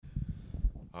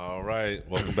All right,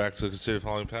 welcome back to the Consider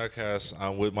Following Podcast.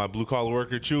 I'm with my blue collar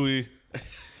worker Chuy,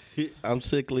 I'm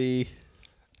sickly.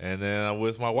 and then I'm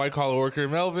with my white collar worker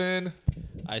Melvin,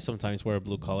 I sometimes wear a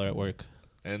blue collar at work.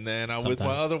 and then I'm with my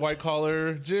Sometimes. other white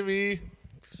collar Jimmy,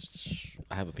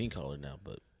 I have a pink collar now,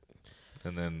 but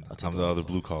and then take I'm the the white other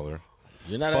collar. blue collar.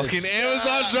 you're not Fucking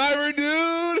Amazon driver,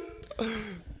 dude.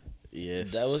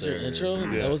 Yes, that was your sir. intro.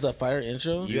 Yeah. That was the fire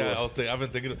intro. Yeah, I've been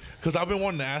thinking because I've been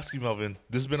wanting to ask you, Melvin.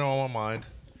 This has been on my mind.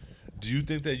 Do you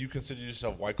think that you consider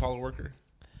yourself white collar worker?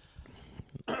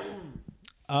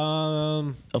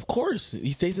 Of course,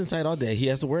 he stays inside all day. He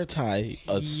has to wear a tie,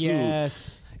 a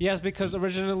suit. Yes, because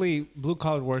originally blue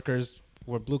collar workers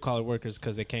were blue collar workers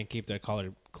because they can't keep their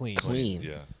collar clean. Clean.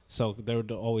 Yeah. So they were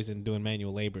always doing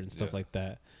manual labor and stuff Yeah. like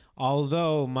that.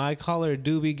 Although my collar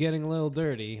do be getting a little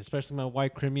dirty, especially my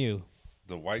white Cremu.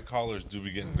 The white collars do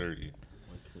be getting dirty.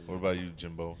 What about you,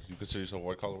 Jimbo? You consider yourself a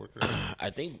white collar worker?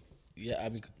 I think. Yeah, I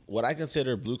mean, what I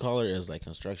consider blue collar is like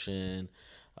construction.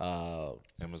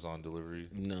 Amazon delivery.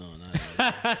 No,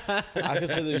 not. I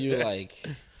consider you like.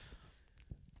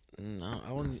 No,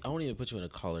 I won't even put you in a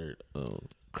collar.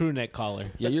 Crew neck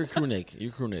collar. Yeah, you're crew neck.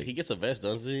 You're crew neck. He gets a vest,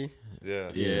 doesn't he?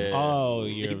 Yeah. Yeah. Oh,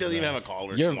 He you're doesn't even right. have a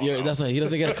collar. You're, Come on you're, now. that's why he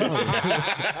doesn't get a collar.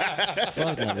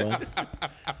 Fuck that, bro.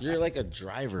 You're like a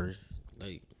driver.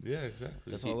 Like Yeah,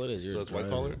 exactly. that's all it is. You're So a it's white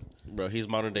driver. collar? Bro, he's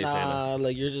modern day Santa. Nah,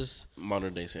 like you're just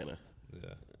Modern day Santa. Yeah.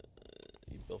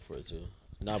 you built for it too.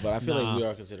 Nah, but I feel Nah. like we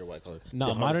are considered white collar. No,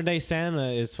 The modern day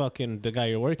Santa is fucking the guy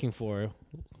you're working for.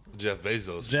 Jeff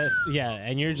Bezos. Jeff, yeah,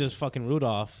 and you're just fucking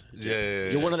Rudolph. Yeah.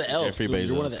 You're one of the elves. Jeffrey Dude.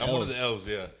 You're one of Bezos. the I'm elves. one of the elves,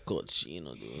 yeah.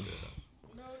 Cochino, dude.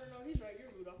 No, he's right. You're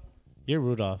Rudolph. You're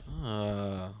Rudolph.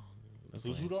 That's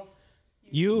Who's like- Rudolph?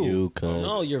 You. cuz.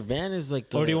 No, your van is like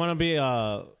the. Or do you want to be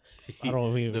I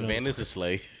don't even The know. van is a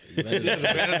sleigh. Yeah,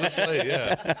 the man is a slave,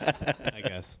 yeah. I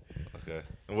guess. Okay.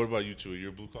 And what about you, Chewy? You're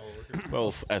a blue collar worker?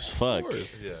 Bro, as fuck.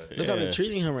 Yeah. Look how they're Yeah.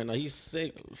 treating him right now. He's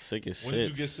sick. Sick as When shit.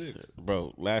 did you get sick?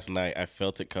 Bro, last night I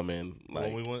felt it come in.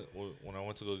 Like, When I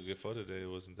went to go get photo today, it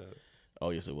wasn't that. oh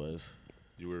yes, it was.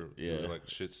 You were Yeah. like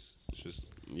shits.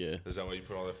 Yeah. Is that why you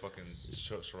put all that fucking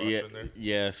sriracha Yeah, in there?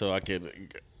 yeah. So I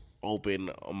could open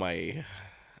my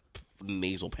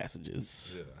nasal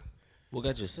passages. Yeah. What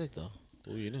got you sick though?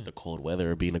 What were you doing? The cold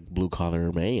weather, being a blue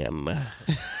collar man.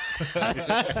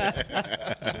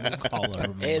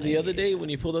 Collar. Hey, the other day when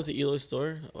you pulled up to Eloy's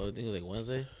store, I think it was like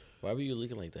Wednesday. Why were you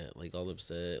looking like that? Like all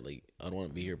upset? Like I don't want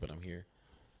to be here, but I'm here.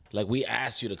 Like we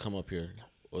asked you to come up here.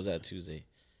 Or was that Tuesday?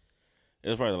 It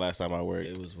was probably the last time I worked.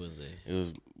 It was Wednesday. It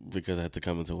was because I had to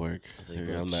come into work. I was like,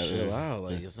 bro, chill out.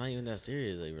 Like it's not even that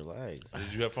serious. Like relax.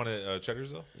 Did you have fun at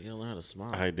Cheddar's though? You gotta learn how to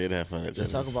smile. I did have fun. At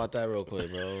Let's talk Cheddar's. about that real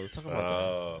quick, bro. Let's talk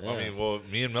about that. I mean, well,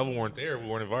 me and Melvin weren't there. We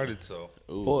weren't invited, so.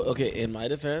 Ooh. Well, okay. In my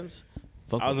defense,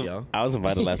 fuck I was both y'all. I was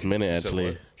invited last minute said actually.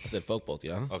 what? I said fuck both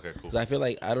y'all. Okay, cool. Because I feel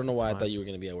like I don't know why I thought you were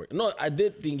gonna be at work. No, I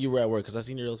did think you were at work because I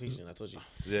seen your location. I told you.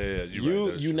 Yeah. You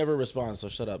right, that is true. never respond, so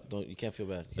shut up. Don't you can't feel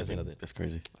bad. You can't say nothing. That's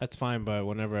crazy. That's fine, but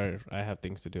whenever I have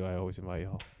things to do, I always invite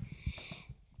y'all.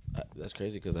 That's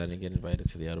crazy because I didn't get invited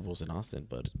to the edibles in Austin,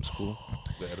 but it's cool.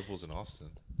 The edibles in Austin.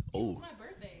 It's my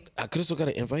birthday. I could have still got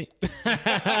an invite.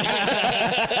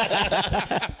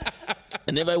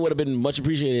 An invite would have been much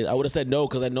appreciated. I would have said no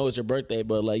because I know it's your birthday,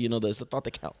 but like it's the thought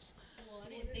that counts. Well, I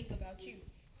didn't think about you.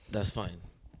 That's fine.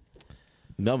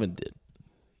 Melvin did.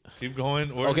 Keep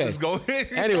going. Where Okay. is this going?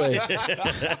 Anyway,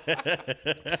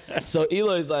 so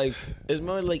Eloy's like, it's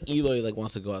more like Eloy like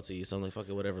wants to go out to eat. So I'm like, fuck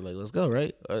it, whatever. Like, let's go,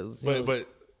 right? But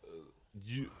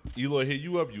you Eloy hit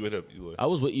you up. You hit up Eloy. I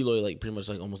was with Eloy like pretty much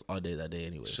like almost all day that day,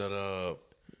 anyway. Shut up.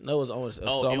 No, it was almost.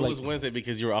 Oh, so it I'm was like, Wednesday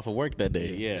because you were off of work that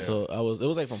day. Yeah. So it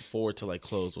was like from 4 to like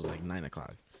close was like 9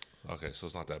 o'clock. Okay, so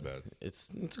it's not that bad.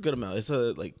 It's a good amount. It's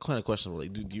a like kind of questionable.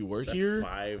 Like, do you work That's here?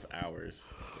 5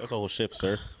 hours. That's a whole shift,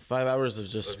 sir. 5 hours of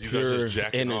just You guys pure just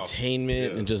jacking off.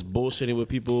 entertainment Yeah. and just bullshitting with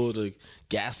people, like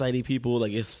gaslighting people.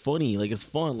 Like it's funny, like it's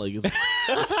fun, like it's, it's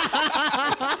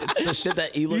the shit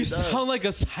that Eloy You does. sound like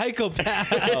a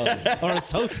psychopath or a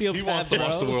sociopath. He wants to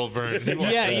watch the bro. world burn. He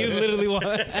wants Yeah, that. you literally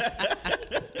want.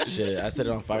 Shit, I set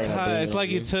it on fire. And I burned It's it like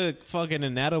up, you dude. took fucking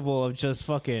an edible of just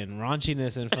fucking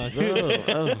raunchiness and fucking.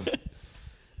 No,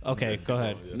 Okay, go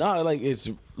ahead. no, like it's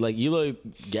like Eloy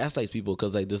gaslights people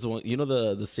because like this one,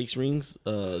 the 6 rings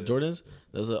Jordans.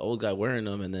 There's an old guy wearing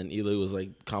them, and then Eloy was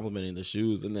like complimenting the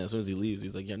shoes, and then as soon as he leaves,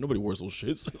 he's like, "Yeah, nobody wears those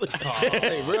shits."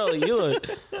 Like, bro, like, Eloy,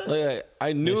 like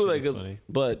I knew That like, shit is funny.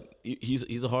 but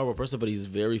he's a horrible person, but he's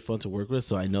very fun to work with.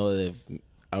 So I know that if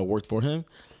I worked for him,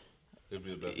 It'd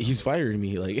be the best. he's firing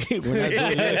me. Like we're not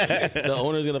doing it. The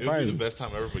owner's gonna It'd fire be the me. best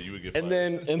time ever, but you would get And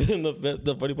fired. then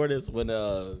the funny part is when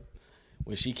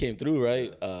when she came through,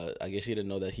 right? I guess she didn't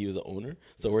know that he was the owner,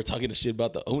 so we're talking to shit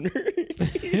about the owner,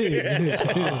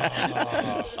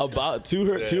 about to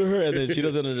her, and then she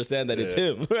doesn't understand that it's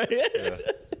him, right? Yeah.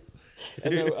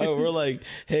 And then we're like,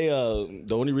 hey,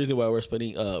 the only reason why we're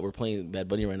playing Bad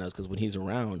Bunny right now is because when he's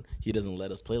around, he doesn't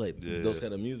let us play like those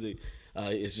kind of music.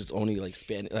 It's just only like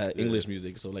English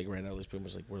music. So like right now, it's pretty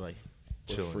much like we're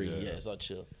Chilling, free. yeah. Yeah, it's all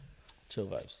chill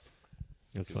vibes.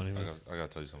 That's funny. Man. I gotta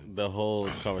tell you something. The whole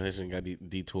conversation got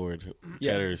detoured.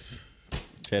 Yeah. Cheddars,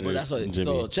 But that's what, Jimmy.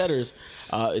 so Cheddars,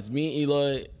 it's me,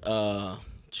 Eloy,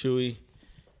 Chuy,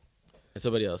 and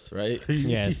somebody else, right?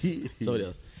 Yes. Somebody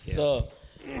else. Yeah. So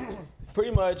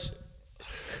pretty much,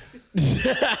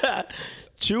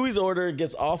 Chewy's order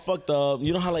gets all fucked up.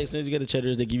 You know how like as soon as you get the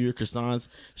Cheddars, they give you your croissants.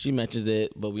 She mentions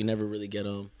it, but we never really get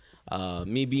them.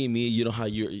 Me being me, you know how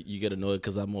you get annoyed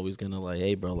because I'm always gonna like,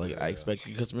 hey bro, like I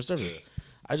expect customer service.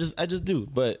 I just do.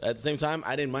 But at the same time,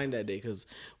 I didn't mind that day because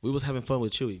we was having fun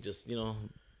with Chewy. Just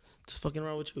fucking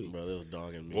around with Chewy. Bro, they was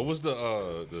dogging me. What was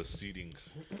the seating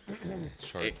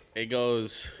chart? It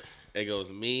goes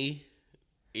me,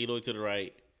 Eloy to the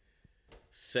right,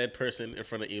 said person in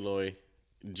front of Eloy,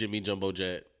 Jimmy Jumbo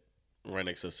Jet right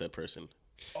next to said person.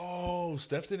 Oh,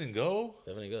 Steph didn't go?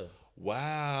 Stephanie, go.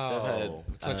 Wow. Steph had,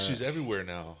 it's like she's everywhere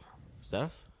now.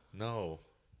 Steph? No.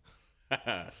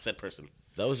 Said person.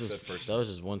 That was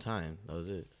just one time. That was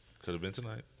it. Could have been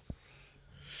tonight.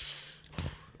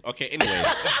 Okay,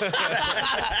 anyways.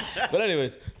 But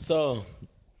anyways, so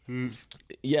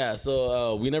yeah,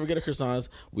 so we never get a croissants.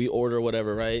 We order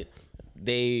whatever, right?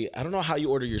 I don't know how you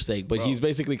order your steak, but he's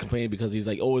basically complaining because he's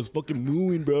like, oh, it's fucking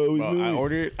mooing, bro. It's Bro,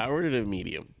 mooing. I ordered a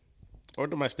medium.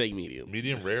 Ordered my steak medium.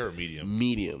 Medium rare or medium?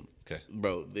 Medium. Okay.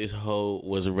 Bro, this hoe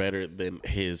was redder than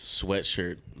his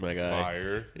sweatshirt, my guy.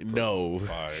 Fire. No.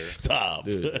 Fire. Stop.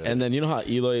 Dude. And then you know how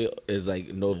Eloy is like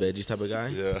no veggies type of guy?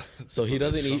 Yeah. So he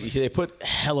doesn't eat. They put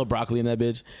hella broccoli in that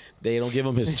bitch. They don't give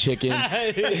him his chicken.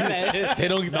 They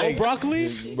don't. No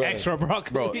broccoli? Bro. Extra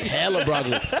broccoli. Bro, hella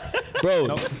broccoli.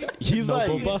 Bro, he's No like,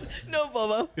 boba? no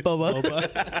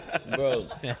boba. Bro,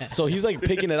 so he's like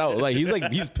picking it out. Like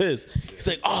he's pissed. He's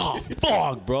like, oh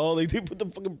fuck, bro. Like they put the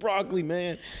fucking broccoli,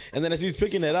 man. And then as he's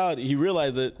picking it out, he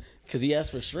realized it because he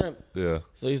asked for shrimp. Yeah.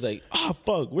 So he's like, oh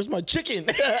fuck, where's my chicken?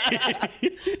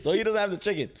 So he doesn't have the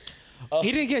chicken.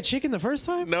 He didn't get chicken the first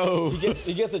time? No.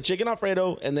 He gets the chicken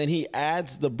Alfredo, and then he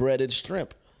adds the breaded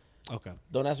shrimp. Okay.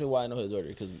 Don't ask me why I know his order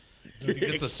because He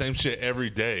gets the same shit every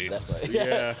day. that's why.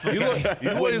 Yeah.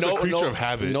 Eloy is a creature of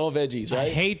habit. No veggies, right? I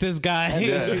hate this guy.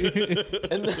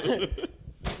 And then,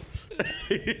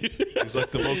 He's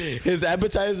like the most. his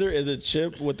appetizer is a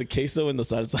chip with the queso and the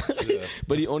salsa,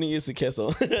 but he only eats the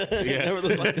queso.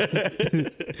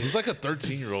 He's like a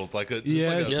 13-year-old. Like a. Just Yes.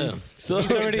 like a Yeah. So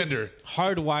He's already tender.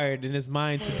 hardwired in his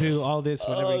mind to do all this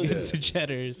whenever he gets yeah. to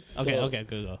Cheddars. Okay, So- okay,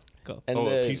 go. and Oh,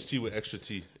 then, peach tea with extra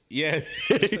tea. Yeah.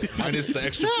 Minus the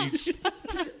extra peach.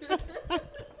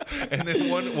 And then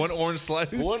one orange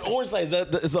slice. one orange slice.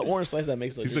 It's an orange slice that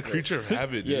makes a He's a difference. creature of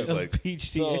habit, dude. Yeah. Like,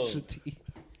 Peach tea, so- extra tea.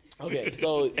 Okay,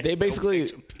 so they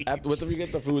basically after we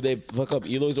get the food, they fuck up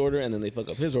Eloy's order and then they fuck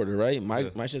up his order, right?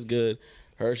 My shit's good,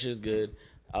 her shit's good.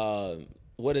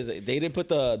 What is it? They didn't put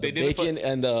the didn't bacon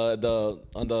and the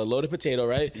on the loaded potato,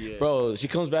 right? Yes. Bro, she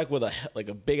comes back with a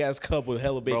big ass cup with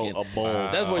hella bacon. Bro, a bowl.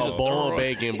 That boy just bowl throw of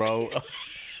it. bacon, bro.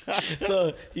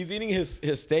 So he's eating his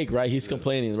steak, right? He's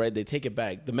complaining, right? They take it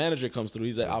back. The manager comes through.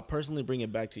 He's like, I'll personally bring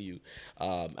it back to you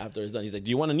after it's done. He's like, do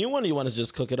you want a new one or you want to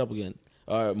just cook it up again?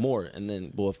 Or more? And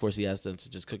then, well, of course, he asked them to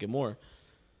just cook it more.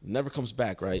 Never comes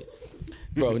back, right?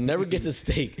 Bro, never gets a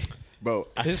steak. Bro,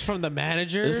 This is from the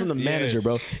manager? It's from the manager, Yes.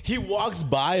 bro. He walks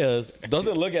by us,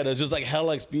 doesn't look at us, just like hell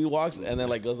like speed walks, and then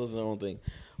like goes does his own thing.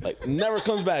 Like never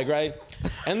comes back, right?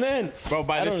 And then, bro,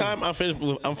 by I this don't- time,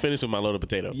 I'm finished with my loaded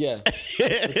potato. yeah,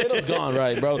 potato's gone,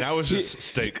 right, bro? that was just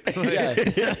steak. Yeah, he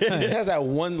just has that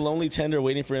one lonely tender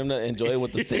waiting for him to enjoy it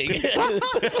with the steak.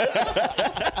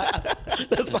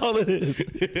 That's all it is.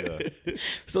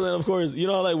 So then, of course, you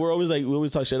know how we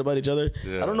always talk shit about each other.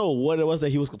 Yeah. I don't know what it was that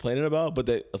he was complaining about, but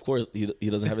that of course he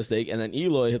doesn't have a steak. And then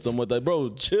Eloy hits him with like,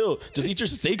 "Bro, chill, just eat your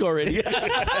steak already."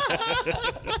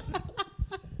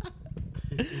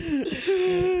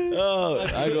 Oh,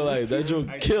 I go like that joke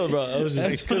killed, bro. I was just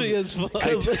That's funny as fuck.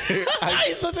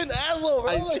 He's such an asshole,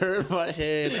 bro. I Like, turned my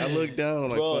head. I looked down. I'm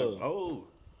like, Bro. fuck. Oh.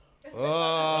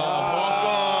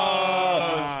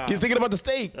 He's thinking about the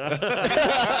steak.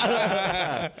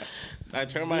 I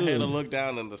turned my head to look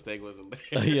down, and the steak wasn't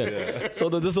there. Yeah. So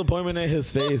the disappointment in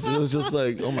his face, it was just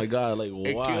like, oh my god, like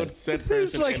It why? killed said It's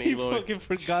person like and he Eloy. fucking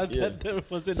forgot Yeah. that there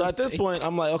wasn't. So a at this steak. point,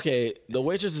 I'm like, okay, the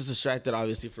waitress is distracted,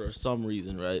 obviously, for some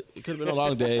reason, right? It could have been a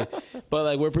long day, but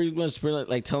like we're pretty much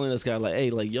like telling this guy, like, hey,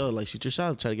 like, yo, like, shoot your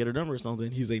shot, try to get her number or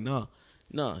something. He's like, no.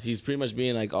 He's pretty much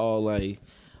being like all like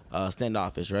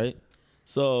standoffish, right?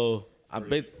 So I'm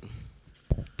basically.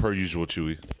 Per usual,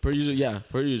 Chewy. Per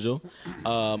usual.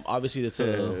 Obviously, that's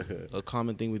a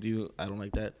common thing with you. I don't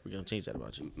like that. We're gonna change that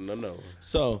about you. No.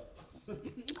 So,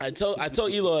 I told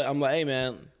Eloy, I'm like, hey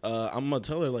man, I'm gonna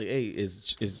tell her like, hey,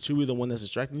 is Chewy the one that's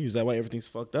distracting you? Is that why everything's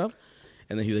fucked up?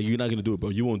 And then he's like, you're not gonna do it, bro.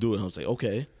 You won't do it. And I was like,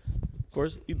 okay, of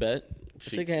course, you bet.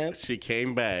 Shake hands. She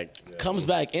came back. Comes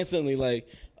back instantly, like,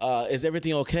 is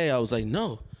everything okay? I was like,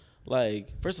 no. Like,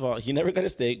 first of all, he never got a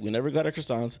steak. We never got our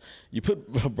croissants. You put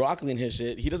broccoli in his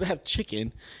shit. He doesn't have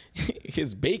chicken.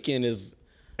 His bacon is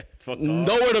Fuck off.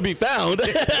 nowhere to be found.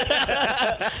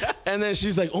 And then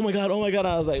she's like, oh my God.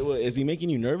 I was like, what, is he making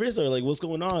you nervous or like what's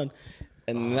going on?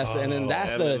 And that's And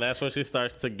that's when she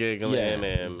starts to giggling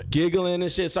and giggling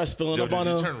and shit, starts filling Yo, up on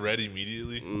did you him. turn red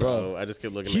immediately? Bro, I just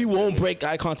kept looking. He at won't her. break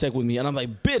eye contact with me, and I'm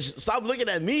like, "Bitch, stop looking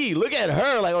at me. Look at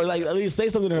her, like, or like at least say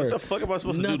something to her." What the fuck am I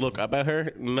supposed to do? Look up at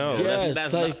her? No, Yes,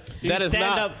 that's like, not. You That is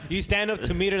stand not. up. You stand up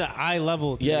to meet her at eye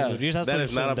level. Dude. Yeah. You're not That supposed is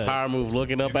to not show a power move.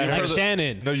 Looking up at Like her.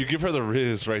 Shannon. No, you give her the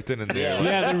Riz right then and there.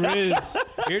 Yeah, the Riz.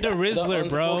 You're the The Rizzler,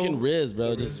 bro. unspoken Riz,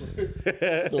 bro. Just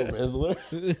the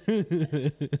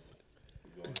Rizzler.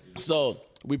 So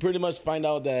we pretty much find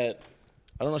out that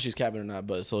I don't know if she's capping or not,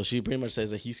 but so she pretty much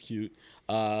says that he's cute.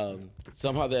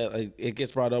 Somehow that like, it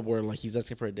gets brought up where like he's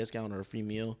asking for a discount or a free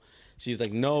meal. She's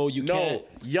like, no, you No, can't.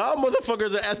 y'all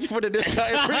motherfuckers are asking for the discount.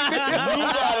 You brought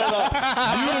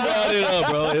it up,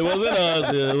 bro. It wasn't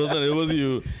us. It was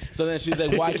you. So then she's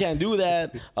like, well, I can't do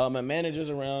that. My manager's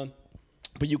around,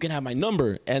 but you can have my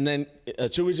number. And then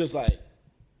Chewy's just like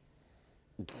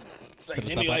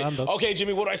Jimmy, like, okay,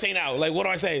 Jimmy, what do I say now? Like, what do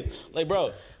I say? Like,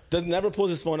 bro, does never pulls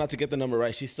his phone out to get the number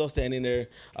right. She's still standing there.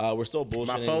 We're still bullshitting.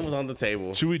 My phone was on the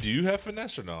table, Chewy, do you have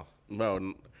finesse or no?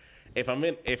 bro. If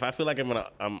I feel like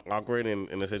I'm awkward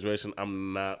in a situation,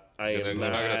 I'm not. You're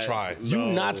not gonna try. You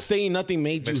not saying nothing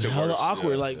made Makes you it hella worse.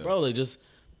 awkward. Yeah, like, yeah. bro, like just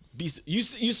be.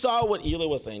 You saw what Eloy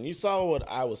was saying. You saw what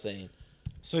I was saying.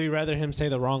 So you rather him say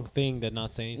the wrong thing than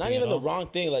not say anything? Not even at the all? wrong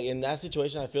thing. Like in that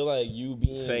situation, I feel like you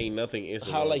being saying nothing is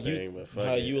the how wrong like thing, you but fuck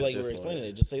how it, you at like this were point. explaining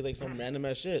it. Just say like some random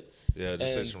ass shit. Yeah,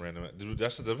 just say And- some random. Dude,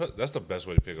 that's the best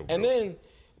way to pick up. And girls. then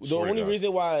the Swear to only God.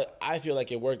 reason why I feel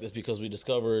like it worked is because we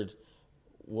discovered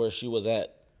where she was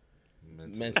at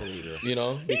mentally. You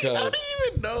know, How because do you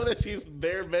even know that she's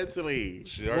there mentally?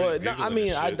 She already well, no, giggled I and mean,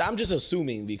 shit. I'm just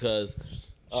assuming because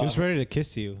She was ready to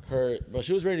kiss you. but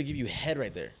she was ready to give you head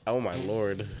right there. Oh my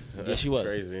lord! That's she was.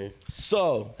 crazy.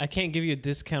 So I can't give you a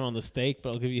discount on the steak, but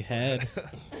I'll give you head.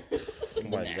 Oh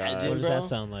my Imagine, What god! does bro. that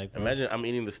sound like, bro? Imagine I'm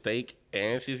eating the steak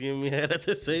and she's giving me head at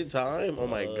the same time. Oh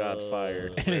my god! Fire!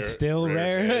 And it's still rare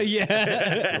rare. head.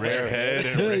 Yeah. rare head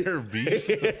and rare beef.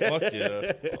 Fuck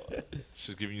yeah.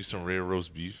 She's giving you some rare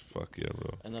roast beef. Fuck yeah,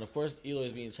 bro. and then of course Eloy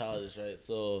is being childish, right?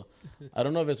 So I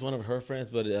don't know if it's one of her friends,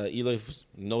 but Eloy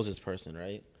knows this person,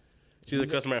 right? She's a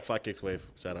customer at Fly Kicks Wave.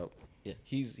 Shout out. Yeah,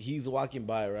 he's walking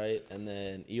by, right? And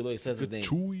then Eloy says his name.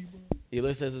 Chewy, bro.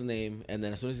 Eloy says his name, and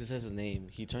then as soon as he says his name,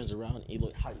 he turns around.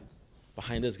 Eloy hides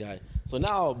behind this guy. So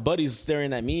now Buddy's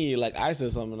staring at me like I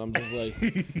said something. I'm just like,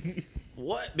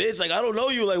 "What, bitch? Like I don't know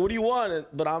you. Like what do you want?"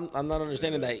 But I'm not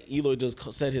understanding that Eloy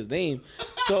just said his name.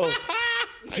 So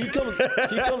he comes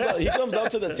up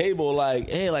to the table like,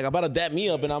 "Hey, like about to dap me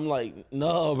up," and I'm like,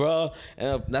 "No, bro."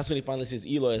 And that's when he finally sees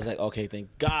Eloy. It's like, "Okay,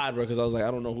 thank God, bro," because I was like,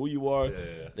 "I don't know who you are.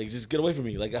 Like just get away from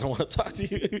me. Like I don't want to talk to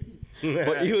you."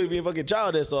 But Eloy being fucking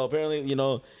childish, so apparently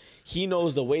he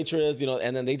knows the waitress,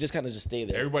 and then they just kind of just stay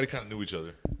there Everybody kind of knew each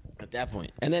other. at that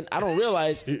point. And then I don't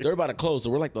realize they're about to close, so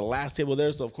we're like the last table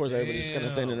there. So of course everybody's just kind of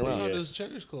standing What time around. does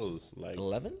Cheddar's close? Like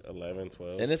 11? 11,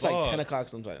 12. And it's like Fuck. 10 o'clock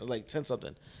sometimes, like 10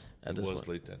 something at It this was point.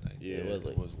 late that night. Yeah, It was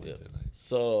late. late Yeah. that night.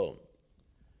 So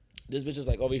this bitch is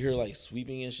like over here like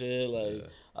sweeping and shit, like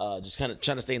just kind of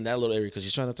trying to stay in that little area because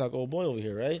she's trying to talk old boy over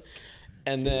here, right?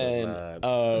 And then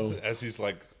As he's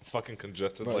like fucking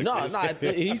congested. bro, like no,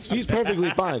 this. he's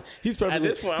perfectly fine. He's perfectly.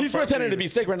 this point, I'm he's pretending to probably- be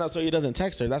sick right now, so he doesn't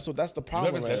text her. That's the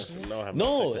problem. haven't right texted now. her? No, I have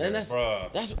No, not texted her. and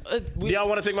that's Bruh. Do y'all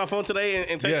want to take my phone today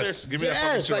and text Yes, her? give me that fucking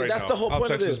yes, shit like right that's now. the whole I'll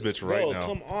point of text this, this bitch right bro. now.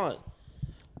 Come on.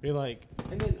 Be like,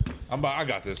 And then I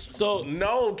got this. so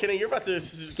No, Kenny, you're about to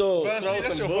So- Bro, see, throw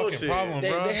that's some your bullshit. fucking problem, they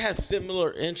bro. have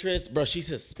similar interests, bro. She's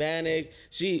Hispanic.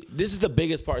 This is the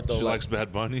biggest part though. She like, likes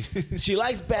Bad Bunny. she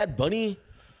likes Bad Bunny.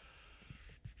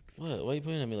 What? Why are you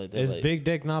pointing at me like that? Is like, Big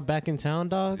Dick not back in town,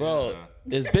 dog? bro?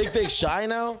 Yeah. Is Big Dick shy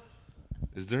now?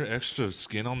 Is there extra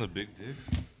skin on the big dick?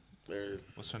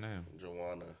 There's What's her name?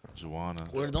 Joanna.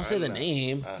 Joanna. Don't say the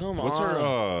name. Come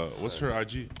on. What's her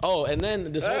IG? Oh, and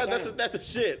then this whole time, That's the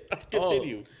shit.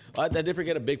 Continue. I did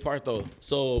forget a big part though.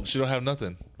 So She don't have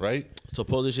nothing, right?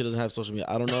 supposedly she doesn't have social media.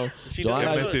 I don't know. She Joanna,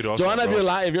 doesn't. Mentirosa, Joanna, bro.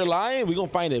 if you're lying, we gonna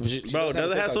find it. But she Bro, doesn't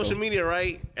have TikTok, social though. media,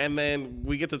 right? And then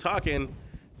we get to talking,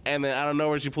 and then I don't know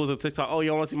where she pulls up TikTok. Oh,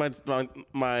 you want to see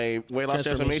my weight loss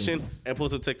transformation? And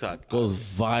pulls up TikTok. Goes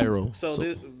viral. So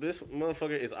this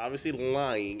motherfucker is obviously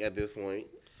lying at this point.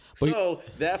 But So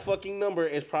that fucking number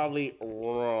is probably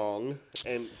wrong,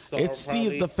 and so it's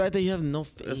probably, the fact that you have no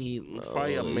faith. it's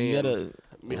probably a You man gotta-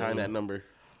 behind that number.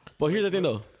 But here's the thing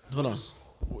though. Hold on.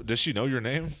 Does she know your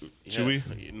name? Chewy?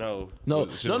 No. No,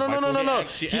 She no, was no, no, no, no, no.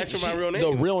 She asked for my real name.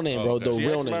 The real name, bro. okay. The She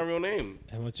real asked for my name. real name.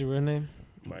 And what's your real name?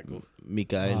 Michael.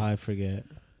 Mikael. Oh, I forget.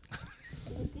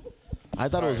 I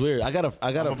thought it was weird. I got a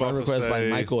I'm friend about to request by say-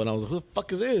 Michael, and I was like, "Who the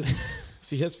fuck is this?"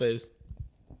 See his face.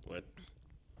 What?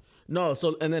 No,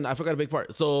 so and then I forgot a big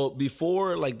part. So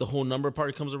before like the whole number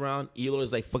part comes around, Eloy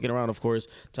is like fucking around, of course,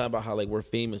 talking about how like we're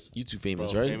famous, YouTube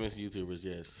famous, Bro, right? famous YouTubers,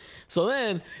 yes. So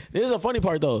then there's a funny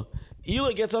part though.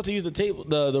 Eloy gets up to use the table,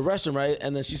 the restroom, right?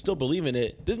 And then she's still believing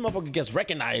it. This motherfucker gets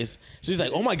recognized. She's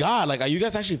like, "Oh my god, like, are you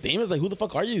guys actually famous? Like, who the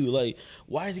fuck are you? Like,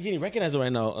 why is he getting recognized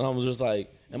right now?" And I was just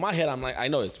like, in my head, I'm like, I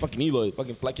know it's fucking Eloy,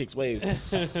 fucking flat kicks wave.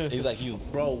 He's like,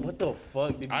 Bro, what the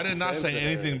fuck did I did not say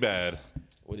anything bad.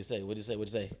 What'd he say? What'd he say?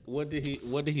 What'd he say?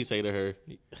 What did he say to her?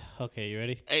 Okay, you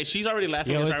ready? Hey, she's already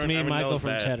laughing. Yo, because it's I me, already know Michael it's from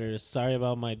bad. Cheddar's. Sorry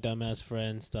about my dumbass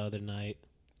friends the other night.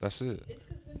 That's it. It's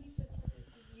because when he said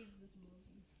Cheddar, he used this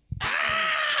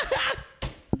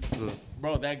movie.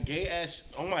 Bro, that gay ass.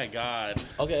 Oh my god.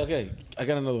 Okay. I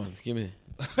got another one. Give me.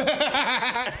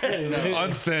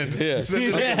 Unsend.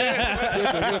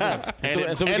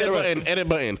 Edit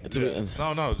button.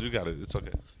 No, you got it. It's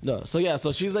okay. No, so yeah,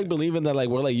 so she's like believing that like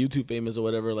we're like YouTube famous or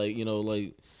whatever, like, you know,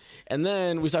 like, and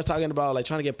then we start talking about like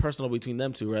trying to get personal between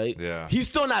them two, right? Yeah. He's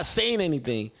still not saying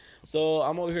anything, so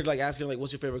I'm over here like asking like,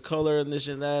 what's your favorite color and this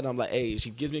and that. And I'm like, hey, she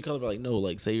gives me a color, but like, no,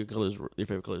 like say your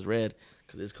favorite color is red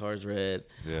because this car's red.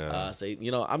 Yeah. Say,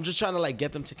 you know, I'm just trying to like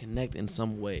get them to connect in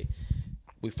some way.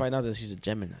 We find out that she's a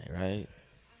Gemini, right?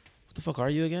 What the fuck are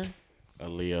you again? A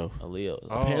Leo. A Leo.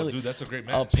 Oh, dude, that's a great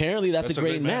match. Apparently, that's a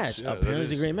great match. Yeah, Apparently, it's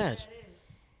that a great is. match.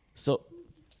 So,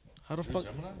 how the fuck?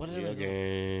 Gemini? What Leo did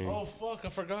gang. Oh, fuck. I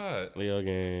forgot. Leo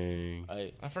gang.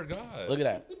 I forgot. Look at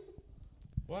that.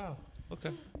 Wow.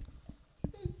 Okay.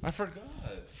 I forgot.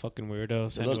 Fucking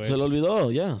weirdos. Se lo Anyways.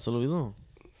 olvidó. Yeah, se lo olvidó.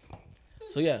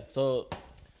 So, yeah. So,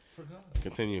 Forgot.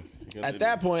 Continue. at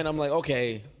that point, I'm like,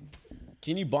 okay,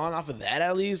 can you bond off of that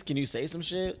at least? Can you say some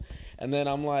shit? And then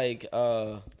I'm like,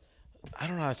 I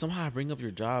don't know. Somehow I bring up your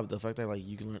job, the fact that like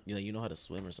you can, you know how to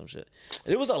swim or some shit.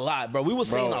 It was a lot, bro. We was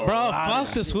saying a Bro, lot.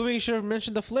 fuck the swimming. Should have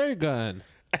mentioned the flare gun.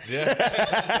 Yeah.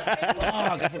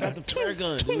 Fuck, I forgot the flare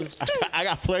gun, dude. I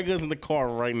got flare guns in the car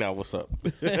right now. What's up?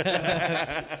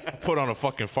 Put on a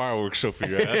fucking fireworks show for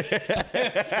your ass.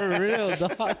 For real,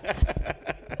 dog.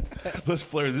 Let's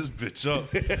flare this bitch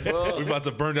up. We're about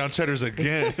to burn down Cheddar's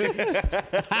again.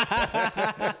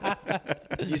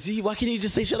 You see, why can't you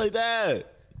just say shit like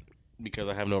that? Because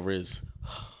I have no Riz.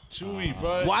 Chewy,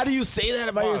 bro. Why do you say that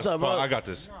about yourself, bro? I got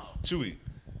this. Chewy,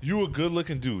 you a good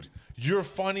looking dude. You're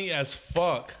funny as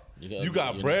fuck. You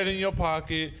got bread in your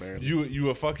pocket. Barely. You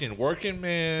a fucking working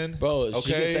man. Bro,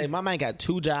 she can okay? say, my man got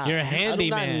 2 jobs. You're a I do not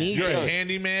handyman. need You're a this.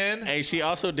 handyman. Hey, she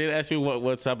also did ask me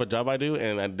what type of job I do,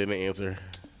 and I didn't answer.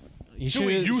 You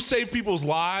Chewy, should. you save people's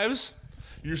lives.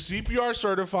 You're CPR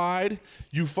certified.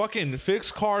 You fucking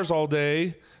fix cars all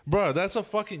day. Bro, that's a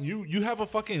fucking you have a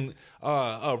fucking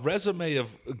a resume of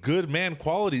good man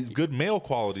qualities, good male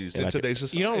qualities in today's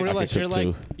society. You don't realize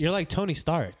cook you're like Tony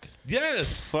Stark.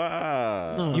 Yes.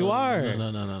 Fuck. You are.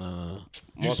 No.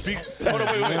 You speak. Hold on,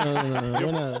 wait.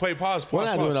 We're not, Wait, pause. we're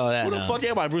not doing all that. Who the now. fuck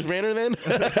am I, Bruce Banner? Then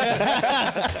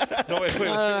No, wait.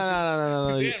 No.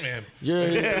 It's Ant-Man. You're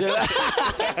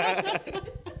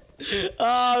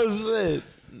oh shit.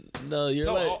 No, you're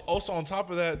No, like. also on top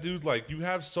of that, dude, like you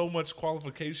have so much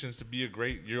qualifications to be a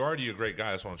great. You're already a great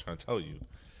guy. That's what I'm trying to tell you.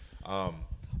 Why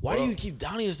bro. do you keep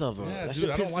downing yourself, bro? Yeah, that dude, shit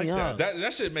I don't pisses like me that. off.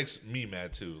 That shit makes me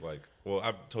mad too. Like, well,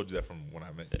 I've told you that from when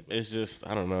I met you. it's just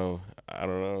I don't know.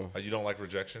 You don't like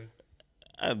rejection?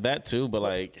 That too, but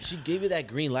like, She gave you that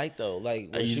green light though. Like,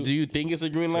 when she- do you think it's a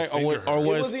green light, finger her. it It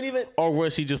wasn't even. or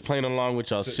was he just playing along with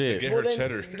y'all To shit? get Well her then,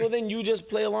 cheddar. well then you just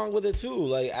play along with it too.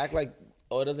 Like act like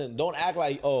it doesn't. Don't act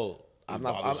like I'm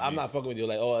bothers me. not fucking with you.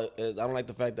 Like I don't like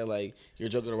the fact that like you're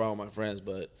joking around with my friends,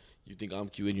 but you think I'm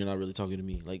cute and you're not really talking to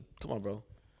me. Like come on, bro.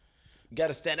 You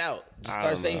gotta stand out. Just I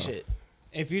start don't saying know. shit.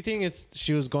 If you think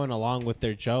she was going along with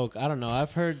their joke, I don't know.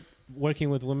 I've heard working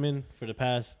with women for the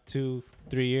past 2-3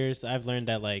 years, I've learned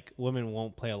that like women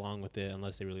won't play along with it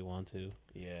unless they really want to.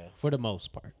 Yeah. For the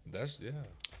most part. That's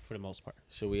For the most part.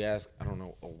 Should we ask? I don't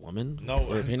know, a woman. No,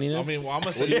 Her opinion is? I mean, well, I'm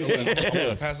gonna say I'm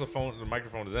gonna pass the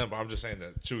microphone to them, but I'm just saying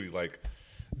that Chewy, like,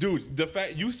 dude, the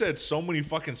fact you said so many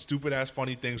fucking stupid ass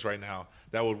funny things right now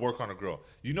that would work on a girl.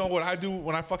 You know what I do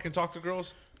when I fucking talk to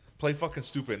girls? Play fucking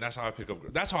stupid, and that's how I pick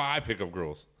up. That's how I pick up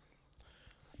girls.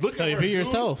 Look So at you her, be dude.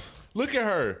 yourself. Look at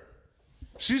her.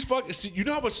 She's fucking. You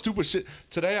know how much stupid shit.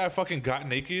 Today I fucking got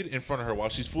naked in front of her while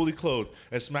she's fully clothed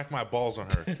and smacked my balls on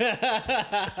her. Look at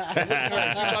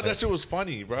her. She thought that shit was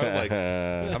funny, bro. Like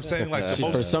I'm saying, like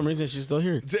the For some reason, she's still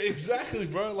here. exactly,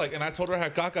 bro. Like, and I told her I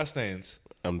had caca stains,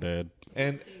 I'm dead.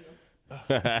 and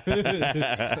y'all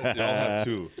have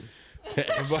two.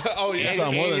 But, oh yeah, It's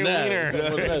not more than your that. wiener. It's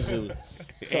more than that shit.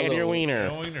 It's a And your little- wiener.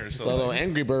 no wiener, It's a so, little like,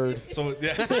 Angry Bird. so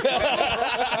yeah.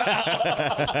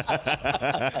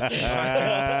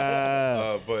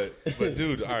 But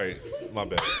dude, all right, my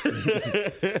bad.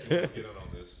 Get on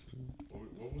this.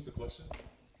 What was the question?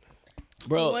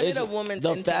 Bro, wanted it's a woman's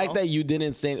the intel. fact that you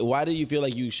didn't say. Why do you feel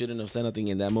like you shouldn't have said nothing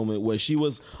in that moment? Where she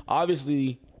was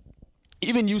obviously,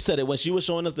 even you said it when she was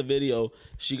showing us the video.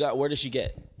 She got. Where did she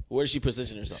get? Where did she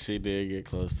position herself? She did get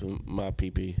close to my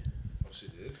pee-pee. Oh, she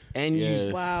did. And Yes.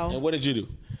 you. Wow. And what did you do?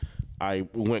 I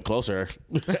went closer.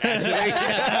 As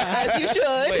you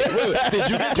should. Did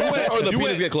you get closer or the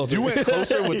penis get closer? You went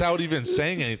closer without even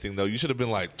saying anything, though. You should have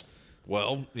been like,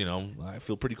 "Well, you know, I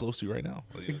feel pretty close to you right now."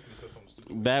 Like, you said something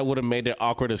stupid. That would have made it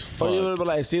awkward as But you fuck. would be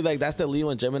like, see, like that's the Leo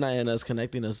and Gemini and us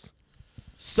connecting us.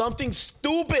 Something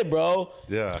stupid, bro.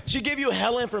 Yeah. She gave you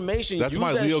hella information. That's Use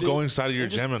my that Leo shit going inside of your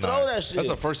and just Gemini. Throw that shit. That's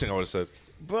the first thing I would have said.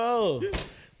 Bro.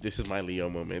 This is my Leo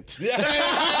moment. You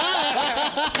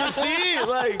see,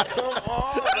 like, come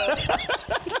on.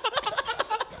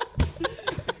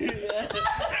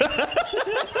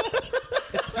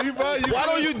 See, bro, Why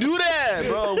don't you do that,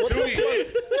 bro? What the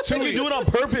fuck? Like you do it on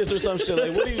purpose or some shit.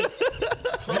 Like, what do you?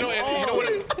 You know, and you know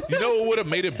what? You know what would have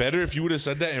made it better if you would have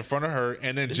said that in front of her,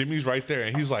 and then Jimmy's right there,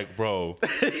 and he's like, "Bro,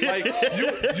 like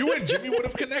you and Jimmy would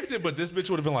have connected, but this bitch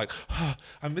would have been like,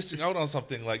 I'm missing out on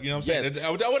something." Like, you know what I'm saying?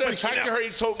 Yes. That would have attracted her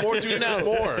more to you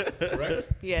more. Correct?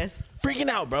 Yes. Freaking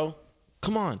out, bro.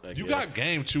 Come on. You got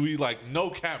game, Chewy. Like, no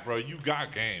cap, bro. You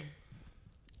got game.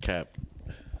 Cap.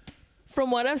 From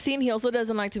what I've seen, he also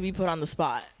doesn't like to be put on the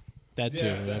spot. That too.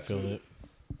 Yeah, I that feel too. it.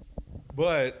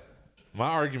 But my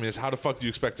argument is, how the fuck do you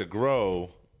expect to grow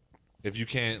if you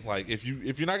can't, like, if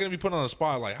you're not gonna be put on the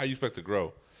spot? Like, how you expect to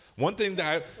grow? One thing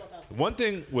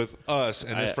with us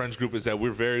and this friends group is that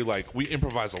we're very like we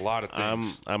improvise a lot of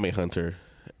things. I'm a hunter,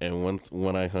 and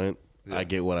when I hunt, I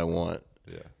get what I want.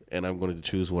 Yeah. And I'm going to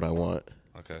choose what I want.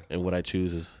 Okay. And what I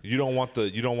choose is You don't want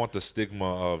the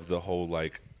stigma of the whole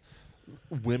like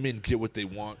women get what they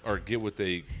want or get what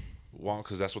they want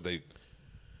because that's what they.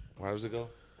 How does it go?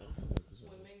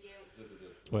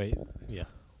 Wait. Yeah.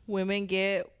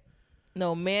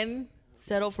 Men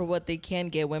settle for what they can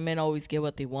get. Women always get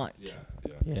what they want. Yeah.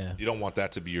 Yeah. You don't want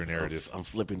that to be your narrative. I'm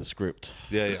flipping the script.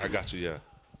 Yeah, I got you. Yeah.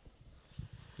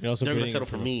 You're also They're going to putting- settle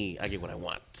for me. I get what I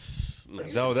want.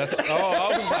 Nice. No, that's. Oh,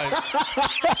 I was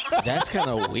like, That's kind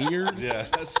of weird. yeah,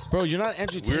 that's Bro, you're not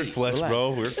entertaining. weird flex, Relax.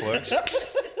 bro. Weird flex.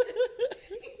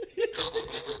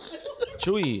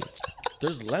 Chewy,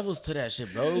 there's levels to that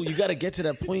shit, bro. You got to get to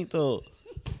that point, though.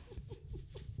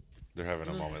 They're having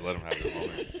a moment. Let them have their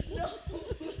moment.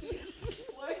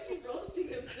 Why is he roasting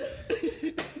himself?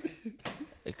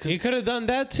 He could have done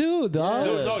that too, dog.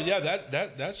 No, yeah,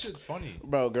 that shit's funny.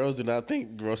 Bro, girls do not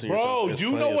think roasting Bro, yourself is you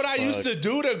funny know as what I fuck. used to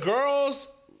do to girls?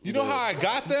 You know how I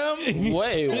got them?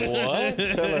 Wait, what?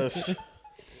 Tell us.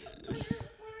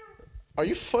 Are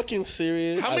you fucking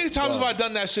serious? How many times have I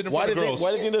done that shit in Why front do of you girls? think?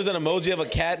 Why do you think there's an emoji of a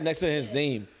cat next to his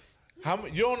name?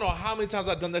 You don't know how many times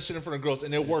I've done that shit in front of girls,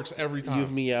 and it works every time.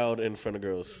 You've meowed in front of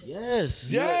girls. Yes.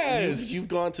 Yes. You've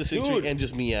gone to Sixth Dude. Street and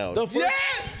just meowed. The first,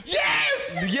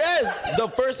 Yes! Yes. The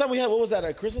first time we had, what was that?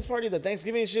 A Christmas party, the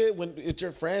Thanksgiving shit, when it's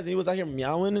your friends and he was out here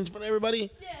meowing in front of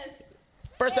everybody. Yes.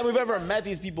 First time we've ever met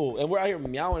these people and we're out here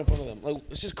meowing in front of them. Like,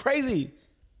 it's just crazy.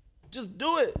 Just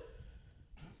do it.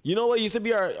 You know what used to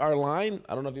be our line?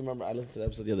 I don't know if you remember. I listened to the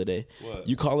episode the other day. What?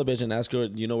 You call a bitch and ask her,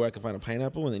 you know where I can find a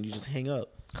pineapple? And then you just hang up.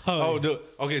 Oh, dude.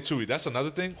 Okay, Chewy, that's another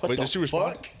thing. What Wait, the did she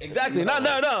respond? fuck? Exactly. No.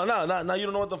 Now you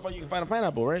don't know what the fuck you can find a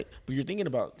pineapple, right? But you're thinking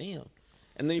about, damn.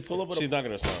 And then you pull up with She's a... not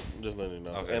gonna respond. I'm just letting you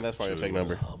know. Okay, And that's probably a sure. fake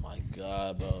number. Oh, my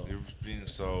God, bro. You're being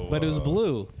so. But it was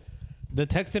blue. The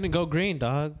text didn't go green,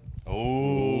 dog.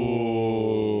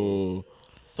 Oh.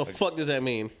 The fuck does that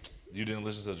mean? You didn't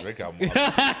listen to the Drake album.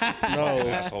 Fucking No.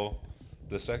 asshole.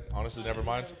 Honestly, never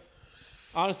mind.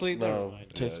 Honestly, never No. mind.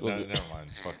 Yeah, never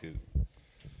mind. Fuck it.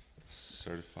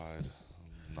 Certified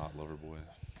not lover boy.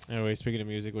 Anyway, speaking of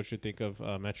music, what you think of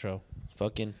Metro?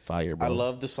 Fucking fire, bro. I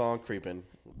love the song "Creepin'."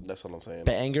 That's what I'm saying.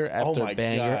 banger after my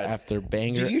banger God. after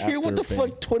banger. Did you hear what the after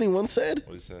fuck 21 said?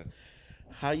 What he said?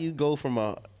 How you go from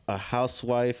a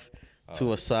housewife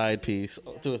to a side piece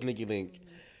to a sneaky link,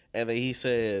 and then he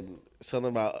said something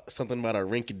about a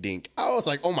rinky dink. I was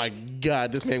like, oh my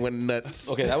God, this man went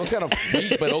nuts. Okay, that was kind of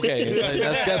weak, but okay. Like,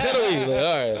 that's kind of weak. Like,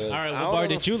 all right. All right, I what don't bar know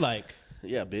did if- you like?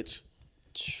 Yeah, bitch.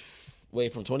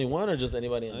 Wait, from 21 or just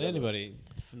anybody? In general? Anybody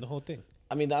from the whole thing?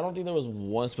 I mean, I don't think there was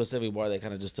one specific bar that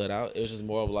kind of just stood out. It was just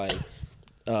more of like,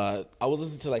 I was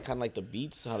listening to like kind of like the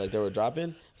beats, how like they were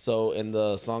dropping. So in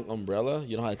the song Umbrella,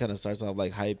 you know how it kind of starts off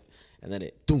like hype, and then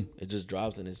it just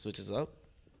drops and it switches up.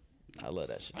 I love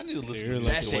that shit. I need to listen you're to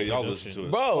like music the that way shit y'all production. listen to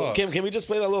it. Bro, Fuck. can we just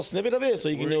play that little snippet of it so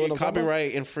you can We're know what getting I'm talking about?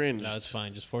 copyright infringed. No, it's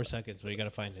fine. Just 4 seconds, but you gotta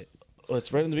find it. Oh,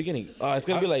 it's right in the beginning. Oh, it's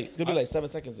gonna be like 7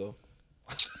 seconds though.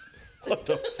 What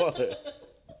the fuck?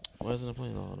 Why isn't it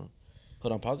playing? No,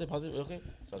 hold on. Pause it. Okay.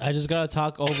 So I just gotta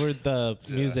talk over the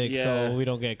music Yeah. so we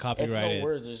don't get it's no copyrighted.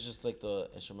 words. It's just like the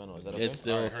instrumental. Is that okay? It's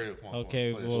All right, there. hurry up, come on,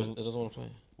 Okay, come on, well- play It doesn't want to play.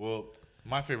 this. Well,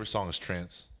 my favorite song is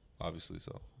Trance, obviously.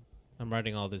 So. I'm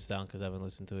writing all this down because I haven't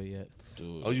listened to it yet.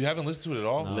 Dude. Oh, you haven't listened to it at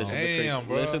all? No. Listen to Damn, Creep-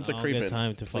 bro. listen to I don't Creepin'. get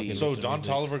time to fucking please. So listen to Don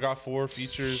music. Toliver got 4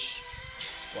 features.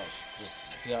 Watch.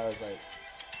 Just see how it's like.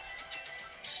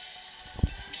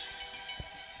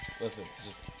 Listen,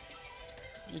 just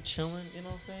you're chilling. You know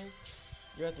what I'm saying?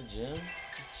 You're at the gym,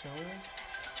 just chilling.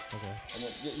 Okay. And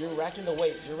then you're racking the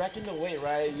weight. You're racking the weight,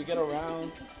 right? You get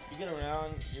around.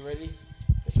 You ready?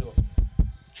 Let's go.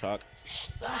 Chalk.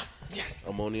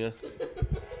 Ammonia.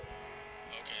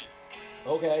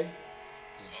 Okay.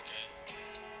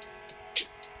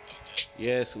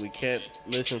 Yes, we can't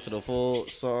listen to the full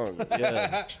song.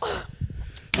 Yeah.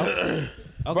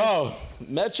 Bro,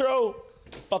 Metro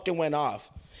fucking went off.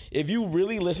 If you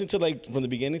really listen to like from the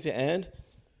beginning to end,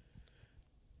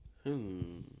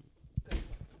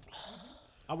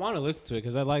 I want to listen to it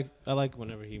because I like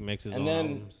whenever he makes his and own then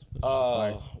albums. which is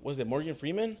fire. was it Morgan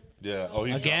Freeman? Yeah. Oh,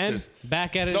 he Again, dropped his-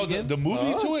 back at it No, again. the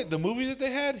movie to it, the movie that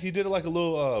they had, he did like a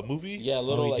little movie. Yeah, a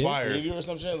little he like did? Fire. preview or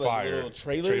some shit, like a Fire. little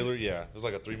trailer. Yeah. It was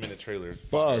like a 3-minute trailer.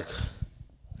 Fuck,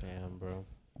 Damn, bro.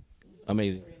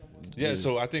 amazing. Yeah,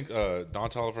 so I think Don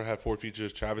Toliver had 4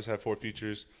 features. Travis had 4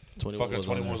 features. 21 Fucking was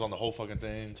on 21 there. was on the whole fucking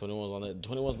thing. 21 was on there.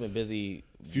 21's been busy.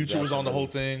 Future was on the whole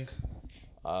thing.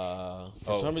 For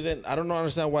some reason, I don't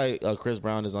understand why Chris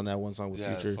Brown is on that one song with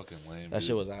Yeah, Future. fucking lame. That dude.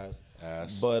 shit was ass.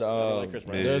 ass. But like Chris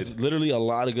Brown. there's literally a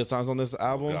lot of good songs on this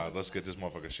album. God, let's get this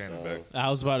motherfucker Shannon back. I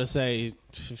was about to say,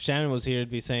 if Shannon was here, he'd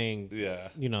be saying, Yeah.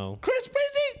 you know, Chris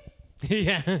Breezy.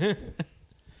 yeah.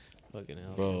 Fucking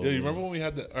hell. Bro. Yeah, you remember when we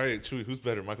had the? All right, Chuy, who's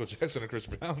better, Michael Jackson or Chris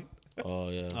Brown? Oh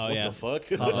yeah. Oh What yeah. the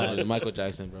fuck? Michael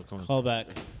Jackson, bro. Come on. Call back.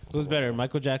 Who's better,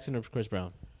 Michael Jackson or Chris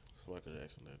Brown? It's Michael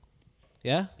Jackson, dude.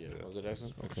 Yeah. Yeah. Michael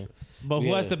Jackson. Okay. But who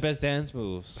Yeah. has the best dance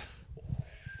moves?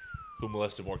 Who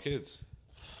molested more kids?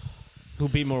 Who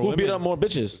beat more Who women? beat up more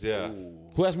bitches? Yeah.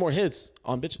 Who has more hits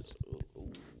on bitches?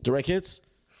 Direct hits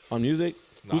on music.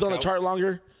 Who's on the Knockouts. chart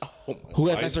longer? Who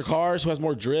has Nice. nicer cars? Who has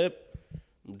more drip?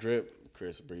 Drip,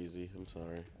 Chris Breezy. I'm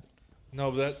sorry. No,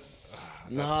 but that.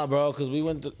 Nah, bro, because we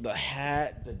went to the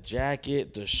hat, the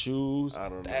jacket, the shoes, I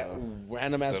don't that know.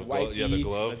 random ass The white yeah, tee, the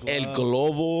glove. El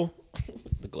Globo,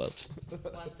 the gloves.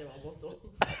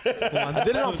 I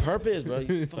did it on purpose, bro.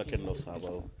 You Fucking no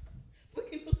sabo.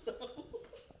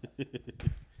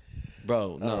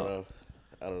 bro, I don't no. know.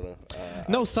 I don't know.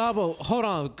 No, Sabo. Hold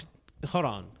on.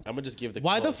 I'm gonna just give the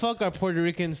Why the quote fuck are Puerto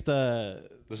Ricans the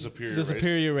The superior.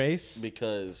 superior race?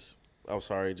 because I'm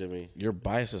sorry, Jimmy, You're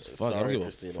biased as fuck. I don't Sorry, give a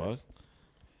Christina. fuck.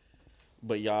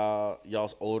 but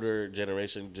y'all's older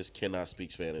generation just cannot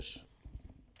speak Spanish.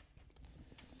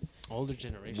 Older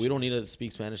generation. We don't need to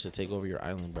speak Spanish to take over your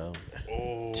island, bro.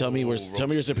 Oh, Tell me you're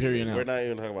superior now. We're not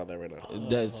even talking about that right now.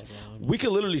 We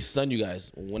could literally stun you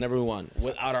guys whenever we want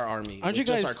without our army. Aren't with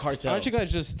you guys? just our cartel? Aren't you guys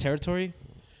just territory?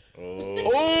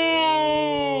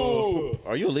 Oh!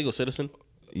 Are you a legal citizen?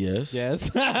 Yes. Yes.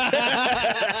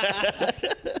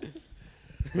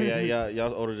 But yeah,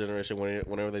 y'all's older generation.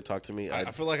 Whenever they talk to me,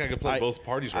 I feel like I could play both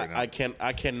parties right now.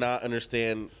 I cannot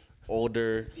understand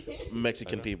older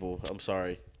Mexican people. I'm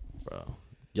sorry. Bro.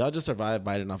 Y'all just survive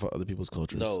biting off of other people's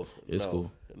cultures. No, It's no,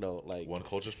 cool. No, like One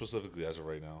culture specifically as of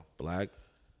right now.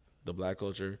 The black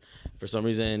culture. For some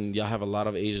reason, y'all have a lot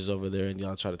of Asians over there, and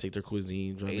y'all try to take their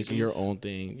cuisine, try to make it your Asians? own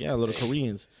thing. Yeah, little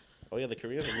Koreans. Oh yeah, the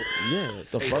Koreans. Yeah,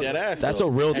 the fuck. That ass. That's though.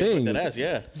 a real thing. That ass,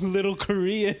 yeah. Little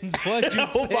Koreans. What you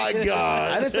Oh say? my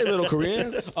god. I didn't say little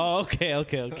Koreans. Oh, okay. I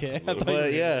thought you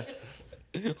But yeah.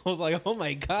 I was like, oh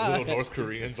my god. Little North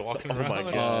Koreans walking around. Oh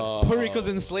my god. Puerto Rico's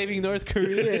enslaving North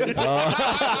Korea.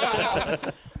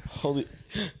 Holy,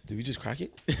 did we just crack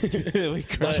it? We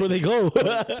That's where they go.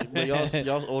 But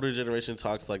y'all's older generation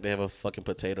talks like they have a fucking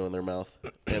potato in their mouth,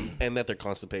 and that they're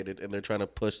constipated and they're trying to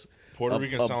push. Puerto a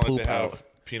Ricans sound like poop they have out.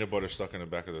 peanut butter stuck in the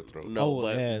back of their throat. No, Oh,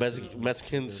 but yeah,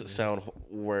 Mexicans sound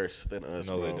worse than us.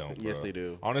 No, bro. they don't. Yes, bro. they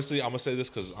do. Honestly, I'm gonna say this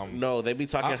because No, they be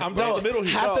talking. I'm bro, down the middle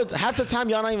here. half the time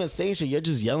y'all not even saying shit. You're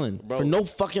just yelling Bro. for no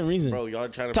fucking reason. Bro, y'all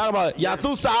trying to Talk about ya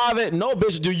tú sabes. No,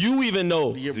 bitch. Do you even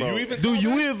know? Yeah, Do bro. you even? Do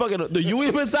you even fucking? Do you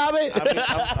even sabe?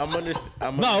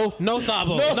 No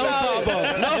sabo. No sabe.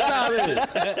 No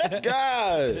sabe.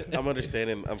 God. I'm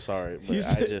understanding. I'm sorry, but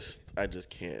I just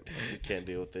can't. We can't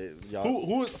deal with it. Y'all,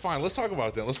 Who is fine? Let's talk about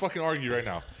it then. Let's fucking argue right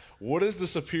now. What is the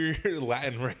superior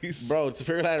Latin race? bro,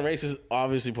 superior Latin race is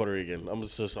obviously Puerto Rican. I'm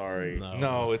so sorry.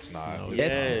 No, it's not. No, It's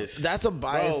Yes. That's a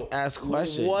biased Bro, ass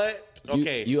question. What?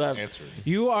 Okay. You have. answer.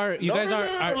 You guys are.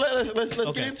 Let's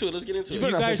Okay. get into it. Let's get into You better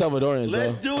it. not say guys- Salvadorians, bro.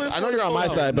 Let's do it. I know you're on my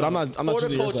side, but I'm not for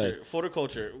choosing your side. For the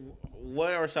culture,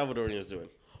 what are Salvadorians doing?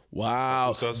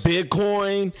 Wow. Sus.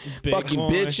 Bitcoin, fucking Bitcoin.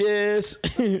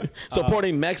 bitches,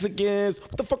 supporting Mexicans.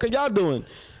 What the fuck are y'all doing?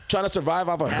 Trying to survive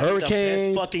off of Having the best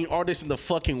hurricanes. fucking artist in the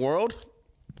fucking world.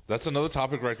 That's another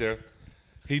topic right there.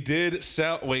 He did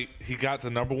sell. Wait, he got the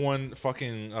number one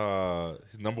fucking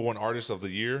number one artist of the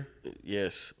year.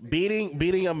 Yes,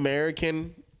 beating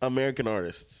American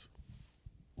artists.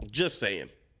 Just saying.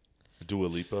 Dua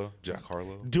Lipa, Jack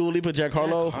Harlow. Dua Lipa, Jack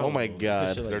Harlow. Oh my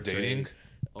god. Shit like They're dating.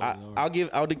 I'll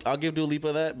give Dua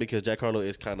Lipa that because Jack Harlow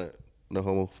is kind of no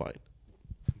homo. Fine.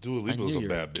 Dua I Lipa knew was a you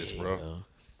were bad bitch, gay, bro.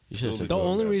 You should have said The Doing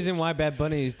only that, reason bitch. why Bad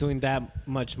Bunny is doing that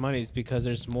much money is because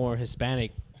there's more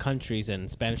Hispanic countries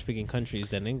and Spanish-speaking countries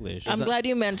than English. I'm glad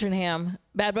you mentioned him.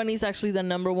 Bad Bunny's actually the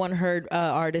number one heard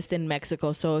artist in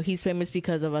Mexico, so he's famous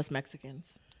because of us Mexicans.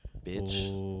 bitch.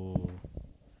 Ooh.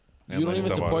 You don't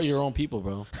even support your own people,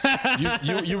 bro.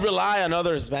 you rely on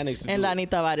other Hispanics. To And do it. Lani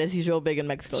Tavares, he's real big in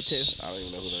Mexico too. I don't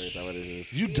even know who that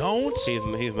is. You don't?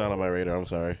 He's not on my radar. I'm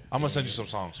sorry. I'm gonna send you some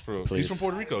songs for real. Please. He's from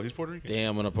Puerto Rico. He's Puerto Rican.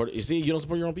 Damn, when a Puerto, you see, you don't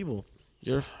support your own people.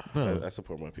 You're, bro. I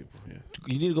support my people. Yeah,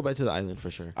 You need to go back to the island for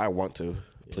sure. I want to.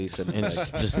 Please send me. And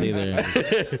just stay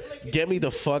there. Get me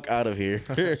the fuck out of here.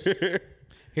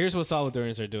 Here's what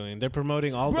Salvadorians are doing. They're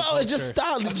promoting all the Bro, culture. just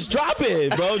stop. Just drop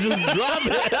it, bro. Just drop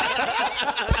it.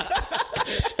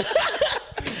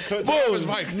 Boom. His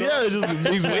mic. Yeah, just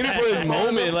he's waiting for his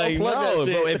moment. Like, Unplug that no,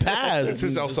 shit. bro, it passed. It's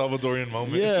his El Salvadorian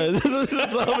moment. Yeah, this is a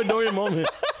Salvadorian moment.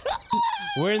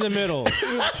 We're in the middle.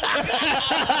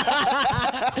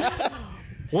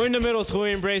 We're in the middle, so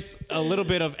we embrace a little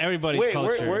bit of everybody's Wait,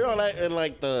 culture. where y'all at in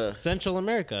like the? Central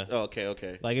America, Oh,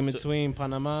 okay. like in So- between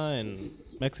Panama and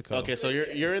Mexico. Okay, so you're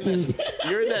in that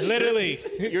strip? Literally.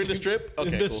 You're in the strip.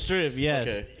 Okay, the cool. strip, yes.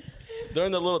 Okay. They're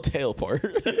in the little tail part.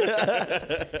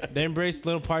 They embrace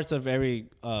little parts of every,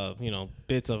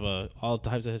 bits of all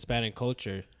types of Hispanic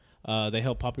culture. They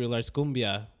help popularize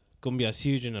cumbia. Cumbia is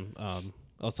huge in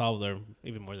El Salvador,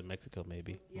 even more than Mexico,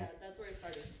 maybe. Yeah, that's where it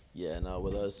started. Yeah, no,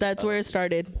 with us. That's where it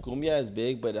started. Cumbia is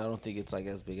big, but I don't think it's like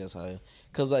as big as high.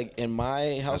 Cause like in my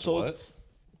That's household, what?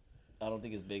 I don't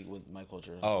think it's big with my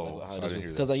culture. Oh, like, so how I it is didn't with- hear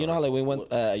that. Cause like you know how Sorry. like we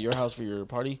went at your house for your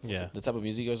party. Yeah. The type of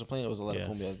music you guys were playing, it was a lot Yeah. of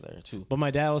cumbia there too. But my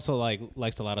dad also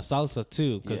likes a lot of salsa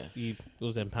too, because Yeah. he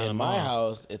was in Panama. In my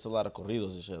house, it's a lot of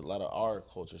corridos and shit. A lot of our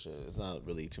culture shit. It's not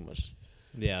really too much.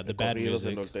 Yeah, the bad Corridos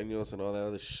music. and norteños and all that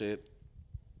other shit.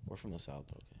 We're from the south,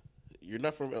 okay. You're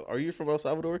not from? Are you from El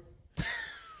Salvador?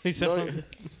 He said No. from-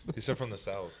 He said from the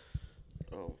south.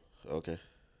 Oh, okay.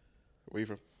 Where you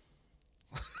from?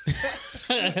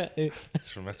 He's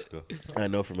from Mexico. I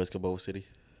know from Escobar City.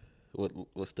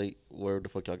 What state? Where the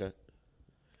fuck y'all got?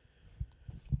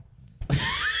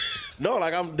 No,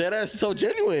 like I'm dead ass so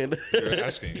genuine. You're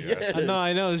asking. You're asking.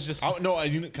 I know. It's just No,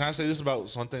 can I say this about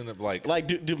something that like? Like,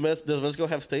 does Mexico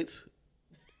have states?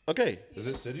 Okay, Is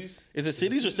it cities? is it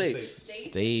cities or states?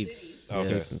 States. Okay,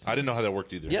 Yes. I didn't know how that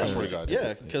worked either. Yeah, I swear to God.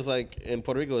 yeah, because like in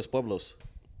Puerto Rico, it's pueblos.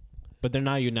 but they're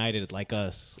not united like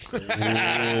us.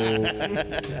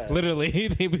 Literally,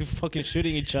 they be fucking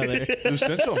shooting each other. Dude,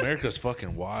 Central America is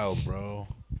fucking wild, bro.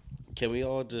 Can we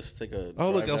all just take a?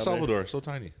 Oh, look, drive El down Salvador, there? so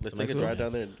tiny. Let's take a Mexico? drive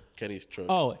down there in Kenny's truck.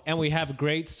 Oh, and we have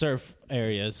great surf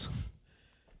areas.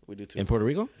 We do too. In Puerto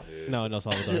Rico? No, no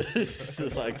Salvador.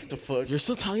 Like what the fuck? You're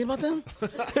still talking about them?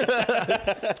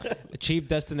 A cheap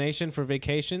destination for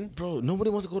vacation. Bro, nobody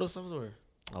wants to go to El Salvador.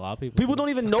 A lot of people. People don't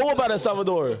even know about El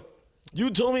Salvador. You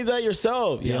told me that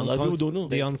yourself. Yeah, a lot of people don't know.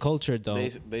 The uncultured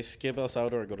don't. They skip El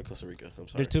Salvador or go to Costa Rica. I'm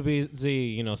sorry. They're too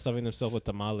busy, stuffing themselves with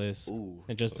tamales Ooh.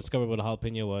 and just discovered what a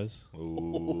jalapeno was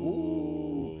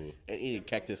Ooh. And eating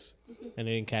cactus. and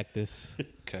eating cactus.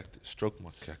 Cactus. Stroke my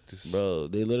cactus. Bro,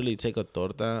 they literally take a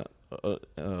torta,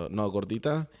 no,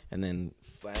 gordita, and then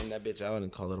flatten that bitch out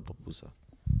and call it a pupusa.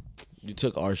 You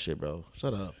took our shit, bro.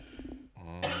 Shut up.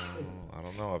 I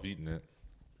don't know. I've eaten it.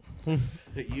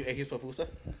 You ate his papusa?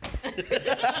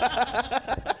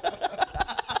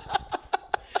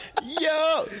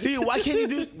 Yo, see, why can't you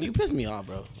do? You piss me off,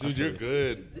 bro. Dude, you're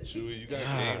good. Chewy, you got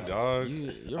game, dog.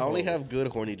 I only have good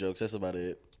horny jokes. That's about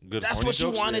it. Good That's horny what you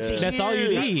jokes? wanted to hear. That's all you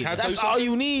need. Can I tell That's you all something?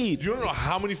 you need. You don't know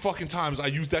how many fucking times I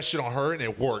used that shit on her and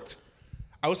it worked.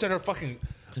 I would send her fucking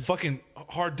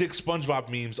hard dick SpongeBob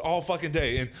memes all fucking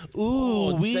day. And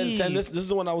Ooh, send this. This is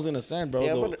the one I was gonna send, bro.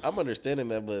 Yeah, I'm understanding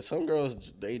that, but some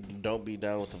girls, they don't be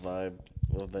down with the vibe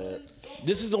of that.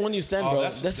 This is the one you send, bro.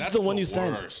 This is the one you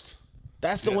send. worst.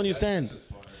 That's the one you send.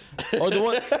 Or the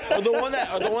one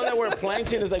that where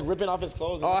Plankton is like ripping off his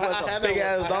clothes. Oh, I have big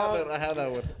that ass one. dog. I have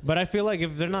that one. But I feel like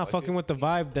if they're not fucking with the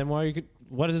vibe, then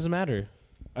what does it matter?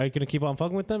 Are you gonna keep on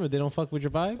fucking with them if they don't fuck with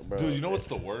your vibe? Bro, Dude, you know what's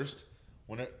the worst?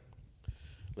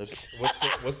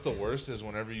 What's the worst is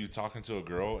whenever you talking to a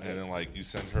girl and then like you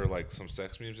send her like some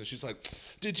sex memes and she's like,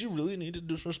 "Did you really need to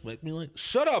disrespect me?" Like,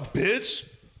 shut up, bitch.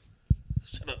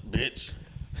 Shut up, bitch.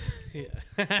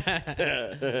 Like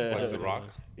The Rock.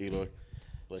 Eloy.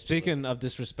 Speaking of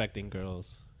disrespecting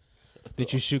girls,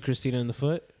 did you shoot Christina in the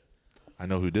foot? I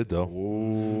know who did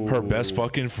though. Her best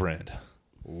fucking friend.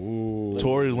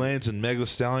 Tory Lanez and Meg Thee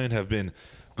Stallion have been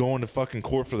going to fucking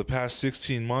court for the past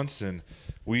 16 months, and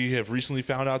we have recently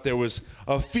found out there was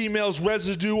a female's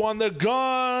residue on the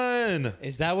gun.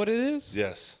 Is that what it is?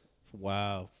 Yes.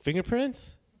 Wow.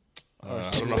 Fingerprints? I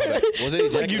don't know. How that, Was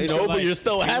it Like you know, but you're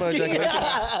still asking.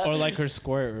 Or like her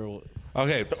squirt? Or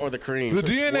okay. or the cream? The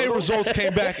DNA results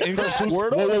came back inconclusive.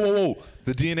 Whoa.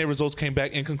 The DNA results came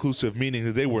back inconclusive, meaning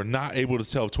that they were not able to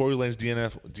tell if Tory Lanez's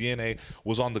DNA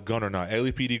was on the gun or not.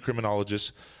 LAPD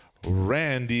criminologist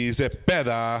Randy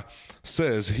Zepeda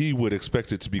says he would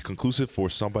expect it to be conclusive for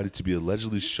somebody to be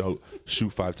allegedly shoot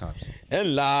 5 times.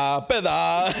 En la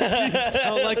peda.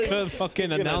 sound like a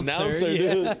fucking announcer.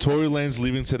 Yeah. dude. Tory Lanez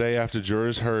leaving today after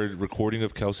jurors heard recording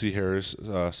of Kelsey Harris'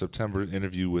 September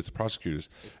interview with prosecutors.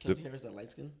 Is Kelsey Harris that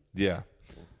light skin? Yeah.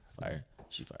 Fire.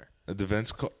 She fire. The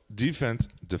defense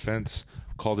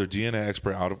called their DNA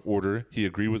expert out of order. He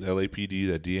agreed with LAPD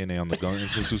that DNA on the gun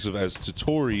inconclusive as to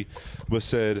Tory, but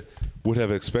said would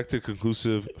have expected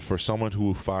conclusive for someone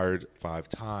who fired 5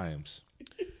 times.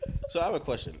 So I have a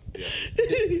question. Did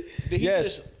he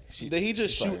Yes. did he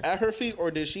just shoot at her feet,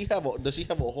 or does she have a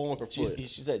hole in her foot?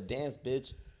 She said, "Dance,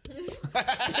 bitch."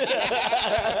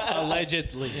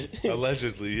 Allegedly.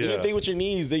 Allegedly, You yeah. don't think with your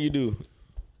knees that you do.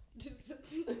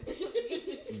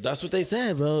 That's what they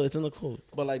said, bro. It's in the quote.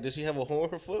 But like, does she have a hole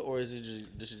in her foot, or is it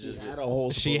just did she just Had a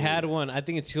whole. She had one. I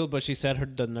think it's healed, but she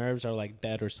said the nerves are like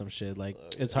dead or some shit. Like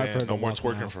it's hard for her Damn, to no more walk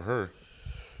twerking now. for her.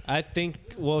 I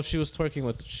think. Well, she was twerking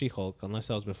with She-Hulk, unless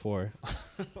that was before.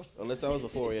 unless that was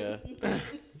before? Yeah,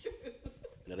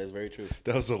 that is very true.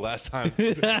 That was the last time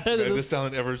this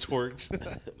talent ever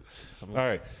twerked. All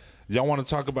right. Y'all want to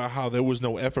talk about how there was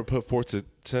no effort put forth to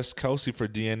test Kelsey for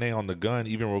DNA on the gun,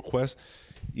 even request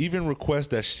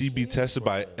that she be tested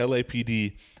by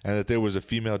LAPD and that there was a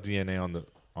female DNA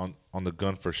on the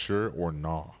gun for sure or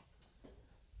nah.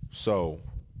 So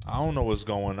I don't know what's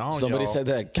going on. Somebody y'all. said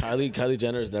that Kylie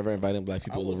Jenner is never inviting black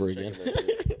people over again.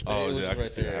 Oh, It was yeah, I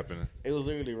just can see it happening. It was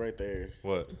literally right there.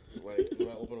 What? Like when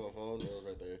I opened my phone, it was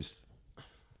right there.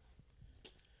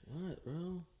 What,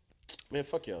 bro? Man,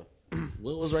 fuck y'all.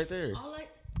 What was right there?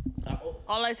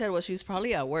 All I said was she was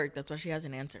probably at work. That's why she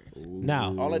hasn't answered.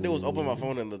 Now, All I did was open my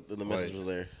phone and the message was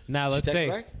there. let's She text say.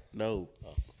 back? No.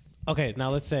 Okay, now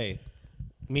let's say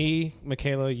me,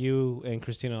 Michaela, you, and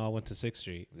Christina all went to 6th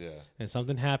Street. Yeah. And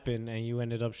something happened, and you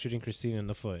ended up shooting Christina in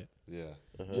the foot. Yeah.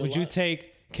 Would you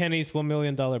take Kenny's $1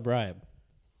 million bribe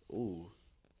Ooh.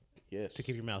 Yes. to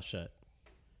keep your mouth shut?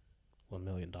 $1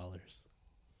 million.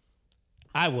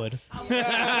 I would.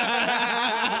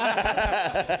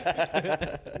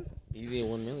 Easy at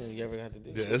 1 million. You ever had to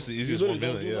do? Yeah, that's the easiest You $1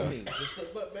 literally million. don't do Yeah. nothing.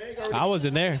 But Meg already, I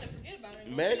wasn't there.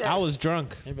 Meg, I was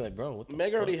drunk. You'd be like, bro, what the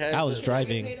Meg already had. I was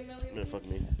driving. Man, fuck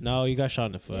me. No, you got shot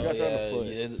in the foot. got shot in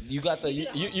the Yeah, foot. you got the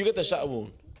you get the shot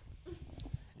wound.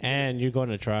 And you're going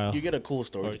to trial. You get a cool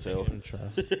story Or to tell. taking him to trial.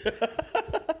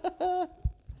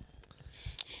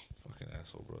 Fucking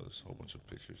asshole, bro. There's a whole bunch of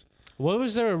pictures. What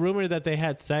was there a rumor that they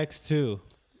had sex too?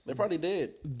 They probably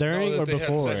did. During No, or that they had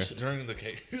before? sex during the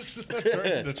case,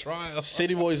 during the trial.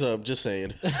 City Boys up. Just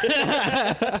saying.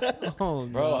 Oh,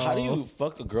 Bro, how do you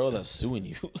fuck a girl that's suing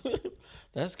you?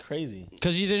 That's crazy.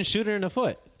 Because you didn't shoot her in the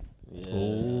foot. Yeah.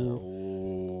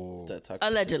 That toxic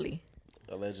Allegedly.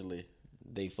 shit. Allegedly.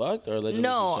 They fucked or allegedly?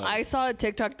 No, they shot? I saw a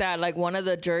TikTok that like one of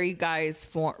the jury guys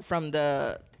from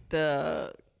the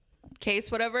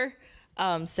case, whatever,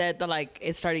 said that like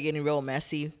it started getting real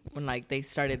messy when like they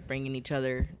started bringing each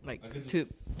other like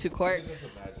to court. Just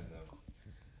imagine them.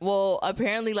 Well,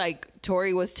 apparently like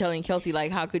Tory was telling Kelsey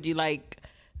like, how could you like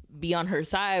be on her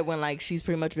side when like she's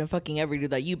pretty much been fucking every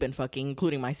dude that you've been fucking,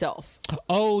 including myself.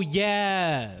 Oh,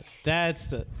 yeah. That's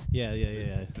the... Yeah.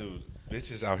 Dude,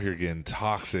 bitches out here getting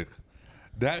toxic.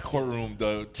 That courtroom,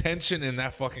 the tension in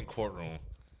that fucking courtroom.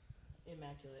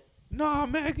 Immaculate. Nah,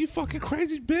 man, you fucking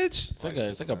crazy bitch.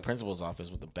 It's like a principal's office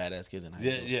with the badass kids in high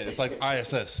Yeah, school. yeah, it's like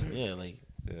ISS. Yeah, like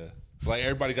Yeah, like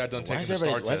everybody got done why taking is the STAR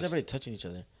everybody test. touching each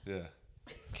other? Yeah,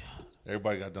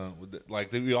 everybody got done with it.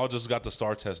 Like we all just got the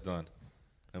STAR test done,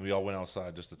 and we all went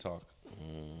outside just to talk.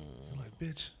 I'm like,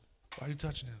 bitch, why are you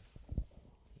touching him?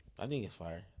 I think it's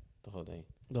fire. The whole thing.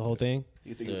 The whole thing.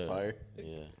 You think it's Yeah. fire? Yeah.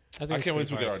 think I it's can't wait pretty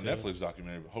till we get our fire, too. Netflix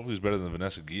documentary. Hopefully, it's better than the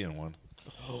Vanessa Guillen one.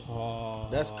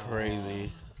 That's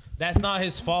crazy. That's not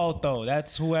his fault, though.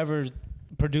 That's whoever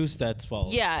produced that's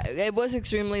fault. Yeah, it was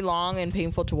extremely long and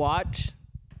painful to watch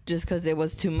just because it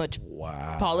was too much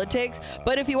politics.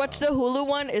 But if you watch the Hulu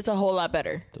one, it's a whole lot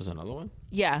better. There's another one?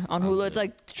 Yeah, on Hulu, it's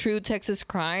like True Texas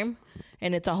Crime,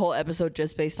 and it's a whole episode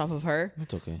just based off of her.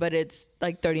 It's okay. But it's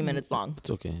like 30 minutes long,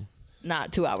 It's okay.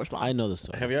 not 2 hours long. I know the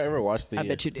story. Have you ever watched the? I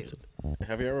bet you do.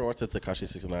 Have you ever watched the Tekashi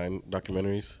 69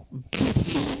 documentaries?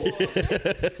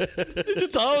 Did you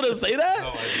tell him to say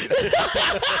that?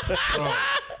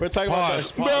 We're talking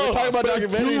Pause, about pause. we're talking about For 2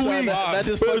 documentaries. weeks. That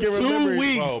just For fucking 2 remembers.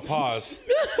 weeks. Bro, pause.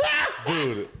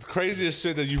 Dude, the craziest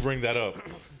shit that you bring that up.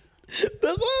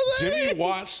 That's all that Jimmy is.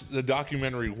 watched the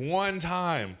documentary one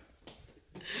time.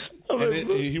 And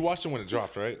he watched it when it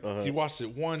dropped, right? He watched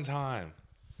it one time.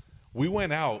 We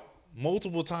went out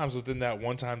multiple times within that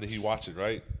one time that he watched it,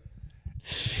 right?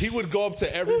 He would go up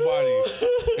to everybody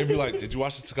and be like, "Did you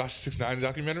watch the Tekashi 69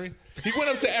 documentary?" He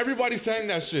went up to everybody saying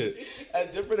that shit.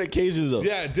 At different occasions, though.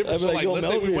 Yeah, different. I'd So be like, "Yo, let's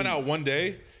say we Melvin." went out one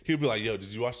day, he would be like, "Yo, did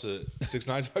you watch the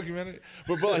 6ix9ine documentary?"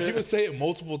 But like, he would say it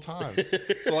multiple times.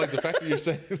 So like, the fact that you're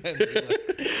saying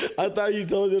that, like, I thought you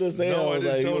told you to say No, that. I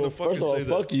didn't like, tell him well, to fucking first of all, say that.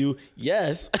 fuck you.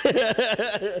 Yes. is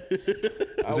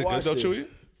it good though, Chuy?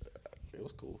 It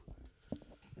was cool.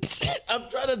 I'm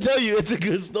trying to tell you, it's a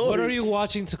good story. What are you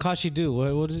watching Takashi do?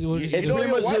 What is It's You don't pretty even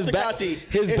much watch his back. Tekashi.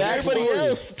 His It's backstory. everybody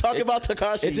else talk about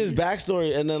Tekashi. It's his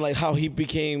backstory, and then like how he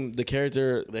became the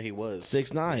character that he was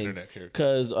 6ix9ine. Internet character.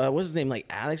 Because what's his name? Like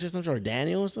Alex or something, or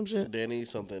Daniel or some shit. Danny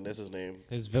something. That's his name.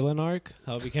 his villain arc?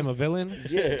 How he became a villain?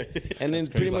 Yeah, and then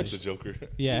pretty He's like much the Joker.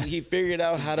 Yeah. he figured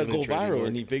out how to villain go trading viral, lord.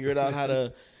 and he figured out how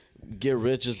to get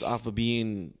rich just off of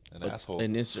being An asshole.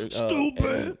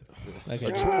 Stupid. Like A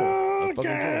a- troll. A fucking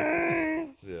troll.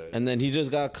 Yeah, And then he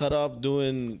just got cut up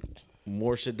doing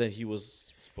more shit that he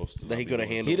was. supposed to. That he not be could have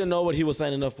doing. handled. He didn't know what he was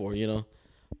signing up for, you know.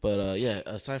 But yeah,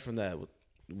 aside from that,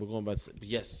 we're going back to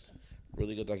yes,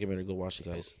 really good documentary. Go watch it,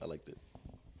 guys. I liked it.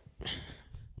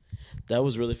 That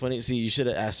was really funny. See, you should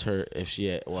have asked her if she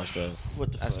had watched it.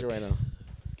 What the Ask fuck? her right now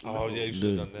Oh yeah, you should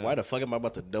Dude. have done that. Why the fuck am I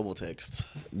about to double text?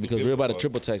 because gives we're a about to fuck?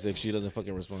 triple text if she doesn't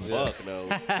fucking respond. Fuck no.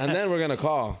 And then we're gonna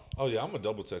call. Oh yeah, I'm gonna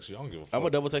double text you. I don't give a fuck. I'm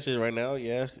gonna double text you right now.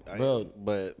 Yeah, Bro.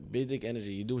 But Big dick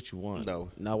energy. You do what you want.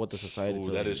 No. Not what the society Ooh,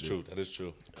 tells that you is to true. That is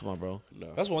true. do. Come on, bro. no.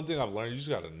 That's one thing I've learned. You just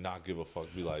gotta not give a fuck.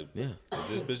 Be like, Yeah. if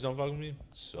this bitch don't fuck with me,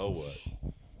 so what?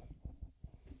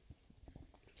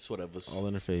 It's whatever. All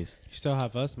in her face. You still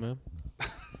have us, man.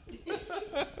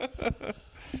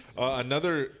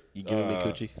 Another You giving me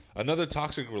coochie? Another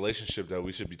toxic relationship that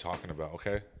we should be talking about.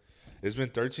 Okay, it's been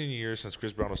 13 years since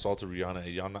Chris Brown assaulted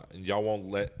Rihanna, and y'all won't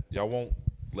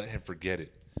let him forget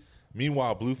it.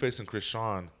 Meanwhile, Blueface and Chris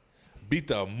Sean beat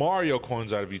the Mario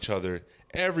coins out of each other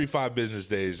every 5 business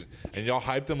days, and y'all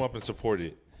hyped them up and support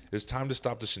it. It's time to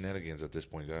stop the shenanigans at this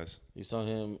point, guys. You saw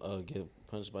him get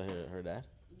punched by her dad?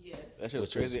 That shit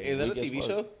was Which was crazy. Is that a weak as TV fuck.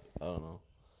 show? I don't know.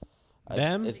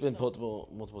 Them? It's been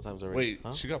multiple times already. Wait,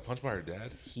 Huh? she got punched by her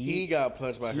dad? He got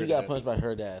punched by her. He got dad. punched by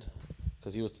her dad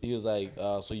because he was like,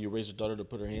 so you raised your daughter to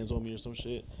put her hands on me or some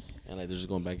shit, and like they're just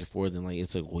going back and forth, and like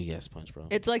it's a weak ass punch, bro.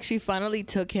 It's like she finally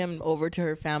took him over to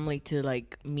her family to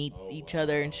like meet each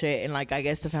other and shit, and like I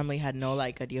guess the family had no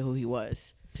like idea who he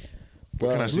was.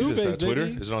 Where can I see this Blueface, at Twitter?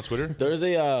 baby. Is it on Twitter? There's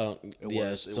a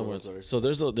was somewhere. on Twitter. So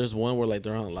there's one where like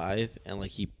they're on live and like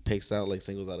he picks out like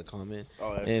singles out a comment,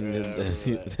 Oh, and yeah, I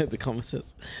remember the comment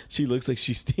says she looks like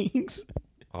she stinks.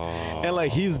 And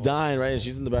like he's dying, right? And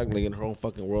she's in the back, like in her own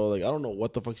fucking world. Like I don't know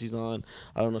what the fuck she's on.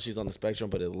 I don't know if she's on the spectrum,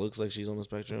 but it looks like she's on the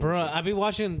spectrum. Bro, I be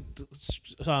watching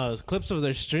clips of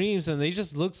their streams, and they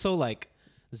just look so like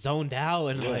zoned out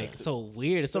and like so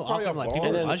weird. It's so probably awkward. Like have people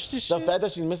And then watch this the shit. fact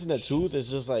that she's missing that tooth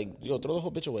is just like, yo, throw the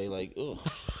whole bitch away. Like, ugh.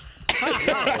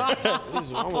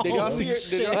 Did y'all see her?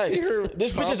 Did y'all see her?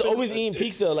 This bitch is comment? always eating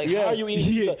pizza. Like, how are you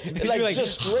eating pizza? Like,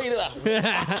 just straight up.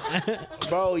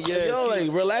 Bro, yeah. Yo,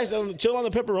 like, relax. Chill on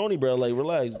the pepperoni, bro. Like,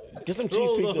 relax. Get some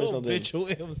cheese pizza or something. Bitch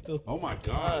away, I'm still. Oh my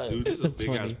god, dude, this is a That's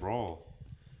big ass funny. brawl.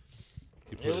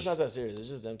 He put It was his- not that serious. It's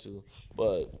just them two.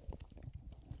 But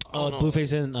Oh,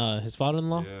 Blueface and his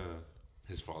father-in-law. Yeah,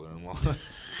 his father-in-law.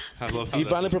 I love how he that's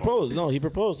finally his proposed. No, he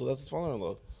proposed. So that's his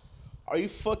father-in-law. Are you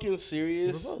fucking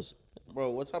serious? Proposed.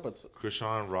 Bro, what's up?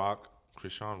 Krishan Rock,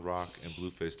 and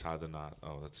Blueface tied the knot.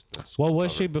 Oh, that's. What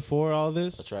was clever. she before all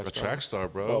this? A track A star. track star,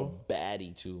 bro. Bro,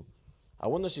 baddie, too. I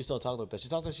wonder if she still talks like that. She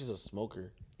talks like she's a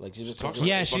smoker. Like, she just talks talks like-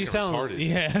 Yeah, fucking she sounds. retarded.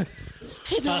 Yeah.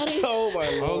 Oh my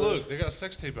lord. Oh look, they got a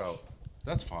sex tape out.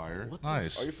 That's fire.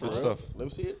 Nice. Are you for Good real? stuff. Let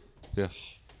me see it. Yeah.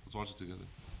 Let's watch it together.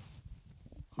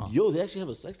 Yo, they actually have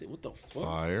a sex tape. What the fuck?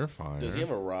 Fire. Does he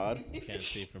have a rod? Can't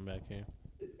see from back here.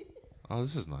 Oh,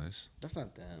 this is nice. That's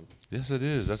not them. Yes, it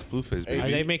is. That's Blueface, baby. Are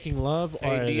they making love? Or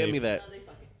Hey, are DM they- me that.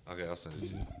 Okay, I'll send it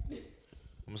to you. I'm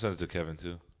gonna send it to Kevin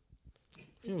too.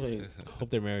 Like, Hope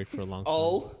they're married for a long time.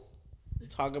 Oh,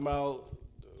 talking about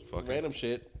Fuck it. random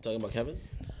shit. talking about Kevin?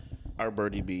 Our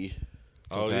birdie B.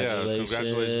 Oh yeah,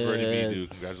 congratulations, Birdie B, Congratulations. dude.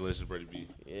 Congratulations, Birdie B.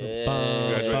 Yeah.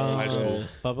 Graduated from high school.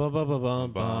 Ba ba ba ba ba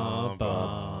ba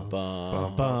ba. Ba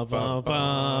ba ba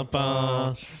ba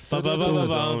ba. Ba ba ba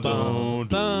ba ba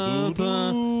ba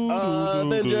ba.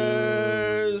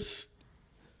 Avengers.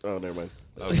 Oh, never mind.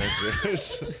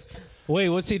 Avengers. Wait,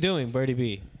 what's he doing, Birdie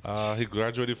B? He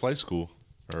graduated flight school.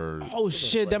 Or Oh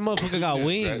shit, that motherfucker got he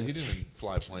wings. didn't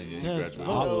fly a plane yet. He Yes, graduated.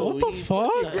 bro. What the he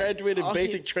fuck? fucking graduated All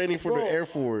basic training for bro, the Air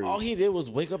Force. All he did was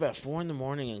wake up at 4 a.m.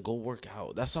 and go work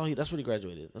out. That's what he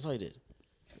graduated. That's all he did.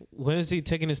 When is he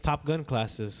taking his Top Gun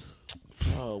classes?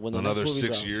 When the Another next movie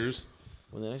 6 drops. years.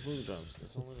 When the next movie drops.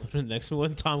 That's all it is. Next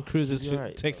one, Tom Cruise He'll be all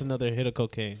right, takes bro. another hit of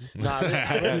cocaine. Nah,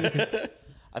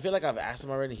 I feel like I've asked him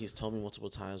already. He's told me multiple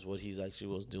times what he's actually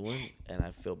was doing, and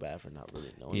I feel bad for not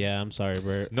really knowing. Yeah, I'm sorry,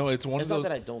 Bert. No, it's one It's of not those.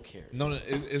 that I don't care. No,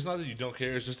 it's not that you don't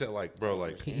care. It's just that, like, bro,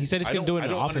 like He said he's I gonna don't- do it in I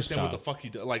an don't office understand what job. the fuck he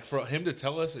does. Like, for him to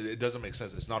tell us, it doesn't make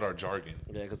sense. It's not our jargon.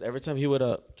 Yeah, because every time he would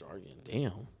jargon,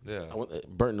 damn. Yeah.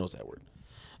 Bert knows that word.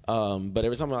 But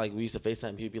every time like we used to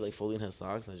FaceTime, he'd be like fully in his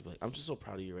socks, and I'd be like, "I'm just so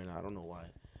proud of you right now. I don't know why.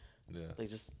 Yeah. Like,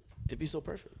 just it'd be so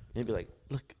perfect." And he'd be like,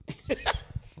 "Look,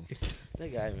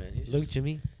 that guy, man. He's Look, just,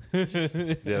 Jimmy. Yeah,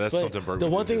 that's But something. Bert the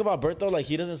would one do. thing about Bert though, like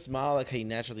he doesn't smile like he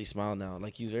naturally smile now.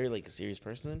 Like he's very like a serious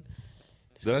person.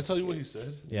 Did I tell you what he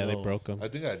said? Yeah, they No. broke him. I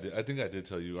think I did. I think I did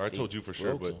tell you. Or I told you for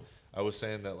sure. broke But him. I was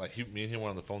saying that, like, me and him were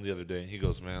on the phone the other day, and he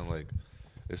goes, "Man, like,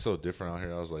 it's so different out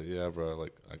here." I was like, "Yeah, bro.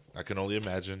 Like, I can only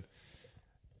imagine."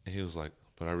 And he was like,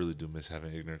 "But I really do miss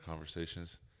having ignorant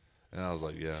conversations." And I was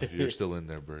like, "Yeah, you're still in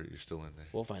there, Bert. You're still in there."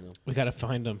 We'll find him. We gotta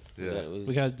find him. Yeah,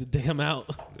 We gotta dig him out.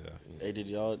 yeah, Hey, did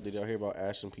y'all hear about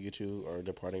Ash and Pikachu are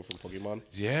departing from Pokemon?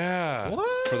 yeah.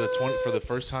 For the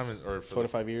first time, or for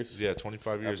 25 years. Yeah,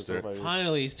 25 years After there. 25 years.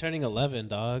 Finally, he's turning 11,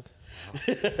 dog.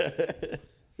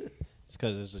 It's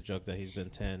because there's a joke that he's been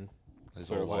 10 His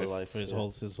For whole a whole life. life. for his yeah.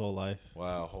 whole life.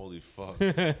 Wow, holy fuck.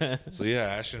 So yeah,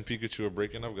 Ash and Pikachu are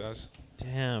breaking up, guys.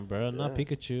 Damn, bro, not Yeah.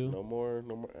 Pikachu. No more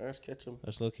Ash Ketchum.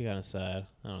 That's low-key kind of sad.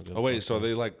 I don't give. Oh a wait, fuck, so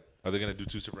man. are they gonna do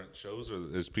 2 separate shows,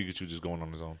 or is Pikachu just going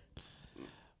on his own?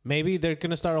 Maybe they're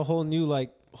gonna start a whole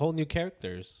new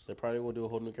characters. They probably will do a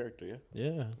whole new character, yeah?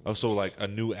 Yeah, Oh, so like a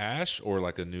new Ash or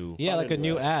like a new? yeah, like a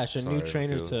new new Ash, a new Sorry,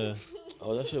 trainer Caleb. to.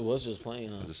 Oh, that shit was just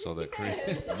playing. I just saw that creep.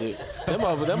 Dude, them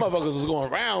motherfuckers was going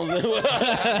rounds.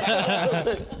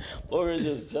 Or we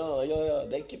just chilling. Like, yo,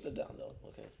 they kept it down though.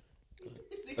 Okay.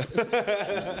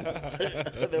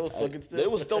 That was fucking still. They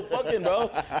was still fucking, bro.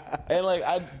 And like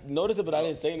I noticed it, but I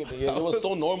didn't say anything. It was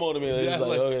so normal to me. That Yeah, it's like,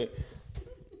 like- okay.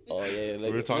 Oh yeah, like,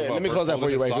 We were talking yeah, about let me Bert close that for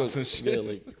you right folding quick. his socks Yeah, and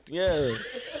like,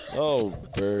 yeah. Oh,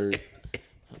 Bird.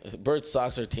 Bird's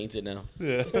socks are tainted now.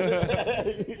 Yeah.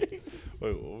 Wait,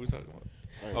 what were we talking about?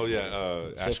 Oh yeah,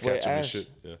 Ash Safeway Ketchum and Ash. shit.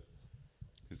 Yeah,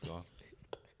 he's gone.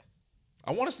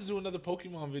 I want us to do another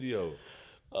Pokemon video.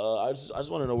 I just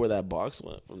want to know where that box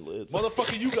went from Lids.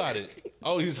 Motherfucker, you got it.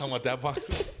 Oh, he's talking about that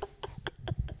box.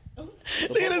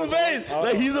 Look at his face.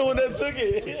 Like he's the one that took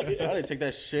it. I didn't take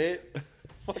that shit.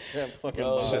 Fuck that fucking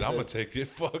Oh, box. Shit, I'm gonna take it.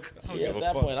 Fuck. I don't Yeah, give at a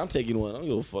that fuck. point, I'm taking one. I don't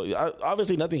give a fuck.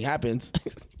 Obviously, nothing happens.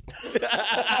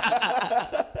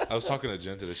 I was talking to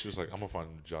Jen today. She was like, "I'm gonna find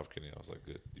a job, Kenny." I was like,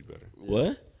 "Good, you better."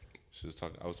 What? She was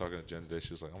talking. I was talking to Jen today.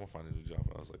 She was like, "I'm gonna find a new job."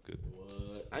 I was like, "Good."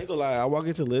 What? I ain't gonna lie. I walk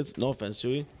into Lids. No offense,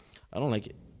 Chuy. I don't like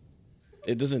it.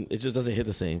 It doesn't. It just doesn't hit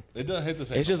the same. It doesn't hit the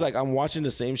same. It's just like I'm watching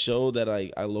the same show that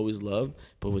I'll always love,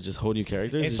 but with just whole new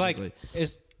characters. It's like,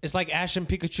 just it's like Ash and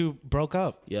Pikachu broke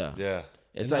up. yeah. Yeah.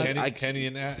 It's like Kenny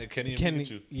and Kenny,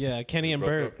 Pikachu. yeah, Kenny and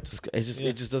broke Bert. it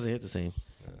just doesn't hit the same.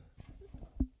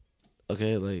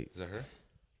 Okay, like Is that her?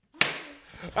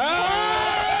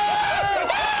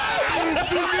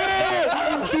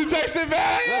 She texted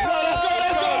back.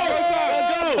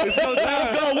 let's go.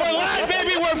 We're live,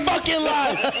 baby. We're fucking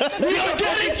live. We are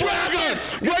getting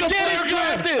drafted. We're getting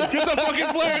drafted. Get the fucking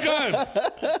flare gun.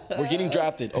 We're getting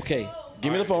drafted. Okay,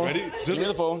 give me the phone. Ready? Give me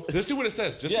the phone. Just see what it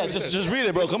says. Yeah, just read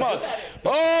it, bro. Come on.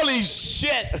 Holy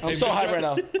shit! I'm so hyped right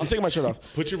now. I'm taking my shirt off.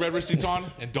 Put your red receipts on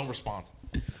and don't respond.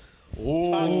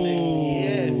 Toxic.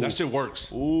 Yes. That shit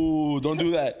works. Ooh, don't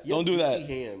do that. Don't do that.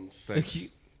 Hands. Thanks.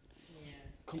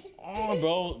 Come on,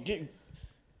 bro.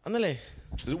 Andale.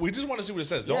 We just want to see what it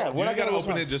says. Don't. Yeah, You we're not gotta gonna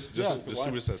open respond. it. Just see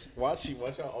what it says. Watch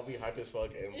y'all all be hype as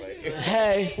fuck and like,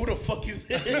 Hey. who the fuck is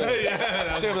this?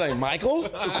 Yeah. So like Michael?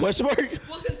 Question mark?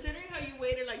 Well, considering how you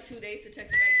waited like 2 days to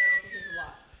text her back, that also says a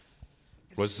lot.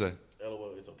 What's it say?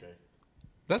 LOL, it's okay.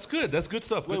 That's good. That's good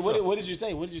stuff. Good Wait, stuff. what did you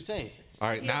say? What did you say? All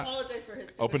right, He now apologized for his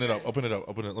stupid open it up. friends. Open it up.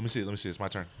 Open it. Let me see. It's my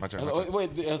turn. My turn.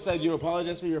 Wait, I said you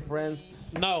apologize for your friends.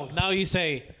 No, now you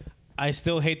say, I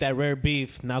still hate that rare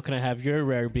beef. Now can I have your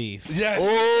rare beef? Yes. Oh.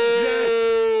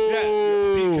 Yes.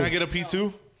 Yeah. P, can I get a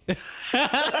P2?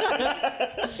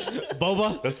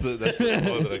 Boba? That's the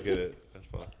one that I get it. That's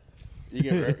fine.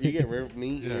 You get rare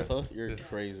meat in Yeah. your phone? You're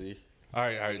crazy. All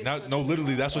right. Now, no,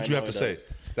 literally, that's what I you know have to it say. does.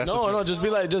 That's No, what you, no,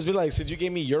 just be like, since you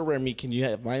gave me your rare meat, can you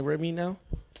have my rare meat now?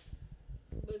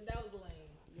 But that was lame.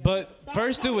 But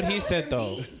first do what he said,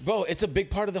 though. Bro, it's a big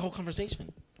part of the whole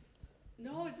conversation.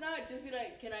 No, it's not. Just be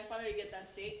like, can I finally get that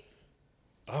steak?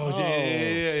 Oh,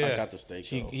 yeah. I got the steak.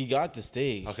 He got the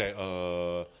steak. Okay.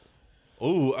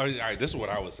 Ooh. All right. This is what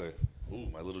I would say. Ooh,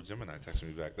 my little Gemini texted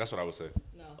me back. That's what I would say,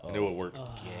 No. and it would work.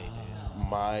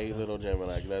 My little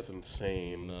Gemini. That's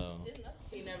insane. No,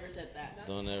 He never said that.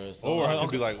 don't ever. Or I could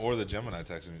okay. be like, or the Gemini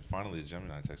texted me. Finally, the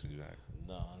Gemini texted me back.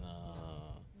 No.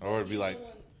 Or it'd be like,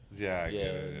 yeah, I get Yeah,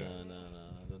 it. Yeah. no.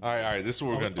 All right. This is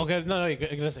what we're gonna do. Okay, no, you're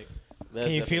gonna say. That's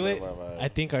Can you feel it? definitely not my vibe. I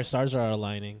think our stars are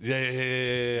aligning.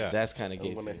 Yeah. That's kind of I'm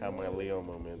gay. gonna have my Leo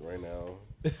moment right now.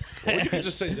 Or you could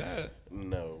just say that.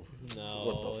 No. No,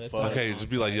 What the that's fuck? not- Okay, just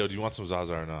be like, yo, do you want some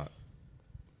Zaza or not?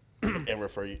 And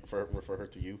refer her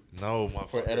to you No,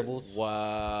 for motherfucker. edibles.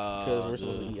 Wow. Because we're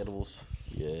supposed to eat edibles.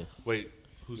 Yeah. Wait,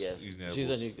 who's Yes. eating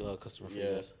She's a edibles? new customer for Yeah.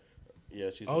 you. Yeah,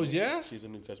 she's. Oh, a new, yeah? She's a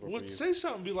new customer What? for you. Say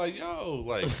something. Be like, yo,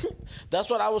 like, That's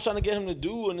what I was trying to get him to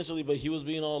do initially, but he was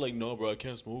being all like, "No, bro, I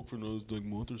can't smoke for another like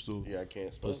month or so." Yeah, I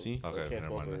can't smoke. Pussy. I Okay, can't never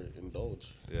smoke mind or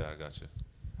indulge. yeah, I got you.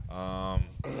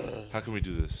 How can we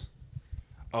do this?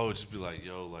 Oh, just be like,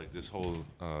 yo, like this whole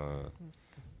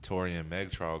Tory and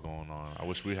Meg trial going on. I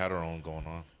wish we had our own going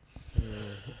on.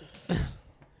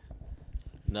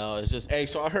 No, it's just Hey,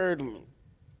 so I heard.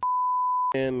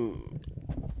 And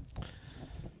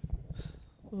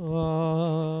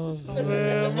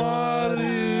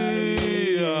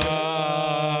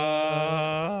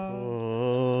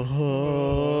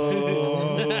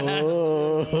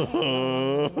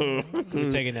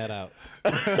We're taking that out.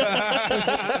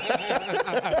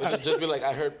 just be like,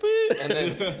 I heard beep, and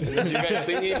then you guys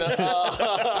singing.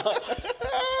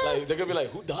 Like they're gonna be like,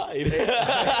 who died?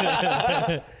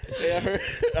 hey,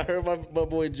 I heard my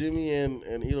boy Jimmy and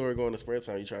Elo are going to Spare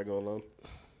Time. You try to go alone,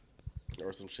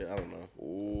 or some shit. I don't know.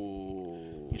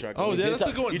 Ooh. You try. Oh, yeah, that's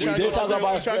a good one. You We try to did go talk out there,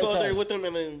 about you try to go Spare out there Time. with them,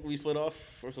 and then we split off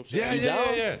or some shit. Yeah, You down?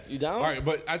 yeah. You down? All right,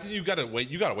 but I think you gotta wait.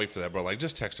 You gotta wait for that, bro. Like,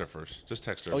 just text her first. Just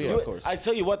text her. Oh, yeah. Of course. I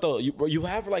tell you what though, you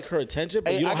have like her attention,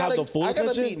 but Hey, you don't have the full I gotta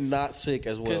attention. be not sick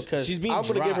as well 'Cause because she's being I'm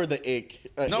gonna dry. give her the ick.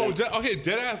 No, yeah. okay,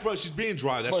 dead ass, bro. She's being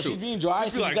dry. That's Bro, true. she's being dry,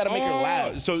 Just so be you gotta make her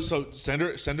laugh. So send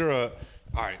her a.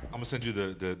 All right, I'm gonna send you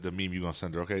the meme you gonna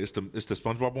send her. Okay, it's the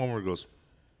SpongeBob one where it goes.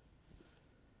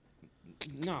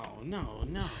 No.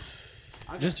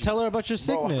 Just tell her about your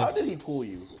Bro, sickness. how did he pull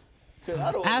you? 'Cause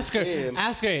I don't Ask her. understand.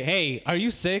 Ask her. Hey, are you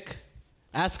sick?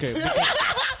 Ask her.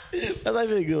 That's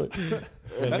actually good.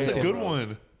 That's a good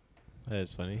one.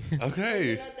 That's funny.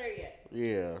 Okay. Not there yet.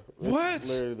 Yeah. What? That's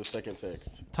literally the second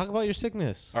text. Talk about your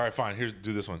sickness. All right, fine.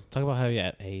 Do this one. Talk about how you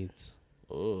had AIDS.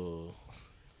 Oh.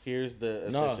 Here's the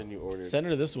No, attention you ordered. send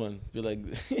her this one. Be like,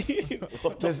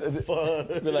 What the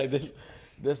fuck? be like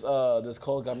this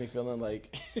cold got me feeling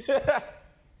like.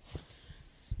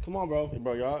 Come on, bro.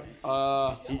 Bro, y'all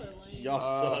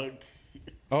suck.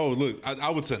 Oh, look, I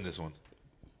would send this one.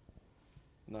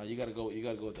 No, you gotta go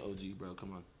with the OG, bro.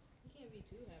 Come on. You can't be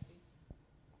too happy.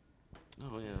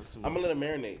 Oh yeah, that's too I'm much. gonna let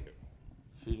it marinate.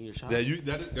 Shooting your shot.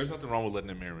 There's nothing wrong with letting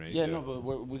it marinate. Yeah, no,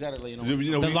 but we gotta let you know.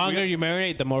 You know, The we longer got- you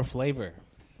marinate, the more flavor.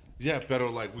 Yeah, better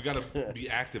like we gotta be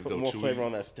active Put though. more Chewy. flavor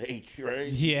on that steak, right?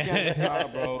 Yeah.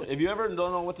 Stop, bro. If you ever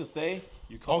don't know what to say,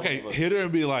 you call. Okay, one of us. hit her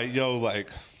and be like, "Yo, like,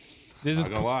 This I'm is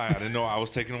not gonna lie, I didn't know I was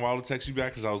taking a while to text you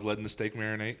back because I was letting the steak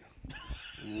marinate."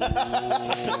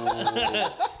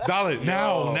 Dial it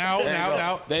now.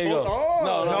 There you go. Hold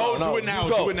on. No, No, do it now. you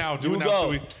go. Do it now. Do You it now, go.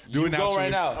 Chewy. Do You it now, go Chewy.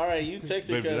 right now. All right, you text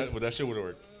it Baby, because that shit would have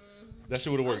worked. That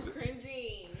shit would have I'm worked.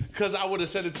 cringing. Because I would have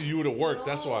said it to you, it would have worked.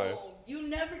 That's why. No, you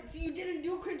never. See, you didn't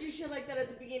do cringy shit like that at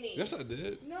the beginning. Yes, I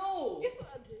did. No. Yes,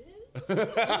 I did.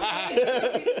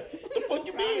 what the fuck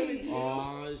you mean?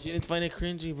 Oh, she didn't find it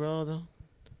cringy, bro. Though.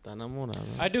 Tan enamorada.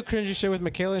 I do cringy shit with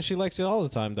Michaela, and she likes it all the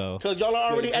time, though. Because y'all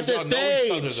are already at this Y'all know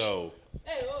each other, stage. though.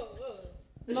 Hey, whoa, whoa.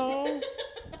 No.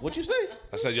 What you say?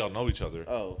 I said y'all know each other.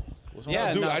 Oh.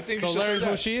 Yeah, Dude, no, I think so you should learn say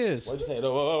who that. she is. What'd you say?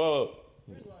 No, whoa.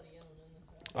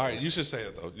 All right, you should say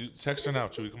it though. You text her now,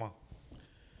 Chewy. Come on.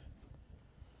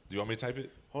 Do you want me to type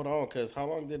it? Hold on, because how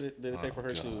long did it take for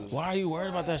her to... Why are you worried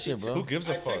about that shit, bro? Who gives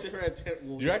a I fuck? texted her at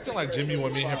 10. You're acting like Jimmy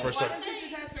when me and him first Why started. don't you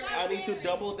just ask her? I need to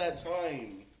double that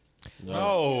time.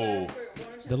 No.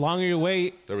 The longer you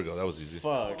wait, There we go. That was easy.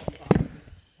 Fuck.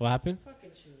 what happened? Fucking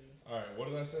Chewy. All right, what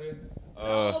did I say?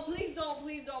 Oh, please don't,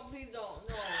 please don't, please don't.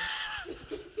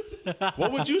 No.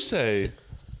 What would you say?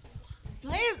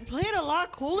 Play it a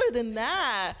lot cooler than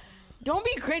that. Don't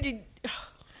be cringy.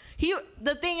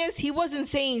 The thing is, he wasn't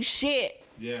saying shit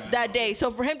that day. So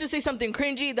for him to say something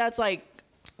cringy, that's like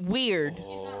weird.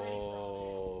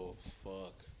 Oh,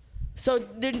 fuck. So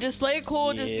then just play it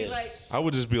cool. Just be like, Yes. I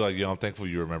would just be like, yo, I'm thankful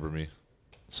you remember me.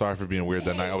 Sorry for being weird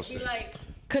that night. I was be like,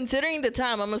 considering the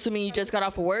time, I'm assuming you just got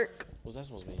off of work. What's that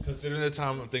supposed to mean? considering the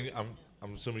time.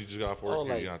 I'm assuming you just got off work. Oh,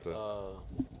 Here, like, you have to.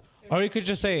 Or you could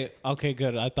just say, okay,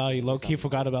 good. I thought you low-key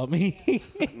forgot about me.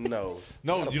 No.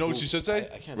 No, you know what you should say?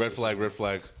 I can't Red do flag, red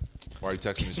flag. Why are you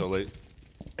texting me so late?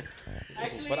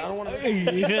 Actually, But I don't want to.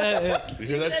 yeah. You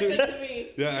hear that too? to me.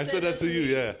 Yeah, I said that to you.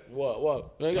 Yeah,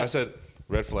 What? I said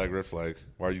red flag, red flag.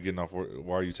 Why are you getting off work?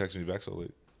 Why are you texting me back so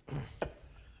late?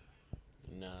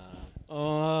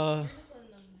 Nah,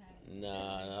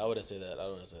 I wouldn't say that. I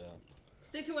wouldn't say that.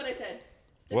 Stick to what I said.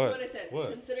 Stick What? to what I said.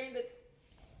 What? Considering the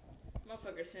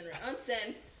motherfucker send her.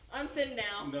 Unsend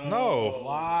now. No.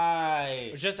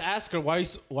 Why? Just ask her, why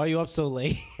you up so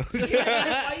late?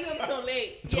 Why you up so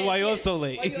late? So why you up so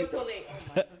late? Why you up so late? Oh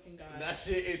my fucking god. That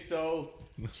shit is so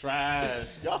trash.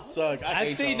 Y'all suck. I I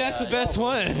hate think y'all. that's the best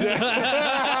one.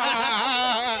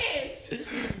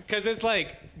 Because it's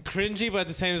like cringy, but at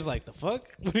the same, it's like, the fuck?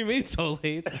 What do you mean so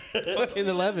late? It's fucking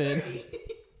 11.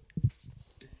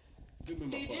 Give me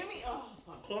my See, phone. Jimmy. Oh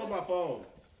fuck. Call my phone.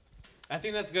 I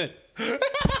think that's good.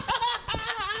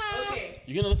 Okay.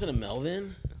 You gonna listen to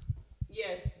Melvin?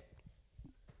 Yes.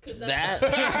 'Cause That,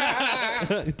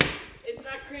 It's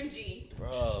not cringy.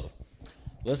 bro.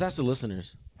 Let's ask the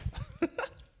listeners.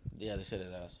 Yeah, they said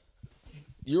his ass.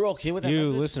 You're okay with that You,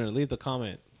 message? listener, leave the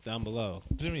comment down below.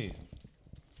 Jimmy,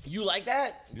 You like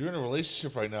that? you're in a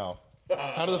relationship right now.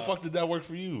 How the fuck did that work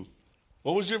for you?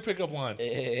 What was your pickup line?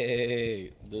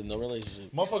 Hey, there's no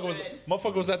relationship.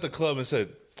 Motherfucker was at the club and said,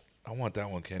 I want that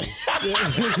one, Kenny.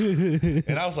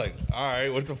 And I was like, all right,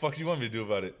 what the fuck you want me to do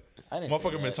about it? I didn't say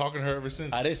Motherfucker been that. talking to her ever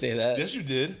since. I didn't say that. Yes, you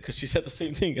did. Because she said the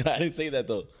same thing, and I didn't say that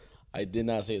though. I did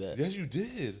not say that. Yes, you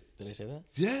did. Did I say that?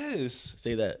 Yes.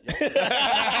 Say that.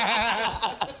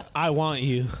 I want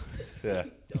you. Yeah.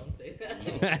 Don't say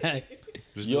that.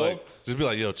 Just Yo. be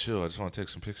like, yo, chill. I just want to take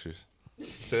some pictures.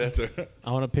 Say that to her.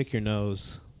 I want to pick your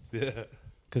nose. Yeah.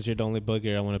 Because you're the only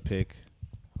booger I want to pick.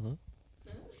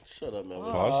 Shut up,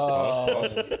 Melvin.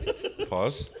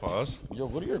 Pause. Yo,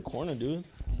 go to your corner, dude.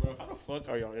 Bro, how the fuck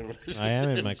are y'all in a relationship? I am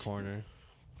in my corner.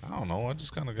 I don't know. I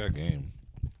just kind of got game.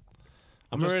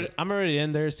 I'm already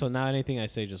in there, so now anything I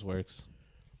say just works.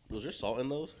 Was there salt in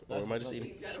those? Or am I just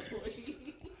eating?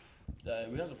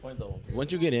 We have a point though.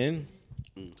 Once you get in,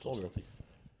 It's all guilty.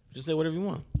 just say whatever you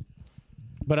want.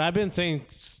 But I've been saying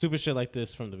stupid shit like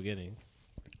this from the beginning.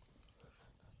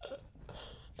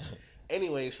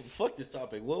 Anyways, fuck this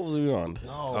topic. What was we on?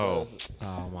 No. Oh.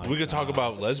 Oh my We could talk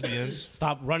about lesbians.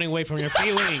 Stop running away from your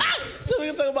feelings. So we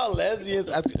can talk about lesbians.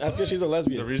 Ask her if she's a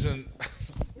lesbian. The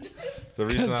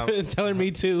reason I'm Telling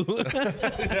me too.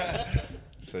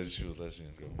 said she was lesbian.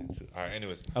 Girl, me too. All right.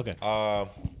 Anyways, Okay.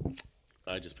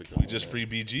 I just picked up. we just free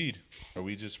BG'd, or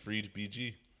we just freed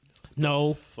BG.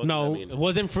 No, Fuck no, that mean? it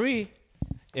wasn't free.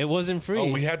 It wasn't free.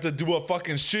 Oh, we had to do a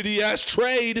fucking shitty ass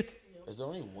trade. Is there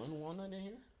only one walnut in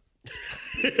here?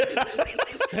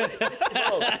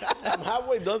 Bro, I'm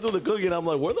halfway done through the cookie and I'm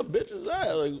like, where the bitch is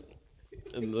at? Like,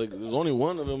 And like, there's only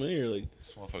one of them in here. Like,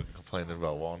 This motherfucker complaining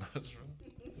about walnuts.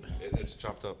 Bro. It's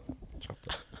chopped up. Chopped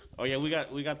up. Oh yeah,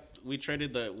 we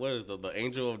traded the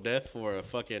Angel of Death for a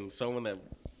fucking someone that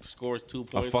scores 2 A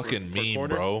points. fucking per meme,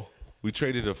 quarter. bro. We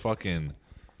traded a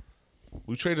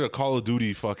Call of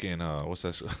Duty fucking what's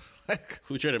that shit? Like,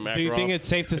 We traded Makarov. Do you think it's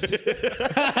safe to say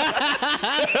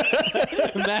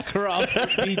Makarov for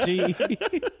PG?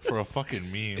 for a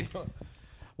fucking meme.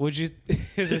 Would you?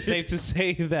 Is it safe to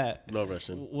say that? No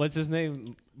Russian. What's his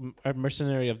name? A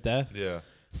mercenary of death. Yeah.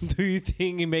 Do you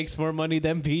think he makes more money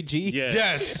than PG? Yes.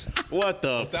 Yes. What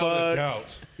the Without a fuck?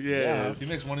 doubt. Yes. He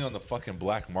makes money on the fucking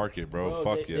black market, bro. bro,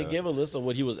 Fuck they, yeah. they gave a list of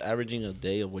what he was averaging a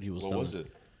day of what he was What selling. was it?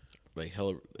 Like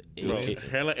hella Bro, AK.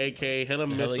 hella AK, hella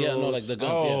missiles. Yeah, no, like the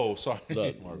guns. Oh, sorry.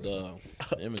 The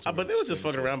Ah, inventory. but they was just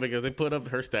fucking around because they put up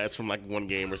her stats from like one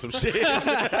game or some shit.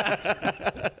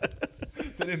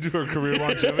 They didn't do her career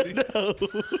longevity.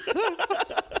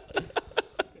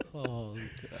 Oh,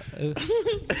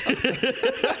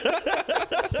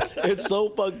 It's so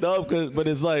fucked up, but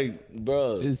it's like,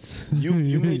 bro, it's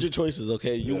you made your choices,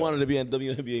 okay? You wanted to be a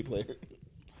WNBA player.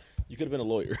 You could have been a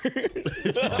lawyer.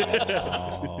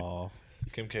 oh.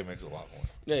 Kim K makes a lot more.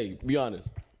 Hey, be honest.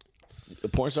 The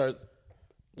porn star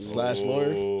slash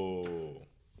lawyer. Oh.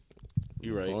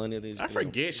 You're right. All any of these, I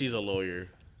forget she's a lawyer.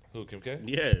 Who, Kim K?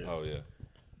 Yes. Oh, yeah.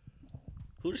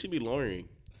 Who does she be lawyering?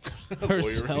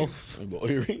 herself.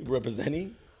 Lawyering,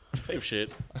 representing. Same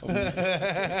shit.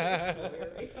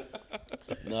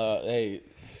 Nah, hey,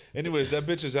 Anyways, that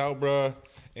bitch is out, bruh.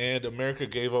 And America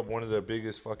gave up one of their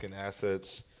biggest fucking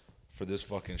assets for this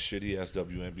fucking shitty ass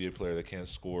WNBA player that can't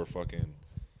score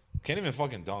can't even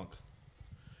fucking dunk.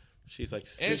 She's like.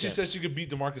 And she said she could beat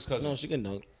DeMarcus Cousins. no, she can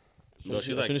dunk. No,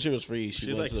 she's like. As soon as she was free, she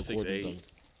she's went like to the court and 6'8". dunked.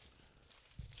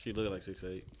 She looked like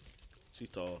 6'8". She's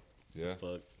tall. Yeah. As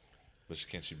fuck. But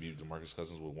can't she beat DeMarcus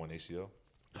Cousins with one ACL?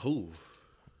 Who?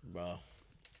 Bro,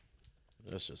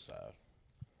 that's just sad.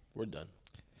 We're done.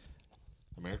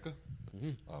 America?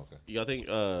 Oh, okay. Y'all think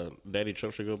Daddy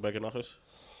Trump should go back in office?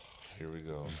 Here we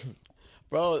go.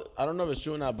 Bro, I don't know if it's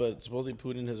true or not, but supposedly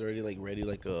Putin has already like ready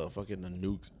like a fucking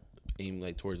nuke aimed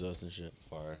like towards us and shit.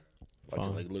 Fire. Like to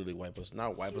Fine. like literally wipe us.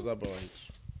 Not wipe us up, but like,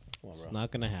 come on, It's bro.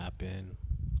 not gonna happen.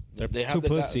 They're They have too the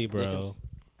guy- pussy, they can bro. s-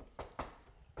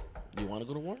 You want to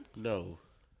go to war? No.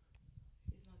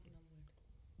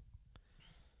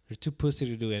 They're too pussy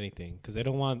to do anything because they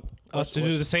don't want us to do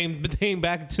what's- the same thing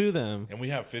back to them. And we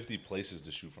have 50 places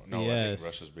to shoot from. No, I Yes. think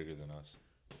Russia's bigger than us.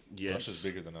 Yes. Russia's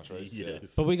bigger than us, right?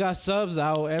 Yes. But we got subs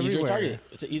out Easier everywhere. target.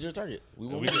 It's an easier target. We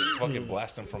And won't. we can fucking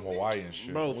blast them from Hawaii and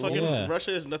shit. Bro, fucking Yeah.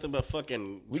 Russia is nothing but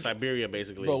fucking Siberia,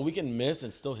 basically. Bro, we can miss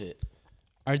and still hit.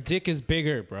 Our dick is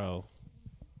bigger, bro.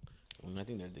 I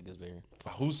think their dick is bigger.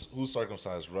 Who's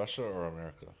circumcised, Russia or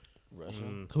America?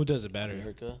 Russia, Who does it better?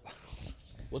 America.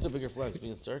 What's a bigger flex?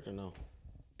 Being Stark or no?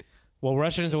 Well,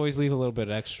 Russians always leave a little bit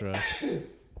extra.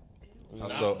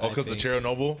 Because the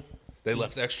Chernobyl, they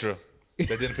left extra. They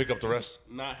didn't pick up the rest.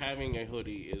 Not having a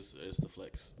hoodie is the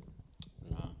flex.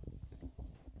 No.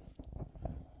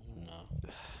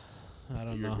 I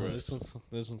don't You're know. gross.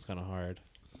 This one's kind of hard.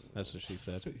 That's what she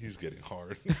said. He's getting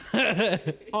hard.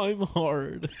 I'm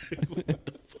hard.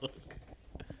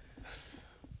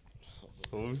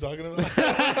 What are we talking about?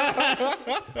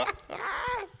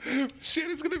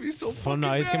 Shannon's gonna be so Oh fucking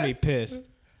no, he's gonna be mad. pissed.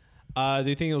 Do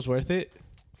you think it was worth it?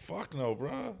 Fuck no,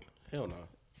 bro. Hell no.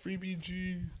 Free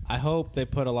BG. I hope they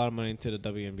put a lot of money into the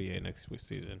WNBA next week's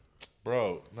season.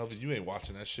 Bro, Melvin, you ain't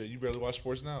watching that shit. You barely watch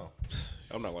sports now.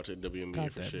 I'm not watching WNBA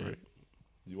God for damn shit. right.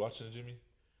 You watching it, Jimmy?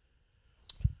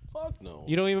 Fuck no.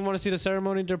 You don't even want to see the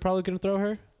ceremony they're probably gonna throw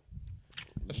her?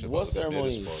 That shit What about to be dead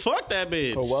as ceremony? fuck. Fuck that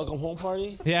bitch. Her welcome home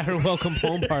party? Yeah, her welcome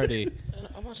home party. Man,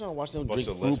 I'm not trying to watch them Bunch drink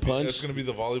of fruit lesbian. punch. It's gonna be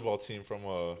the volleyball team from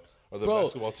or the Bro,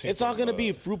 basketball team. it's all from, gonna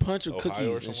be fruit punch with Ohio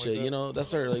or cookies and something shit. like that. You know,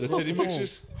 that's her like the titty welcome home.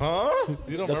 pictures. Huh?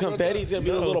 You don't The remember confetti's that? gonna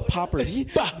be the little poppers.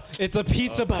 Bah! It's a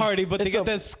pizza party, but they It's get a-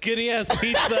 that skinny ass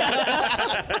pizza.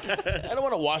 I don't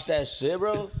want to watch that shit,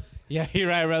 bro. Yeah, you're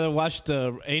right. I'd rather watch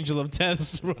the Angel of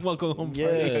Death's welcome home party.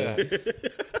 Yeah.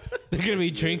 They're gonna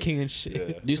be drinking and shit.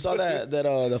 Yeah. You saw that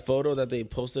the photo that they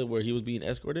posted where he was being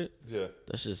escorted? Yeah.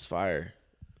 That's just fire.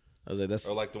 I was like, that's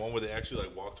Or like the one where they actually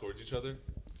like walk towards each other.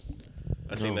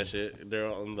 I seen that shit. They're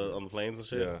on the planes and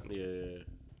shit. Yeah.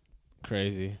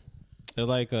 Crazy. They're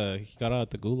like, he got out at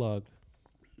the gulag.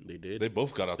 They did. They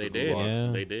both got out They the did. gulag.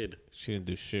 Yeah. They did. She didn't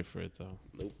do shit for it though.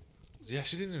 Nope. Yeah,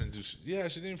 she didn't even do. Yeah,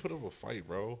 she didn't even put up a fight,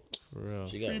 bro. For real.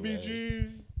 she She, got Free razzed.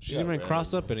 BG. didn't even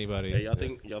cross up anybody. Hey, y'all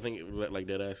think like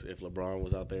dead ass if LeBron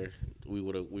was out there, we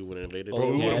would have invaded.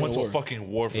 Bro, we would have Yes. went to fucking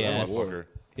war for Yes. that motherfucker.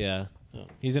 Yeah.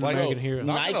 He's an Like, American bro, hero.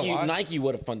 not gonna lie. Nike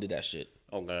would have funded that shit.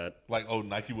 Oh God. Like, oh,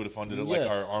 Nike would have funded it like Yeah.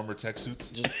 our armor tech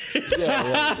suits.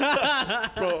 Yeah,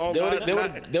 Bro, oh God.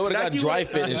 they would have got dry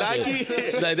fit and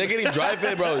shit. Like, they're getting dry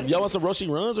fit, bro. Y'all want some Roshi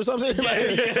runs or something?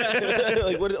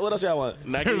 Like what else y'all want?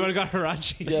 Nike. Everybody got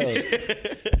Hirachis.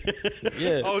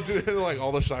 Yeah. Oh, dude, like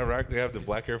all the Chirac, they have the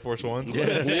black Air Force Ones.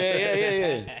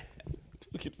 Yeah.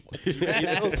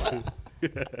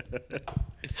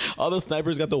 All the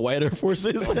snipers got the white Air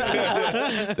Forces. They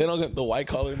don't got the white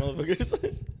collar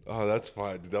motherfuckers. Oh, that's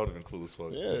fine. Dude, that would have been cool as fuck.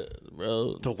 Yeah,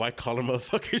 bro. The white collar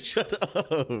motherfuckers. Shut up.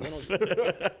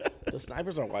 The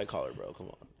snipers are white collar, bro. Come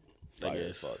on. I Fire guess.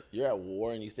 as fuck. You're at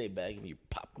war and you stay back and you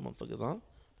pop the motherfuckers on.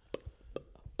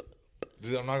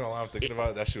 Dude, I'm not gonna lie. I'm thinking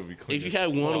about it. That shit would be clean. If you as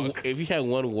had one, fuck. if you had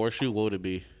one war shoe, what would it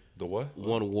be? The what?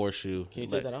 One war shoe. Can you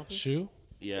take that out? Shoe?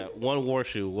 Yeah, one war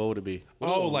shoe. What would it be? What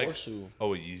is a Oh, war like shoe?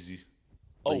 oh, a Yeezy.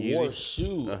 Oh, Yeezy? war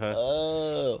shoe.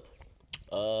 Uh-huh.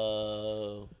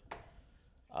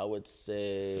 I would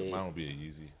say Mine would be a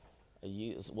Yeezy.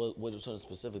 what was something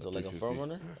specific? Like a firm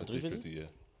runner? A 350? Yeah.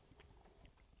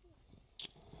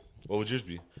 What would yours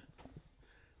be?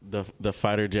 The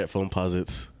fighter jet foam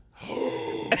posits.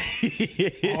 Oh,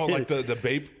 like the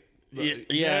Bape. Yeah, it's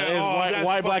that's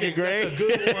white, black, and gray. That's a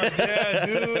good one. Yeah,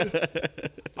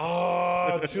 dude.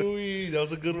 Oh, Chuy. That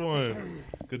was a good one.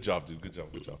 Good job, dude. Good job.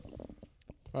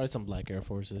 Probably some black Air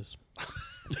Forces.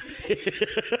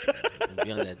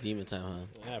 Be on that demon time, huh?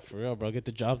 Yeah, for real, bro. Get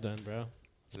the job done, bro.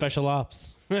 Special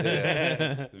ops.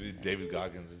 Yeah. David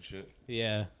Goggins and shit.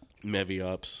 Yeah.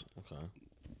 Meviops. Okay.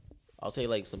 I'll say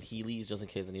like some Heelys just in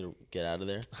case I need to get out of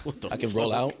there. What the I can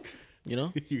roll out. You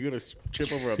know? You're gonna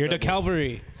trip over a You're the pebble.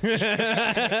 cavalry. Like,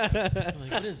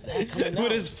 what is that coming out?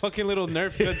 With his fucking little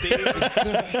Nerf gun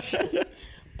thing.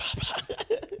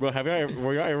 Bro,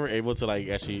 were y'all ever able to like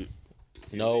actually?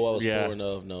 No, I was Yeah. poor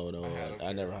enough. No,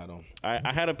 I never had them.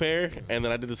 I had a pair and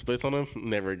then I did the splits on them.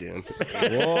 Never again.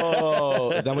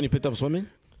 Whoa! Is that when you picked up swimming?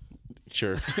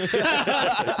 Sure.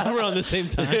 Around the same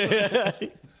time.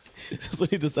 That's when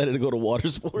he decided to go to water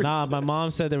sports. Nah, my mom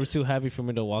said they were too heavy for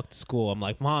me to walk to school. I'm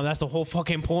like, Mom, that's the whole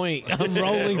fucking point. I'm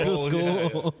rolling to Oh, school.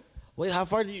 yeah. Wait, how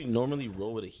far do you normally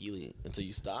roll with a Heely? Until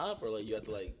you stop, or like you have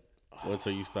to like?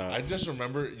 Until you stop. I just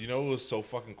remember, you know, what was so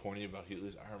fucking corny about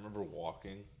Heelys. I remember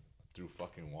walking through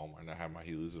fucking Walmart and I had my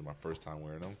Heelys. It was my first time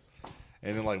wearing them.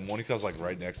 And then like Monica's like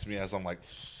right next to me as I'm like,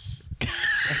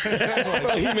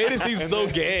 Bro, he made it seem so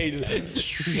gay.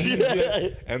 Just-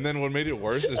 and then what made it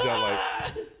worse is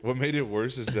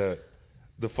that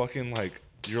the fucking like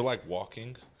you're like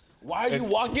walking. Why are you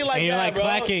walking like And you're that, like bro?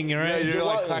 clacking, right? Yeah, you're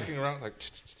like walking. clacking around like.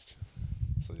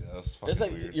 So yeah, that's fucking It's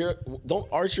like weird.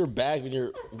 don't arch your back when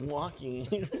you're walking.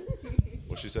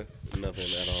 What she said? Nothing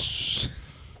at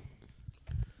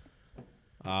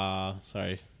all.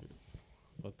 Sorry.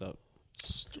 Fucked up.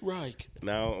 Strike.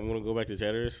 Now I'm gonna go back to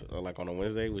Cheddar's like on a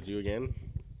Wednesday with you again,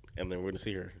 and then we're gonna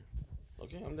see her,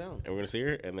 Okay, I'm down. and we're gonna see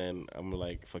her, and then I'm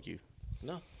like, fuck you.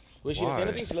 No. Wait, she didn't say Why?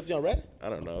 anything? She left you on red? I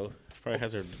don't know. She probably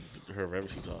has her driver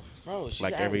seats off. Bro, she's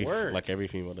Like at every work.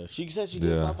 female does. She said she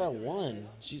gets Yeah. off at 1.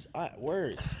 She's at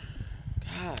work.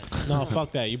 God. No,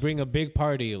 fuck that. You bring a big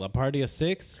party, a party of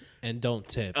 6, and don't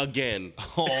tip. Again.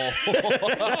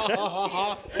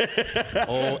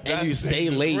 Oh, and you stay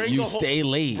late. Bring You the whole- stay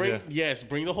late. Yes,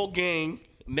 bring the whole gang.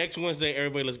 Next Wednesday,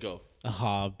 everybody, let's go.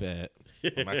 I bet.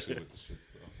 I'm actually with the shits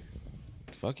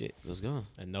though. Fuck it. Let's go.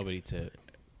 And nobody tip.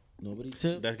 Nobody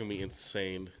tip. That's gonna be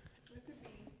insane.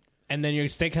 And then your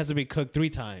steak has to be cooked 3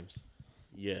 times.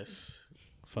 Yes.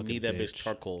 Fucking Need that bitch bitch.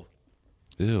 charcoal.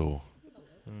 Ew.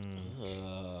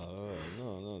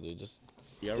 No, dude. Just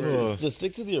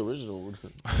stick to the original.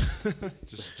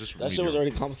 Just That shit was already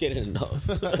complicated enough.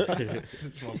 This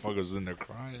motherfucker's in there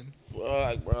crying.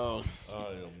 Fuck, bro.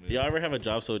 Oh, man. Y'all ever have a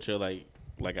job so chill like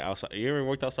outside? You ever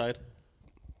worked outside?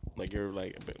 Like you're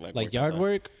like a bit, Like worked yard outside?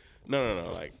 work? No.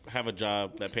 Like have a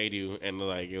job that paid you and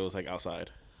like it was like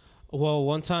outside. Well,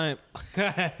 one time,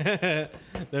 there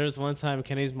was one time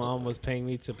Kenny's mom was paying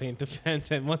me to paint the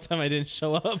fence, and one time I didn't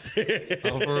show up. Oh,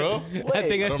 for real? I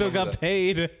think I don't still remember got that.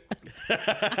 paid.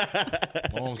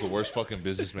 My mom's the worst fucking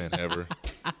businessman ever.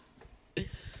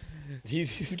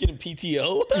 He's getting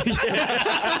PTO.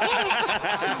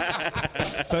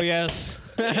 So yes,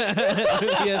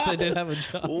 yes, I did have a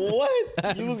job.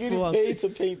 What? You was getting Fuck. paid to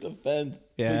paint the fence,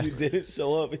 Yeah. but you didn't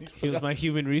show up. And you He still was got- my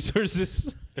human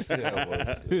resources.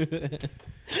 Yeah, it was.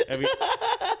 Have you,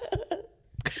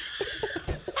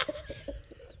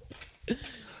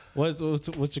 What's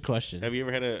your question? have you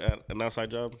ever had an outside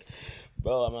job?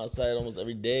 Bro, I'm outside almost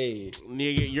every day.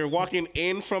 Nigga, you're walking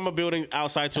in from a building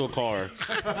outside to a car.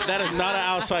 That is not an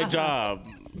outside job.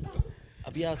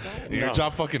 I'll be outside. Your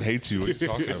job fucking hates you. What are you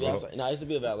talking I'll be about? outside. No, I used to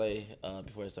be a valet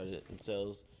before I started in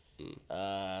sales.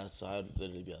 So I'd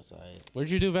literally be outside. Where'd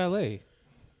you do valet?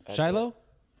 Shiloh?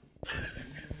 I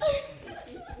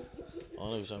don't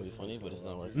know if you're trying to be funny, but it's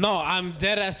not working. No, I'm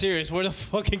dead ass serious. Where the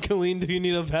fucking Colleen do you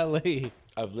need a valet?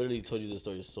 I've literally told you this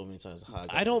story so many times. How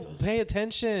got I don't this. pay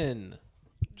attention.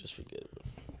 Just forget it, bro.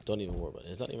 Don't even worry about it.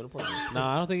 It's not even important. No,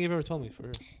 I don't think you've ever told me for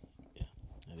real. Yeah,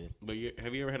 I did. But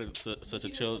have you ever had such a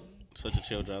chill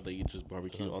job that you just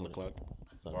barbecue on the clock?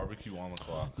 Barbecue on the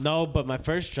clock. No, but my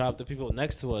first job, the people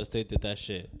next to us, they did that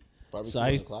shit. Barbecue So on I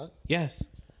the used- clock? Yes.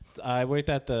 I worked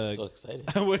at the. So excited.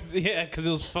 I worked, yeah, because it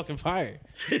was fucking fire.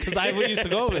 Because I used to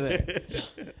go over there.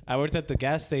 I worked at the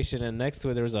gas station, and next to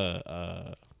it there was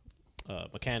a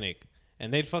mechanic,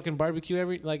 and they'd fucking barbecue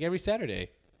every Saturday,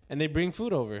 and they bring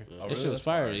food over. Oh, That really? shit was That's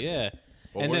fire. fire. Yeah.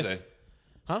 What And were then- they?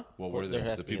 Huh? What were There they?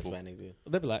 has The to be people. Hispanic, dude.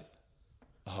 They're black.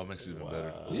 Oh, makes it even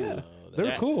better. Yeah. They were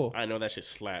That- cool. I know that shit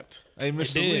slapped. Hey,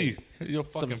 Mr. did. Lee, your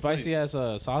fucking Some spicy ass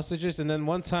sausages, and then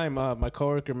one time my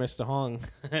coworker Mr. Hong,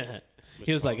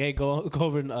 he was like, "Hey, go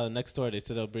over next door. They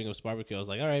said they'll bring us barbecue." I was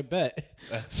like, "All right, bet."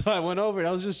 So I went over and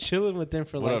I was just chilling with them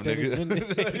for What like up, 30 nigga?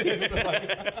 minutes.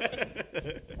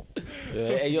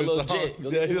 Hey, you're Mr. legit.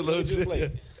 Hong. Yeah, you're legit.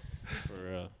 For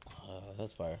real.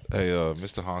 That's fire. Hey,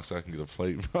 Mr. Honk, so I can get a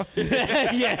plate, bro.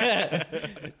 Yeah.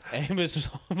 Hey,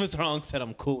 Mr. Hong said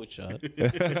I'm cool with y'all.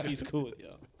 He's cool with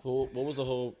y'all. What was the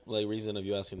whole reason of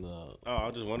you asking the Oh, I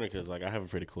was just wondering because I have a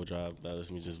pretty cool job that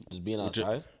lets me just being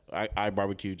outside? I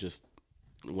barbecue just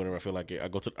whenever I feel like it.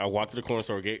 I walk to the corner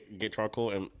store, get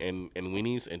charcoal and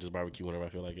weenies, and just barbecue whenever I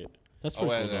feel like it. That's pretty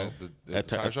cool, though. At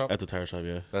the tire shop? At the tire shop,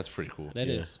 yeah. That's pretty cool. That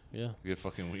Yeah. is, yeah. You get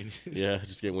fucking weenies. Yeah,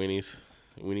 just get weenies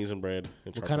and bread.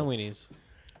 And What kind of charcoal. weenies?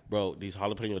 Bro, these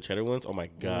jalapeno cheddar ones, oh my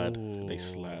God, they Ooh.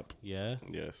 slap. Yeah.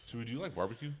 Yes. So, do you like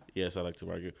barbecue? Yes, I like to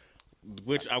barbecue.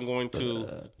 Which I'm going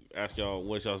to ask y'all,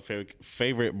 what's y'all's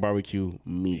favorite barbecue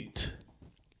meat?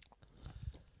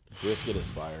 Brisket is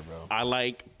fire, bro. I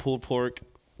like pulled pork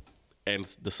and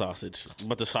the sausage,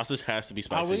 but the sausage has to be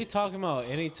spicy. Are we talking about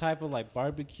any type of like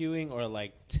barbecuing or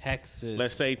like Texas?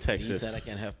 Let's say He Texas. said I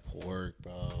can't have pork,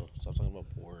 bro. Stop talking about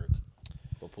pork.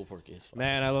 But pulled pork is fire.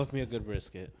 Man, I love me a good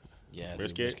brisket. Yeah,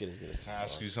 Brisket? Dude, brisket is good as Can I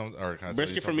ask fuck. you something? Or can I tell you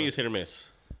Brisket for me is something? hit or miss.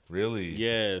 Really?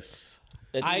 Yes.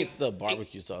 I think I- it's the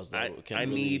barbecue sauce though. I- It can I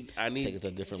really need- take it to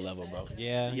a different level, bro.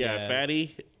 Yeah. Yeah,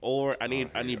 fatty or I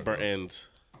need yeah, burnt bro. ends.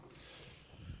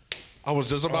 I was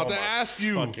just about Oh to my ask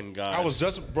you. fucking God. I was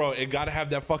just, bro, it got to have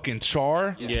that fucking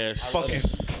char. Yes. Fucking.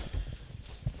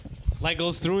 Like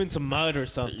goes through into mud or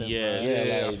something. Yes. bro. Yeah,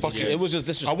 Yeah, like, fucking- it was just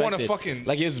I disrespected. wanna fucking-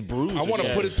 like it's bruised. I want to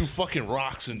Yes. put it through fucking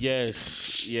rocks and.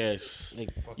 Yes. Yes. Like,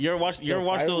 You ever watch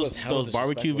fire those was hella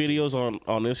barbecue disrespectful. videos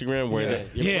on Instagram where Yeah.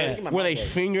 they Yeah. where they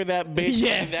finger that bitch?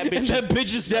 Yeah. That bitch And that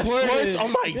bitch is that squirting. squirts? Oh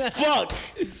my fuck.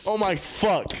 Oh my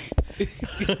fuck.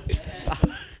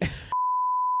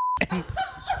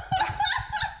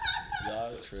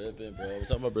 y'all tripping, bro. We're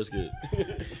talking about brisket.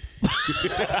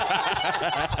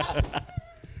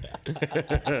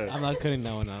 I'm not cutting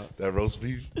that one out. That roast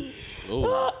beef.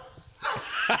 Oh.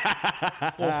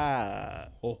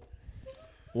 Oh.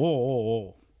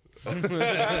 Whoa.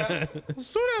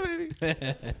 Soda,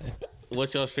 baby.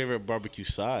 What's y'all's favorite barbecue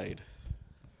side?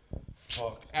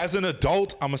 Fuck. As an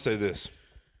adult, I'm going to say this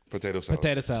potato salad.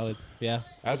 Potato salad. Yeah.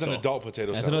 As an adult,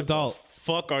 potato As salad. an adult.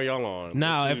 Fuck are y'all on?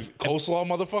 Now, if Coleslaw,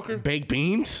 motherfucker. Baked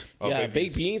beans? Oh, yeah,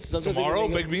 baked beans. Sometimes they Tomorrow,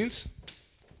 can make baked beans.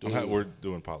 We're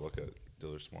doing potluck at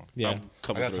Dillard's tomorrow. yeah. I'm I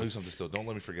coming gotta through. tell you something still. Don't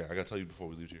let me forget. I gotta tell you before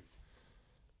we leave here.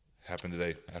 Happened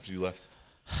today after you left.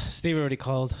 Steve already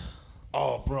called.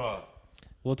 Oh, bruh.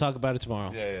 We'll talk about it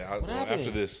tomorrow. Yeah. happened?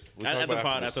 After this. We'll talk At the about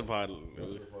pod, after after the pod.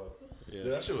 this. Yeah,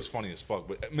 that shit was funny as fuck.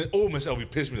 But Miss LV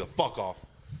pissed me the fuck off.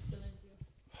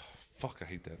 Fuck, I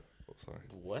hate that. Oh, sorry.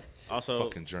 what? Also,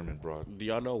 Fucking German broad. do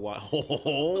y'all know why?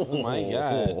 Oh my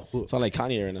god. Sound like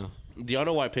Kanye right now. Do y'all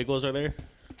know why pickles are there?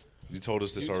 You told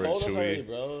us this You already, told us Chuy. already,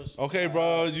 bro. Okay,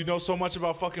 bro. You know so much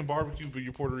about fucking barbecue, but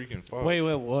you're Puerto Rican. Fuck. Wait,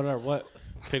 what?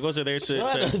 Pickles are there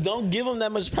to Don't give him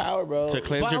that much power, bro. cleanse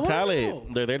But I your wanna palate. know.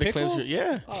 They're there to cleanse your Pickles?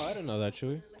 yeah. Oh, I didn't know that,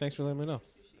 Chuy. Thanks for letting me know.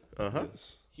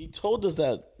 He told us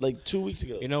that like 2 weeks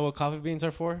ago. You know what coffee beans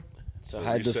are for? To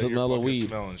hide You the said you're smell of fucking weed.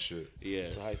 smelling shit.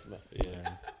 Yeah. To hide smell.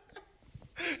 Yeah.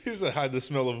 He said hide the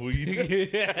smell of weed.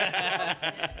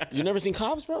 You never seen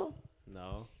Cops, bro?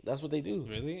 No. That's what they do.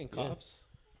 Really? In Cops?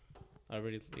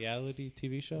 Already reality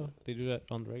TV show? They do that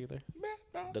on the regular?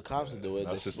 The cops do it.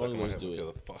 The That's just like smugglers do okay,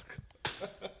 it. the fuck.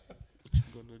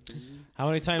 How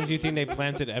many times do you think they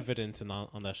planted evidence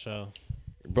on that show?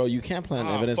 Bro, you can't plant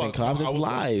evidence in Fuck, cops. no, It's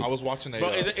live. I was watching a. Bro,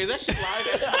 is that shit live?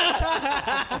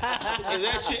 Is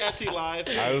that shit actually live?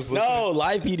 I was listening. No,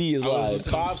 live PD is I was live.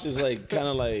 listening. Cops is like kind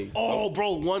of like. Oh,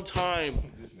 bro, one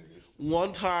time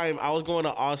I was going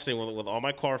to Austin with all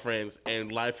my car friends,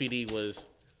 and Live PD was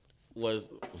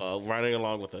riding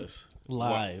along with us.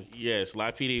 Live. Yes,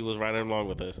 Live PD was riding along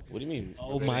with us. What do you mean?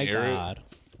 Oh my air it? god.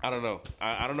 I don't know.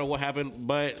 I don't know what happened,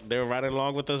 but they were riding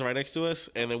along with us right next to us,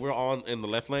 and then we're all in the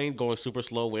left lane going super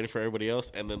slow, waiting for everybody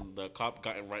else, and then the cop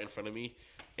got right in front of me,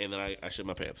 and then I shit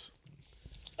my pants.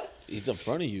 He's in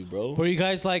front of you, bro. Were you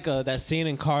guys like that scene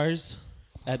in Cars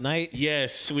at night?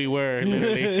 Yes, we were,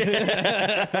 literally.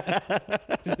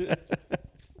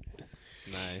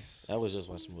 Nice. I was just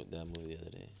watching that movie the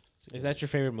other day. Is that your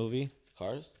favorite movie?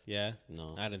 Cars? Yeah.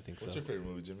 No. I didn't think What's so. your favorite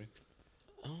movie, Jimmy?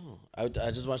 Oh, I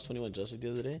just watched 21 Jump Street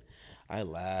the other day. I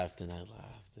laughed and I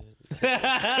laughed.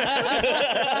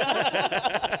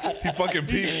 He fucking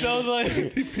peaked. So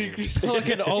like, you sound like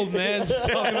an old man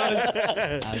talking about his.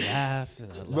 I laughed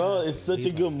and I laughed. Bro, it's such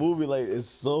a good movie. Like, it's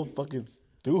so fucking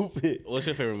stupid. What's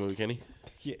your favorite movie, Kenny?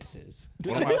 Yeah, it is.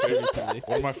 One of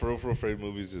my favorite for real favorite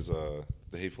movies is The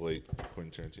Hateful Eight,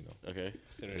 Quentin Tarantino. Okay.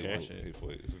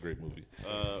 Hateful Eight. It's a great movie.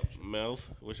 Melv,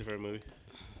 what's your favorite movie?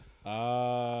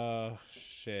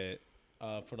 Shit.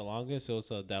 For the longest, it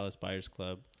was Dallas Buyers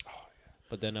Club. Oh yeah.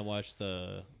 But then I watched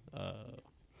the.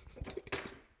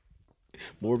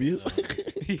 Morbius?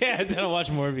 Yeah, then I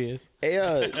watched Morbius. Hey,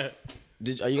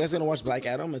 are you guys gonna watch Black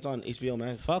Adam? It's on HBO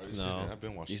Max. Fuck I've seen no. it. I've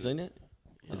been watching You seen it?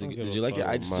 I don't give Did a you like it? fuck.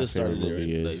 I just started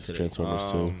it like today.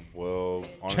 Transformers 2. Well,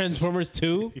 honestly, Transformers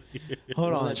 2?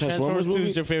 Hold on. that Transformers Transformers 2 movie?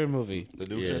 is your favorite movie. the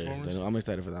new Yeah, Transformers. I'm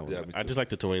excited for that one. Yeah, me I too. just like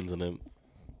the twins in them.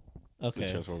 Okay.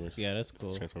 Transformers. Yeah, that's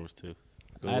cool. Transformers 2.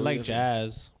 I like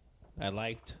jazz. I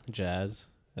liked jazz.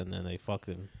 And then they fucked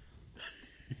him.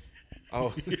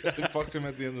 Oh, they fucked him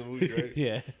at the end of the movie, right?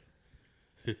 Yeah.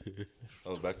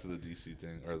 Oh, back to the DC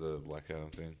thing or the Black Adam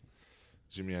thing.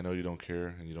 Jimmy, I know you don't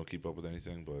care and you don't keep up with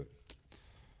anything, but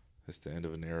it's the end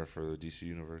of an era for the DC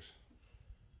universe.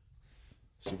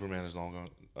 Superman is long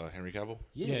gone. Henry Cavill.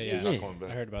 Yeah. Not coming back.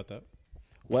 I heard about that.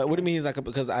 What do you mean he's like?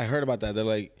 Because I heard about that. They're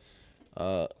like,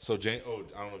 So James,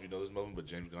 I don't know if you know this, Melvin, but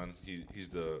James Gunn, he's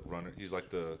the runner. He's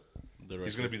like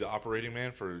he's gonna be the operating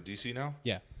man for DC now.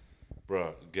 Yeah.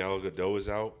 Bruh, Gal Gadot is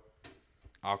out.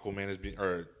 Aquaman is being,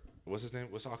 or what's his name?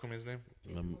 What's Aquaman's name?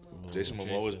 Jason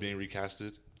Momoa is being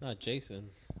recasted. Not Jason.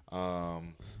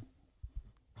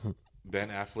 Ben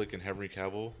Affleck and Henry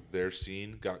Cavill, their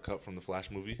scene got cut from the Flash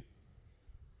movie.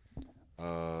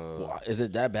 is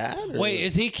it that bad? or- Wait,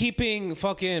 is he keeping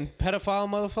fucking pedophile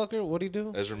motherfucker? What'd he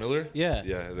do? Ezra Miller? Yeah.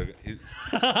 Yeah.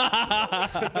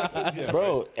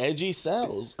 Bro, edgy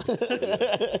sells.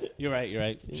 You're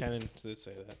right. Shannon did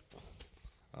say that.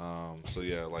 So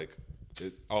yeah, like,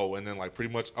 and then like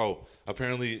pretty much,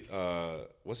 apparently,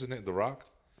 what's his name? The Rock?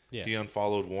 Yeah. He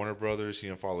unfollowed Warner Brothers. He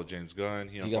unfollowed James Gunn.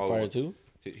 He got fired too?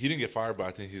 He didn't get fired, but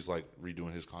I think he's like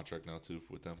redoing his contract now too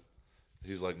with them.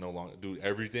 He's like no longer do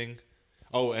everything.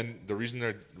 Oh, and the reason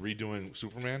they're redoing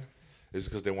Superman is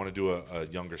because they want to do a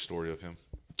younger story of him.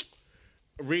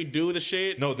 Redo the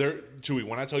shit? No, they're Chewy.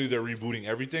 When I tell you they're rebooting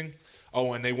everything,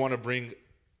 and they want to bring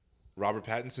Robert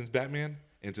Pattinson's Batman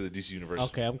into the DC universe.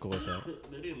 Okay, I'm cool with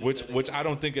that. Which I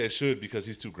don't think it should because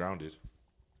he's too grounded.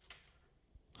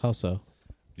 How so?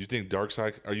 You think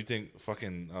Darkseid or you think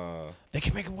fucking They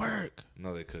can make it work.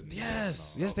 no they couldn't.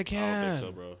 Yes. No. Yes, they I don't can. think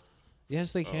so, bro.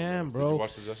 Yes, they can, Did you bro.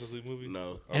 watch the Justice League movie?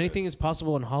 No. Okay. Anything is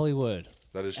possible in Hollywood.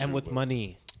 That is And true, with but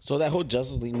money. So that whole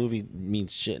Justice League movie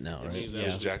means shit now, right?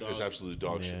 It's absolute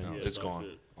dog shit Yeah. now. Yeah, It's dog gone.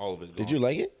 shit. All of it. Did gone. you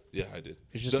like it? Yeah, I did.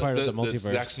 It's just part of the multiverse.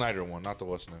 Zack Snyder one, not the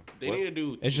what's name. They What? need to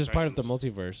do. It's Teen just part of the Titans.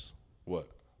 multiverse. What?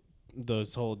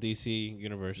 This whole DC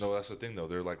universe. No, that's the thing though.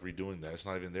 They're like redoing that. It's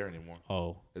not even there anymore.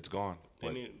 Oh. It's gone. They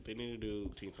Like, need to do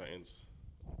Teen Titans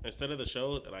instead of the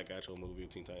show, like actual movie of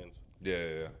Teen Titans,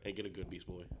 yeah. and get a good Beast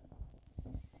Boy.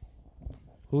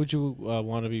 Who would you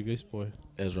want to be Beast Boy?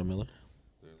 Ezra Miller.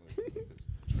 They're like, it's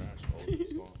trash. All of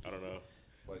it's gone. I don't know,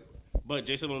 Like, but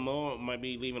Jason Momoa might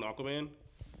be leaving Aquaman.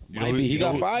 you Might who- be. He you know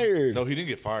got who- fired. No, he didn't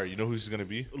get fired. You know who he's gonna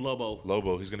be? Lobo.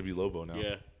 Lobo. He's gonna be Lobo now.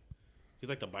 Yeah, he's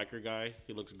like the biker guy.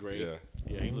 He looks great. Yeah.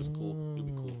 Yeah, he looks cool. He'll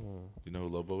be cool. You know who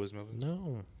Lobo is, Melvin?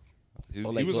 No. He,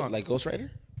 Oh, he was on. like Ghost Rider?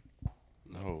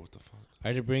 No, what the fuck?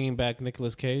 Are they bringing back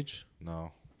Nicolas Cage?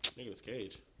 No. Nicolas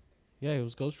Cage. Yeah, he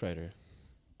was Ghost Rider.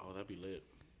 Oh, that'd be lit.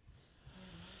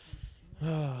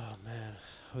 Oh man,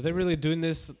 are they really doing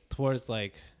this towards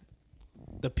like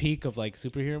the peak of like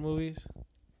superhero movies?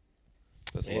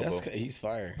 That's Hey, Lobo. he's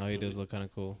fire. Oh, he does look kind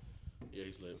of cool. Yeah,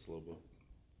 he's lit. That's Lobo.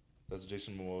 That's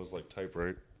Jason Momoa's like type,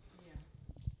 right?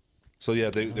 So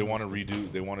yeah, they want to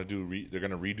redo. They want to do. They're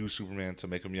gonna redo Superman to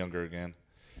make him younger again.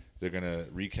 They're gonna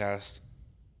recast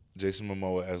Jason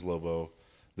Momoa as Lobo.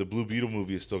 The Blue Beetle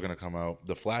movie is still gonna come out.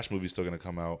 The Flash movie is still gonna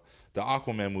come out. The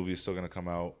Aquaman movie is still gonna come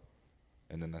out,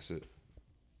 and then that's it.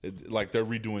 Like they're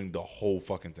redoing the whole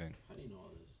fucking thing. How do you know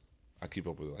all this? I keep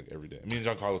up with it like every day. Me and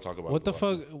Giancarlo talk about What it. the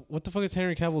fuck? What the fuck is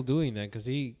Henry Cavill doing then? Because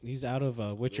he's out of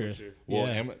Witcher. Witcher. Well,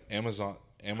 Yeah.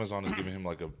 Amazon is giving him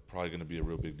like probably going to be a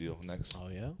real big deal next. Oh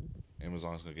yeah.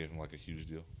 Amazon is going to give him like a huge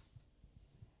deal.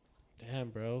 Damn,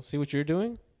 bro. See what you're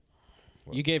doing?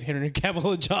 What? You gave Henry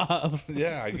Cavill a job.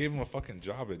 Yeah, I gave him a fucking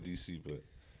job at DC, but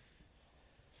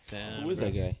Damn. Who is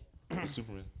that guy?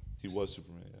 Superman. He was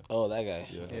Superman. Yeah. Oh, that guy.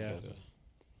 Yeah. Yeah. yeah.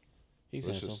 He's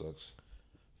So that shit handsome. sucks.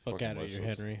 Fuck Fucking out of life here,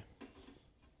 sucks. Henry.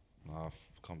 Nah,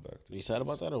 come back. Dude. You sad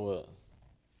about that or what?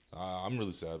 I'm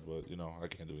really sad, but I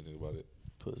can't do anything about it.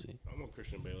 Pussy. I'm on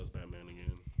Christian Bale as Batman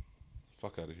again.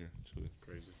 Fuck out of here. Chewy.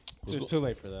 Crazy. It's too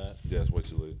late for that. Yeah, it's way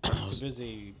too late. He's too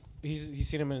busy. He's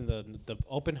seen him in the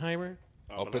Oppenheimer.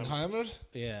 Oppenheimer?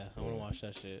 Yeah, I want to watch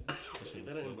that shit. That shit Is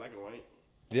looks that in good. black and white?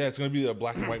 Yeah, it's gonna be a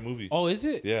black and white movie. Oh, is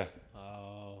it? Yeah,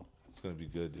 Oh, it's gonna be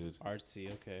good, dude.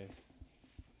 artsy. Okay.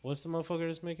 What's the motherfucker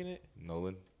that's making it?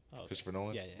 Nolan, Oh, Christopher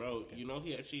Nolan. Yeah, yeah. Bro, okay. you know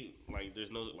he actually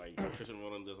there's no Christian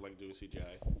Nolan doesn't like doing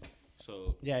CGI.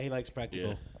 So Yeah, he likes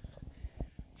practical. yeah,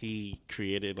 he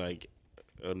created like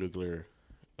a nuclear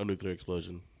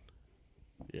explosion.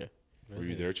 Yeah, Were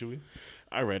you there, Chewy?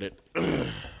 I read it.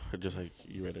 Just like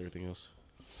you read everything else.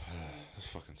 This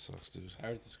fucking sucks, dude. I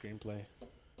heard the screenplay.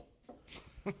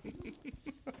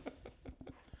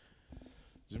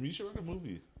 Jimmy, you should write a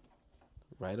movie.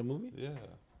 Write a movie? Yeah.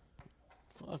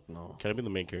 Fuck no. Can I be the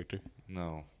main character?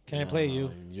 No. Can I play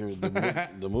you? You're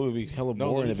the movie would be hella No,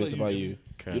 let boring me if it's play you, about Jimmy. you.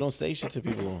 Okay. You don't say shit to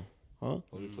people, huh?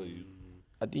 Let me play you.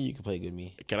 I think you could play good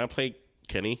me. Can I play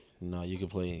Kenny? No, you could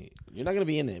play. You're not gonna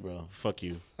be in it, bro. Fuck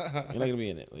you. You're not gonna be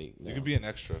in it. Like, no. You could be an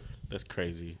extra. That's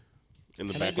crazy. In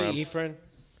the Can I background. be Ephraim?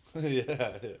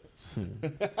 Yeah.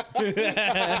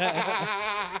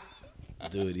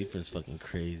 Dude, Ephraim's fucking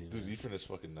crazy. Dude, Ethan is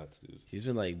fucking nuts, dude. He's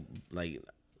been like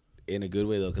in a good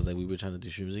way though, because like we were trying to do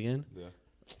streams again, Yeah.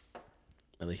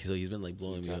 and like so he's been like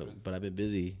blowing me up. capping? But I've been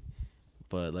busy.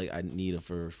 But like I need a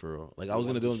for like I was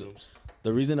gonna You do want him.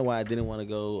 The reason why I didn't want to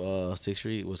go 6th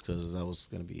Street was because I was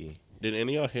gonna be Did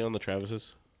any of y'all hit on the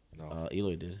Travises? No.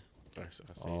 Eloy did I see.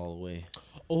 all the way.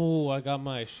 Oh, I got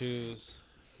my shoes.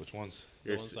 Which ones?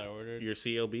 The ones I ordered. Your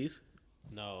CLBs?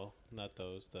 No, not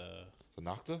those. The The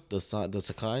Nocta? The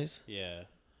Sakai's, yeah,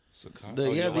 Sakai? the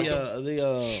Oh, yeah you like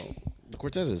them? the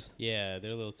Cortezes. yeah,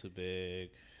 they're a little too big.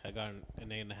 I got an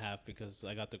 8.5 because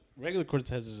I got the regular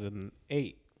Cortezes in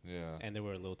 8, Yeah. and they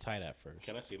were a little tight at first.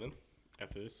 Can I see them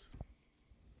after this?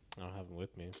 I don't have them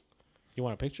with me. You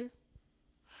want a picture?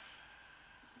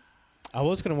 I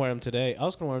was gonna wear them today. I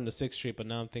was gonna wear them to 6th Street, but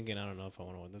now I'm thinking I don't know if I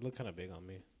want to wear them. They look kind of big on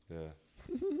me.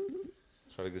 Yeah.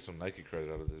 Try to get some Nike credit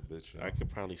out of this bitch. I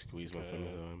could probably squeeze my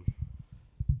fingers on.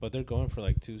 But they're going for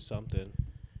like 2 something.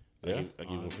 Yeah? I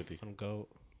give you 150. On Goat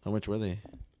How much were they?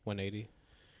 180.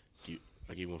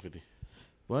 I give you 150.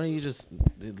 Why don't you just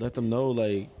let them know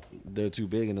like they're too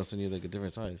big and they'll send you like a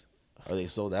different size? Are they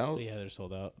sold out? Yeah, they're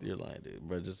sold out. You're lying, dude.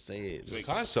 Bro, just say it. Just,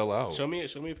 Sakai sell out. Show me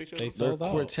a picture. They they're sold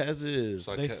out. Cortezes.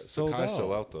 Sakai, They sold Sakai out.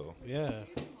 sell out, though. Yeah.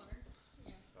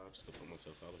 I'll just go put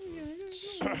myself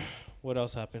out. What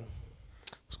else happened?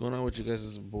 What's going on with you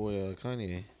guys' boy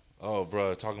Kanye? Oh,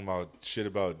 bro, talking about shit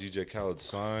about DJ Khaled's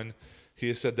son. He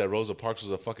has said that Rosa Parks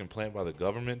was a fucking plant by the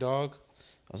government, dog.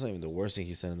 That's not even the worst thing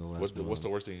he said in the last one. What's the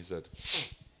worst thing he said?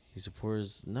 He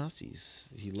supports Nazis.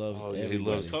 He loves Oh, yeah, he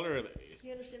everybody. loves- Color of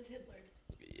He understands Hitler.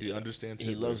 He understands He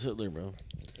Hitler. loves Hitler, bro.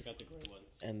 I got the gray ones.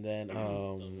 And then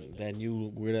that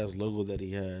new weird ass logo that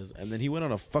he has. And then he went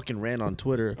on a fucking rant on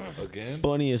Twitter. Again?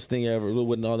 Funniest thing ever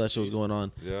when all that shit was going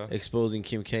on. Yeah. Exposing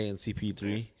Kim K and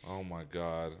CP3. Oh, my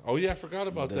God. Oh, yeah, I forgot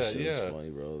about that. shit Yeah. was funny,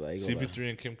 bro. Like, CP3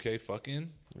 and Kim K fucking?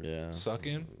 yeah.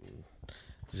 Sucking?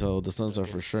 So the Suns are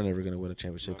for sure never gonna win a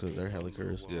championship because they're hella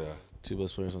cursed. Yeah. 2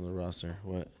 best players on the roster.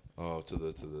 What? Oh, to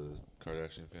the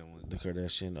Kardashian family. The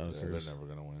Kardashian Yeah, they're curse. never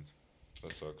gonna win.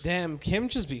 That sucks. Damn, Kim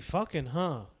just be fucking,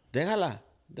 huh? Déjala.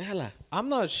 I'm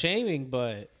not shaming,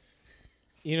 but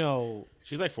you know,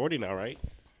 She's like 40 now, right?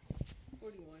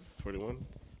 41. 41.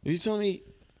 Are you telling me?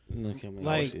 Okay, man,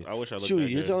 Like- I wish I looked Chewy, back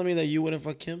you're then. telling me that you wouldn't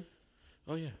fuck Kim?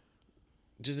 Oh yeah.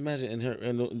 Just imagine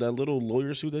in that little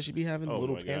lawyer suit that she be having, the Oh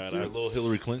little my pants God, That little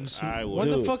Hillary Clinton suit. I when would.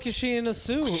 the Dude. fuck is she in a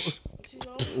suit?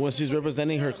 when she's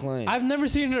representing her client. I've never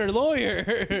seen her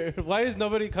lawyer. Why is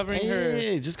nobody covering her?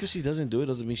 Hey, just because she doesn't do it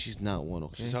doesn't mean she's not one.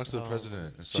 Okay, She talks to the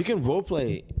president. And she can role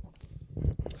play.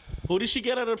 Who did she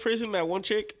get out of prison? That one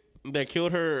chick that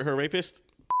killed her rapist.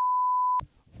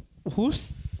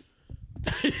 Who's?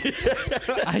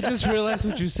 I just realized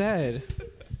what you said.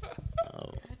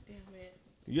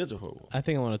 You guys are horrible. I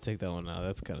think I want to take that one out.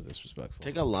 That's kind of disrespectful.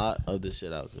 Take a lot of this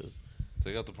shit out, cause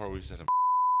Take out the part where you said him.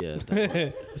 yeah.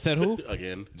 that- Said who?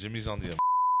 Again. Jimmy's on the.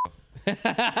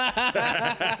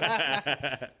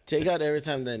 Take out every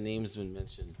time that name's been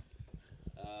mentioned.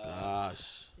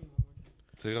 Gosh.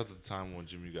 Take out the time when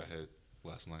Jimmy got hit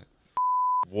last night.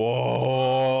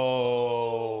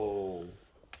 Whoa.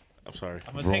 I'm sorry.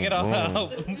 I'm gonna take it all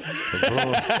out.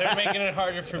 They're making it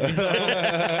harder for me.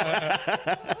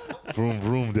 Vroom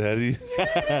vroom, daddy.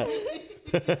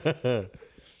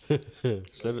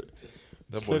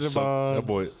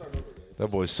 That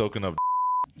boy's soaking up.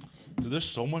 Dude, there's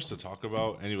so much to talk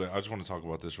about. Anyway, I just want to talk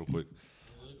about this real quick.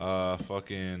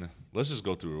 Let's just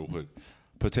go through it real quick.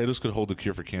 Potatoes could hold the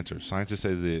cure for cancer. Scientists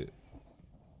say the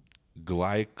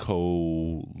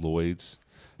glycoloids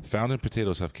found in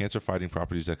potatoes have cancer-fighting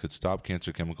properties that could stop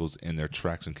cancer chemicals in their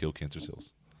tracks and kill cancer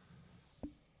cells.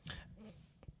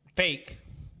 Fake.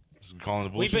 Calling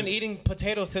it We've bullshit? been eating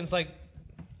potatoes since like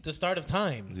the start of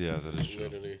time. Yeah, that is true.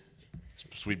 Literally.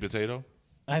 Sweet potato?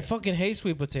 I fucking hate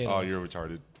sweet potato. Oh, you're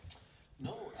retarded.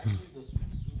 No, actually, the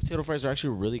sweet potato fries are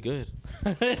actually really good.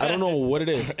 I don't know what it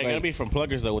is. It gotta be from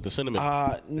Pluggers though with the cinnamon.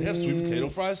 They have sweet potato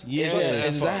fries? Yeah,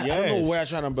 Yes. I don't know Yes. where I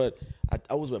tried them, but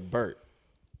I was with Bert.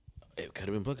 It could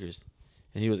have been Pluggers.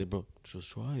 And he was like, bro, just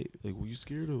try it. Like, what are you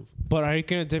scared of? But are you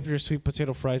gonna dip your sweet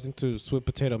potato fries into sweet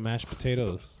potato mashed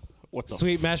potatoes? What the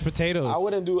Sweet mashed potatoes. I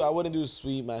wouldn't do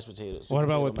sweet mashed potatoes. What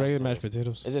about with regular mashed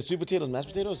potatoes? Is it sweet potatoes, mashed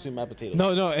potatoes, or sweet mashed potatoes?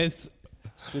 No, it's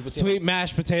Sweet potato. sweet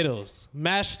mashed potatoes.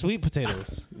 Mashed sweet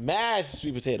potatoes. Mashed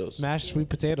sweet potatoes. Mashed sweet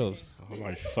potatoes. Oh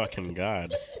my fucking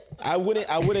god! I wouldn't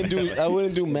do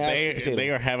mashed sweet potatoes. They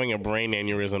are having a brain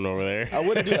aneurysm over there. I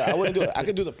wouldn't do it. I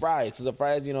could do the fries. Cause the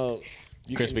fries, you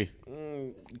Crispy.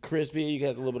 crispy. You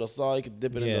get a little bit of salt. You can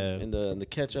dip it Yeah. in the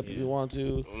ketchup if you want to.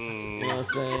 You know what I'm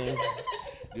saying?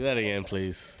 Do that again,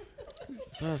 please.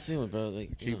 That's what I'm saying, bro.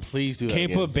 Like, Can you please do that Can you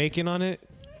again? put bacon on it?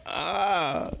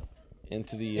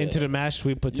 into the Into the mashed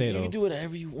sweet You potato. can do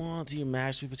whatever you want to your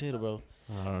mashed sweet potato, bro.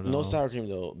 I don't know. No sour cream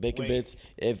though. Bacon bits.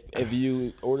 If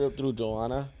you order through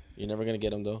Joanna, you're never gonna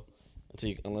get them though,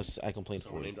 unless I complain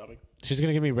for Name it. dropping? She's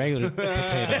gonna give me regular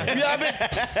potato.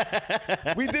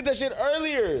 We did that shit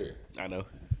earlier. I know.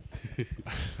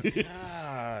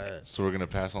 So we're going to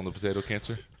pass on the potato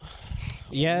cancer?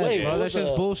 Yes, Wait, bro. what's That's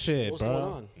just the- bullshit, What's bro. going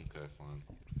on? Okay, fine.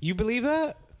 You believe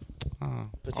that?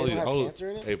 Potato has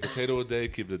cancer in it. A potato a day,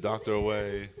 keep the doctor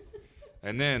away.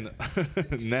 And then,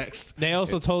 next. They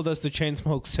also told us to chain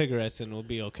smoke cigarettes and we'll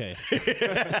be okay.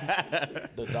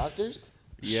 The doctors?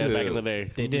 Yeah, back in the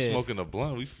day. They We did. smoking a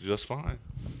blunt, we just fine.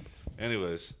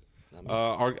 Anyways,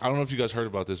 I don't know if you guys heard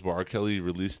about this, but R. Kelly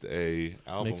released a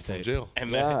album from Mixtape. jail. And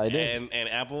Yeah, then, I did. And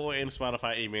Apple and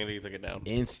Spotify immediately took it down.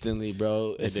 Instantly,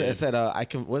 bro. It did. said I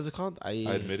can. What is it called? I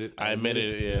admit it. I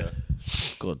admitted it, yeah.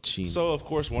 Cochino. So, of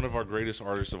course, one of our greatest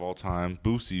artists of all time,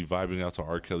 Boosie, vibing out to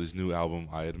R. Kelly's new album,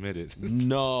 I Admit It.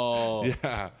 no.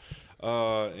 Yeah.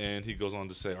 And he goes on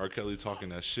to say, R. Kelly talking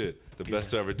that shit. The best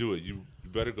to ever do it. You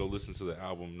better go listen to the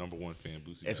album, #1 fan,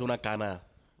 Boosie. Es una cana.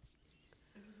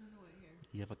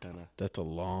 You have a cana. That's a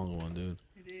long one, dude.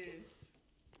 It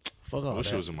is. Fuck I off.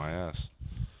 wish it was in my ass.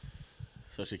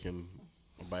 So she can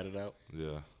bite it out.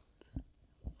 Yeah.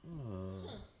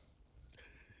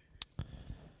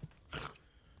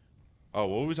 Oh,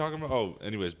 what were we talking about? Oh,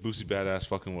 anyways, Boosie Badass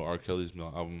fucking with R. Kelly's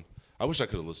album. I wish I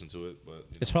could have listened to it, but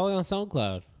It's probably on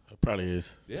SoundCloud. It probably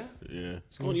is. yeah. Yeah.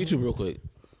 Go on YouTube real quick.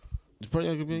 It's probably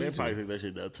on They YouTube. probably think that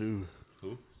shit down too.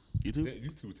 Who? YouTube? Yeah, you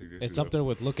two take that It's shit up there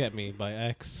with "Look at Me" by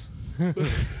X. All right.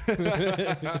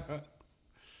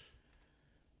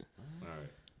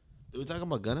 We talking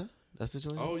about Gunna? That's the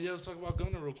situation. Oh yeah, let's talk about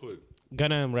Gunna real quick.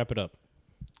 Gunna and wrap it up.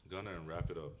 Gunna and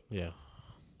wrap it up. Yeah,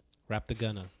 wrap the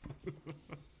Gunna.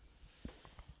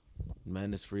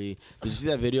 Man is free. Did you see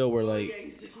that video where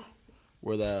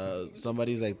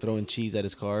somebody's like throwing cheese at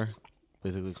his car,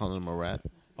 basically calling him a rat?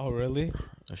 Oh, really?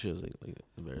 That shit was like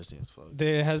embarrassing as fuck.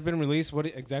 It has been released. What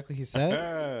exactly he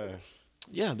said?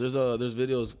 Yeah, there's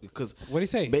videos because What did he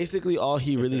say? basically all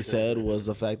he really said was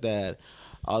the fact that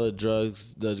all the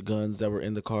drugs, the guns that were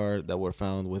in the car that were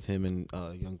found with him and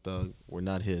Young Thug were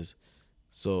not his.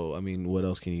 So I mean, what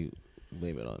else can you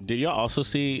blame it on? Did y'all also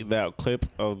see that clip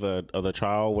of the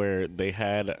trial where they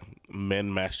had men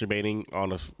masturbating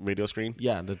on a video screen?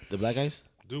 Yeah, the black guys.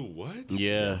 Dude, what?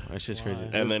 Yeah. That shit's crazy.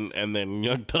 And then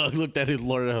Young Thug looked at his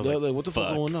lawyer and I was They're like, like, what the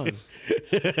fuck going on?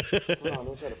 Hold on,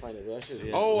 don't try to find it. That shit's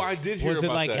Oh, I did hear Was it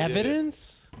about like that. Yeah, yeah.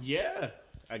 evidence? Yeah,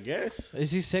 I guess.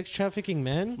 Is he sex trafficking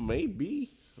men?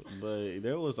 Maybe. But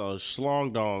there was a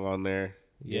schlong dong on there.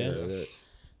 Yeah.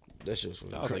 That shit was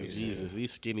I was like, crazy. Jesus,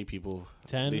 these skinny people.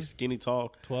 10? These skinny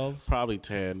tall. 12? Probably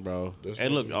 10, bro. That's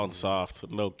And look crazy. on soft,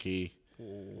 low key.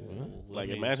 Like,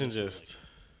 imagine just.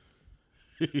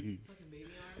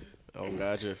 Oh,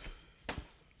 God, just.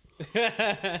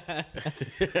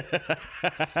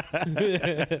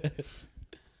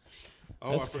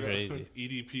 Oh, That's I forgot. crazy.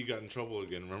 EDP got in trouble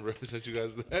again. Remember I sent you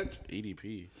guys that? EDP.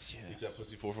 Eat that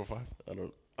pussy 445. I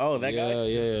don't. Oh, that Yeah, guy.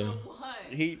 yeah. What?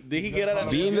 Did he get out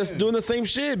of Doing the same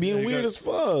shit, being he weird got- as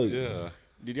fuck. Yeah.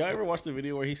 Did y'all ever watch the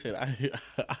video where he said,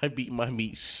 I beat my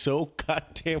meat so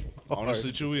goddamn hard?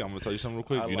 Honestly, Chewy, I'm gonna tell you something real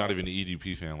quick. I You're not lost. even an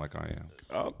EDP fan like I am.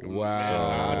 Oh,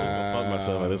 Wow. I'm just gonna fuck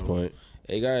myself at this point.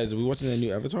 Hey guys, are we watching that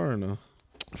new Avatar or no?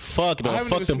 Fuck I no. haven't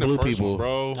Fuck even them seen the blue first people. one,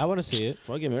 bro. I want to see it.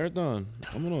 Fucking marathon.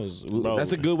 Vámonos. Bro.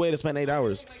 That's a good way to spend 8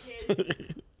 hours.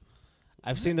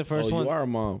 I've seen the first oh, one. you are a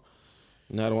mom.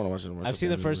 No, I don't want to watch it anymore. I've seen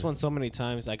the first one so many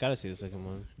times. I gotta see the second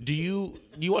one. Do you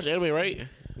watch anime, right?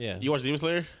 Yeah. You watch Demon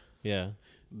Slayer? Yeah.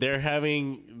 They're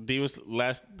having the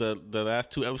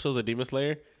last 2 episodes of Demon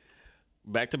Slayer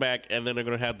back to back, and then they're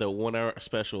gonna have the 1 hour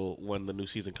special when the new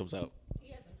season comes out.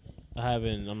 I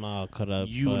haven't. I'm not caught up.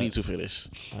 You but need to finish.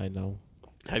 I know.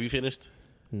 Have you finished,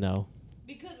 No.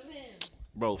 Because of him.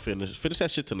 bro? Finish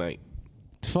that shit tonight.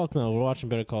 Fuck no. We're watching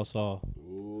Better Call Saul.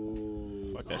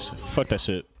 Fuck that shit. Fuck that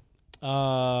shit.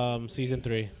 Season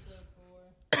 3.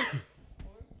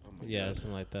 Yeah,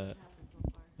 something like that.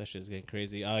 That shit's getting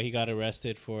crazy. He got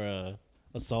arrested for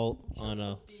assault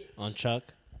on Chuck.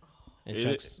 And Is it-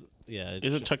 Chuck's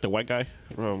Isn't Chuck the white guy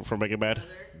from Breaking Bad?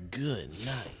 Good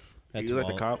night. That's He's like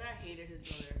the Walt. cop. I hated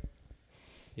his brother.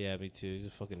 Yeah, me too. He's a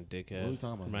fucking dickhead. What are you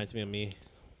talking about? Reminds me of me.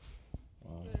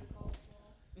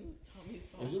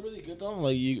 Is it really good though?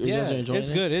 Like you Yeah, guys are enjoying it's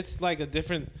it? good. It's like a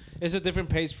different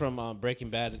pace from Breaking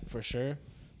Bad for sure,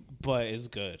 but it's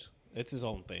good. It's his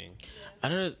own thing. I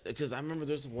don't know because I remember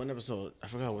there's one episode. I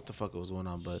forgot what the fuck was going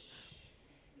on, but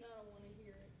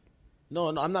no,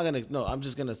 I'm not gonna. No, I'm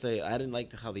just gonna say I didn't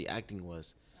like how the acting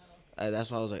was.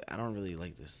 That's why I was like, I don't really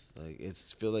like this. Like,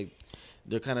 it's feel like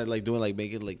they're kind of like doing like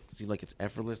make it like seem like it's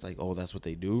effortless. Like, oh, that's what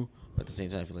they do. But at the same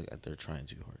time, I feel like they're trying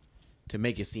too hard to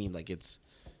make it seem like it's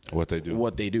What they do.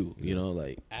 what they do. You know,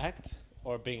 like Act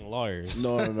or being lawyers.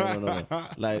 no.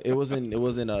 Like it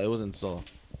wasn't Saul.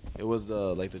 It was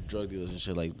like the drug dealers and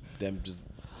shit. Like them just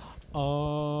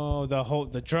Oh,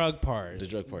 the drug part. the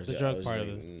drug parts. The yeah, I drug was part just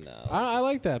of like, it. No. I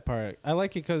like that part. I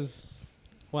like it because,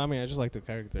 well, I mean, I just like the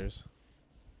characters.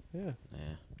 Yeah.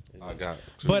 Yeah. I got.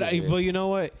 But you know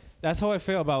what? That's how I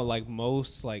feel about like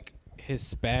most like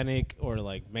Hispanic or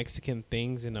like Mexican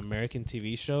things in American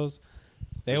TV shows.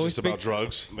 They It's always just about speak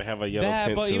drugs. They have a yellow that,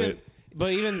 tint but to even it.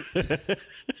 but even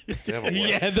They have a what?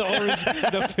 yeah, the orange,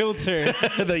 the filter,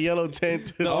 The yellow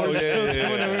tint. the Oh, orange yeah, filter yeah,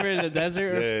 when yeah. we were in the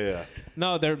desert. Yeah.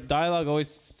 No, their dialogue always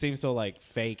seems so like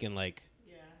fake and like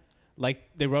Yeah.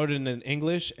 like they wrote it in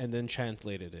English and then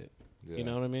translated it. Yeah. You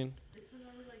know what I mean? It's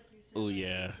whenever like you said Oh like, yeah.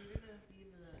 you're gonna be in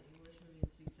the English movie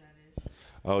and speak Spanish.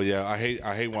 Oh yeah, I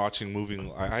hate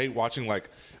watching I hate watching like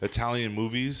Italian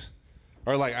movies,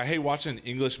 or like I hate watching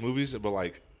English movies, but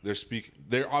like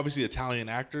they're obviously Italian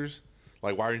actors.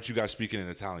 Like, why aren't you guys speaking in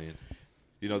Italian?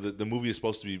 You know, the movie is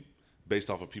supposed to be based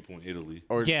off of people in Italy.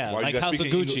 Or Yeah, Why are you like guys House of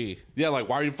speaking Gucci. Yeah, like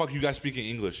why are you fuck you guys speaking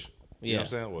English? You know what I'm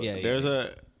saying? What? Yeah, yeah. there's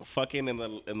a fucking in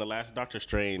the last Doctor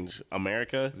Strange,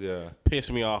 America. Yeah.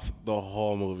 Pissed me off the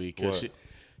whole movie because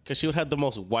What? she would have the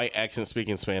most white accent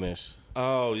speaking Spanish.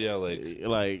 Oh yeah,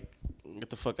 like Get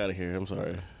the fuck out of here. I'm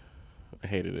sorry. I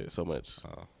hated it so much.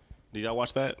 Oh. Did y'all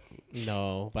watch that?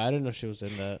 No, but I didn't know she was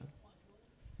in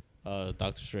that.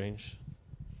 Doctor Strange.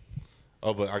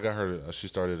 oh, but I got her. She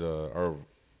started or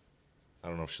I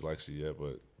don't know if she likes it yet,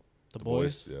 but The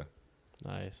Boys. yeah.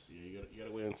 Nice. You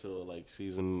gotta wait until like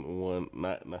season 1,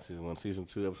 not season 1, season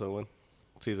 2, episode 1,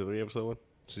 season 3, episode 1.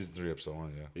 Season 3, episode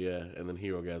 1. Yeah. Yeah, and then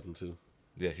Hero Gasm 2.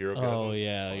 Yeah. Hero. Oh Gasm.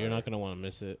 yeah, you're not gonna want to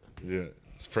miss it. Yeah.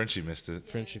 Frenchie missed it.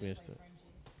 Frenchie missed it.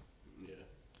 Yeah.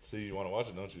 See, you want to watch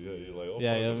it, don't you? Yeah. You're like, oh.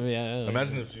 Yeah, fuck. yeah.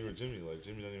 Imagine if you were Jimmy. Like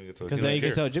Jimmy don't even get to. Because he then don't you can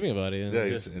care. tell Jimmy about it. Yeah,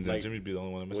 Just, and then like, Jimmy be the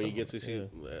only one to miss When you out. get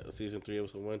to season 3,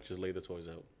 episode 1, just lay the toys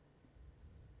out.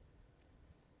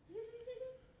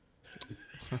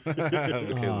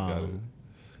 Michaela got it.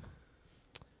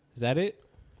 Is that it?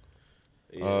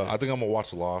 Yeah. I think I'm gonna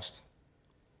watch Lost.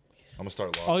 I'm gonna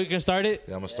start Lost. Oh, you can start it.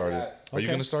 Yeah, I'm gonna start it. Are you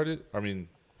Okay. gonna start it? I mean,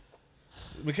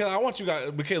 Michaela, I want you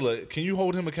guys. Michaela, can you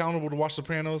hold him accountable to watch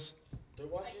Sopranos? They're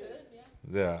watching.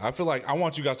 Yeah, I feel like I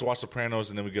want you guys to watch Sopranos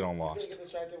and then we get on Lost.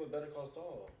 distracted with Better Call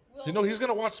Saul. You know, he's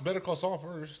gonna watch Better Call Saul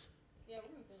first. Yeah,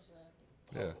 we're gonna finish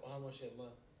that. Yeah. How much shit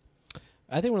left?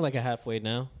 I think we're like a halfway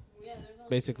now, Yeah, there's only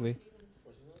basically.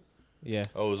 4 seasons? Yeah,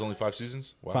 Oh, it was only 5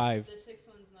 seasons. Wow. 5. The 6th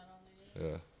one's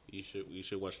Yeah. You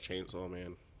should watch Chainsaw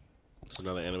Man. It's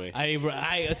another anime. I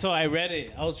read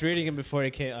it. I was reading it before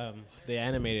it came. They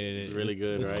animated it. It's really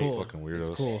good, it's right? Cool. Fucking weirdos.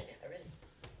 It's cool.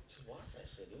 Just watch that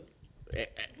shit,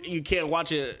 dude. You can't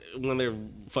watch it when they're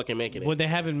fucking making it. Well, they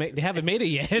haven't made it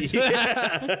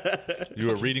yet. You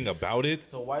were reading about it?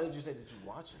 So why did you say that you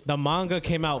watch it? The manga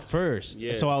came out first,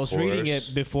 Yeah, so I was of reading course.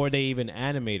 it before they even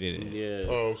animated it. Yeah.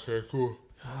 Oh, okay, cool.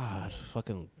 God,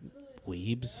 fucking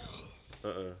weebs.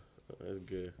 That's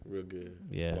good. Real good.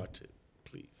 Yeah. Watch it,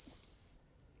 please.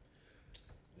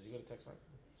 Did you get a text back?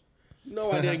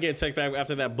 No, I didn't get tech back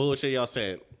after that bullshit y'all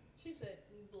said. She said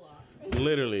block.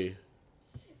 Literally.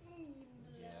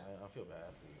 Yeah, I feel bad.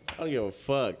 I don't give a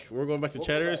fuck. We're going back to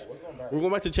Cheddar's. We're going back. We're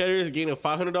going back to Cheddar's, getting a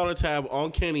 $500 tab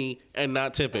on Kenny and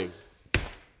not tipping. I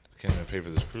can't even pay for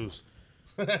this cruise.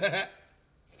 Why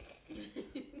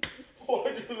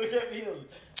did you look at me?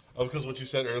 Oh, because what you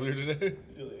said earlier today?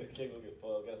 I can't go get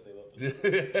fucked. Gotta save up.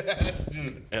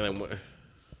 Dude. And then what?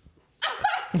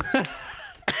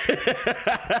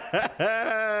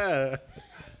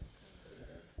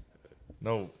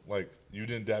 No, like, you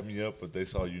didn't dap me up, but they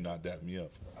saw you not dap me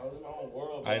up. I was in my own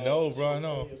world. I know, bro, I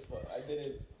know. I did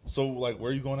it. So, like,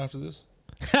 where are you going after this?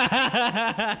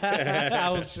 I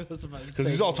was just about to Because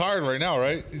say. he's all tired right now,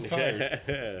 right? He's tired.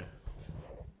 Are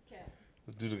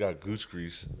The dude got gooch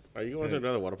grease. you going to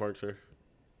another water park, sir?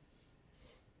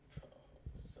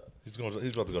 He's about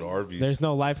to go to Arby's. There's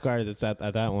no lifeguard that's at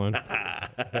that one.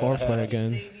 Or flare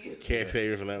guns. Can't save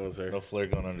you from that one, sir. No flare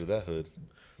gun under that hood.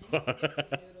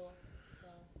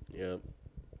 Yep.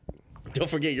 Don't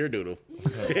forget your doodle.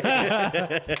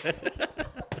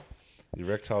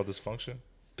 Erectile dysfunction?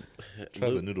 Try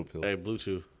the noodle pill. Hey,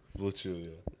 Bluetooth. Blue Chew, yeah.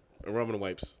 Roman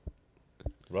wipes.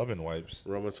 Rubbing wipes.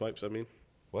 Roman swipes, I mean.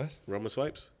 What? Roman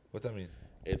swipes? What that mean?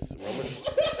 It's Roman.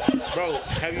 Bro,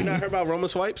 have you not heard about Roman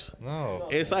swipes? No.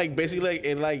 It's like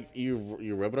basically like you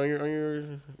rub it on your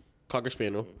cocker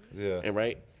spaniel, Yeah. and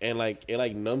right, and like it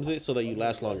like numbs it so that you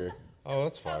last longer. Oh,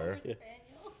 that's fire. Yeah.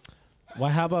 Why?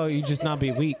 How about you just not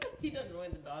be weak? He done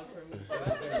ruined the dog for me.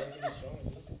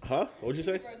 Huh? What'd you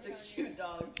say? It's a cute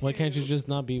dog. Why can't you just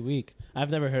not be weak? I've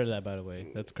never heard of that, by the way.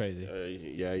 That's crazy.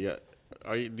 Yeah. Do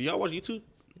y'all watch YouTube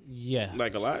Yeah.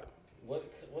 like a lot? What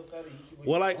side of YouTube?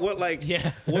 Well, like what like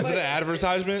Yeah. Is it an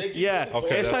advertisement? yeah.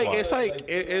 Okay, it's that's like why.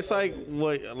 it's like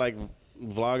what like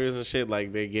vloggers and shit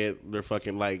like they get their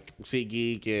fucking like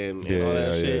SeatGeek and all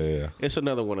that Yeah, shit. yeah. It's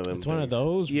another one of them. It's one of things.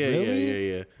 those? Yeah,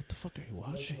 Really? yeah. What the fuck are you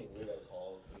watching?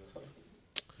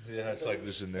 Yeah, it's like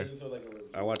this in there.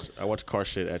 I watch car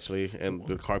shit actually, and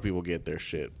the car people get their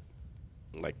shit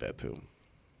like that too.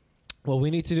 What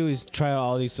we need to do is try out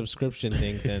all these subscription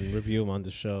things and review them on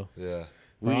the show. Yeah.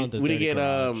 We're on the We Dirty get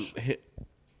Garage.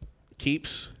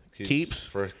 keeps.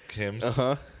 For Hims.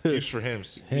 Uh-huh. Keeps for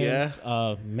Hims. Yeah. Hims,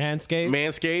 Manscaped.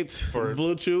 Manscaped For-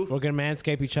 Blue Chew. We're gonna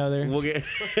manscape each other. We'll get.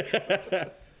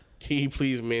 Can you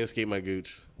please manscape my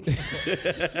gooch?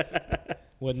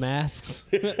 With masks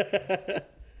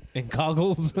and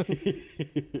goggles. What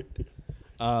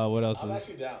else I'm is?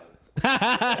 actually down.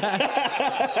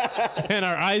 And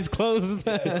our eyes closed.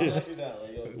 I'm actually down.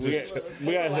 Like, yo, We got- put we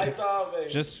the got- lights off.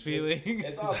 And Just feeling.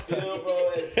 It's all good,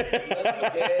 bro. It's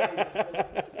nothing gay.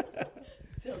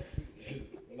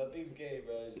 Nothing's gay,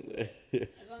 bro.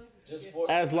 Just four.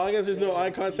 As long as there's no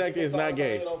eye contact, it's not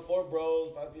gay. You know, 4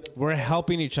 bros, 5 feet apart. We're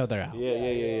helping each other out. Yeah. Like,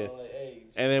 hey,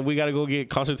 And then we gotta go get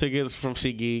concert tickets from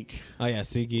SeatGeek. Oh yeah,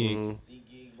 SeatGeek.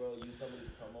 SeatGeek, bro. Use somebody's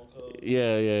promo code.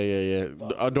 Yeah.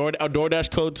 A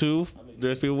DoorDash code too.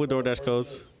 There's people with DoorDash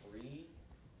codes. Free.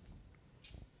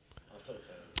 I'm so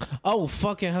excited. Oh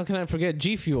fucking! How can I forget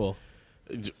G Fuel?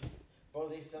 Bro,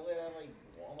 they sell it at like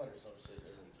Walmart or some shit.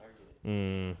 Or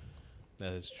Target.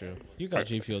 That is true. You got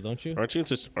G Fuel, don't you? Aren't you?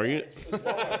 Are you? It's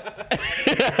Walmart.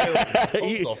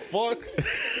 What the fuck?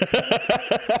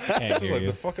 Can't She's hear like, you.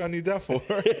 the fuck I need that for?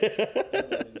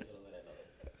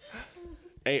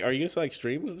 Hey, are you into like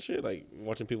streams and shit? Like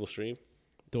watching people stream?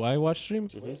 Do I watch stream?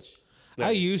 Twitch.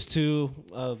 I used to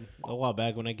a while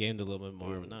back when I gamed a little bit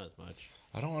more, but not as much.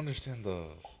 I don't understand the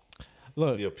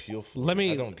Look, appeal for let it.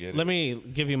 me I don't get it. let me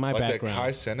give you my like background. that Kai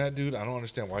Cenat dude, I don't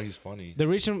understand why he's funny. The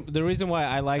reason why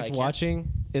I liked Kai Ken?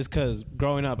 watching is because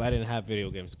growing up I didn't have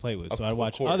video games to play with, so I Of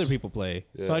watched course. other people play.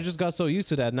 So Yeah. I just got so used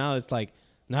to that. Now it's like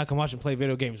now I can watch and play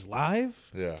video games live,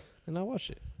 Yeah. and I watch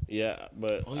it. Yeah,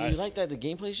 but Oh, I, you like that, the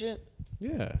gameplay shit?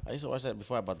 Yeah, I used to watch that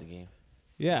before I bought the game.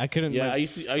 yeah. I couldn't. yeah, my- I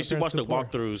used to my watch parents the too poor.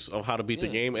 walkthroughs of how to beat the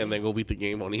Yeah. game and then go beat the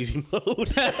game on easy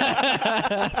mode.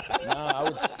 Nah, I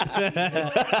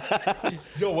would.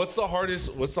 Yo, what's the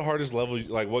hardest level?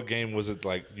 Like, what game was it?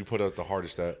 Like, you put out the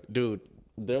hardest at? Dude,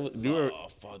 Oh,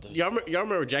 fuck. Y'all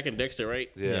remember Jack and Dexter, right?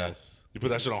 Yeah. Yes. You put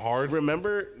that shit on hard?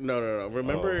 Remember? No.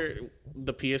 Remember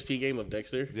the PSP game of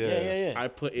Dexter? Yeah. I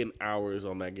put in hours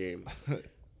on that game.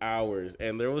 Hours.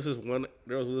 And there was this one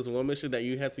mission that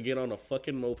you had to get on a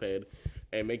fucking moped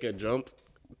and make a jump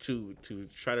to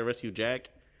try to rescue Jack.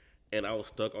 And I was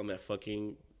stuck on that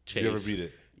fucking chase. Did you ever beat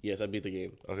it? Yes, I beat the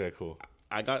game. Okay, cool.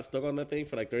 I got stuck on that thing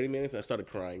for like 30 minutes and I started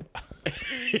crying.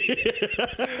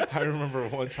 I remember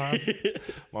one time,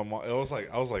 my mom. I was like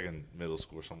in middle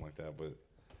school or something like that, but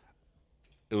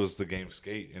it was the game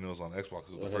Skate, and it was on Xbox.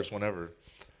 It was the first one ever,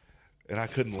 and I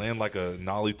couldn't land like a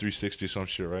nollie 360 some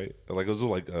shit, right? Like it was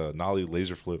like a nollie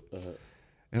laser flip,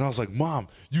 and I was like, "Mom,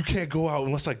 you can't go out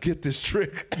unless I get this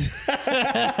trick."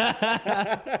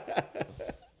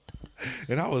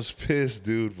 And I was pissed,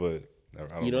 dude. But I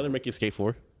don't You know they're making Skate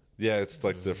 4? yeah, it's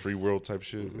like the free world type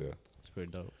shit. Yeah. It's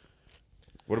pretty dope.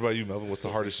 What about you, Melvin? What's the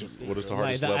hardest? What is the Like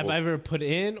hardest that I've level? ever put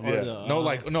in, or Yeah.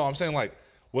 the No, I'm saying like,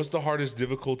 what's the hardest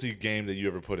difficulty game that you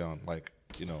ever put on? Like,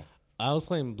 you know. I was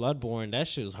playing Bloodborne. That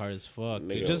shit was hard as fuck. Dude.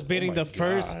 Nigga, Just beating oh my the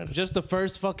first, God. just the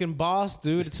first fucking boss,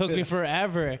 dude. It took me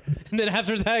forever, and then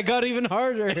after that, it got even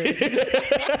harder.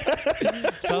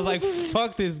 So I was like,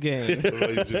 "Fuck this game." What about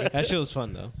you, Jay? That shit was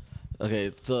fun though.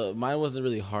 Okay, so mine wasn't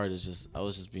really hard. It's just I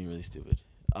was just being really stupid.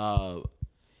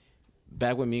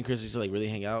 Back when me and Chris used to like really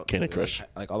hang out, Candy Crush.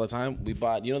 like all the time, we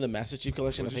bought the Master Chief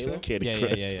Collection What'd of you Halo.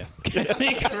 say?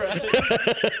 Candy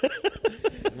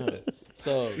Yeah.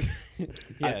 So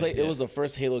I played. yeah. It was the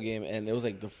first Halo game, and it was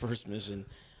like the first mission.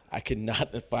 I could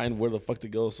not find where the fuck to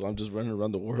go, so I'm just running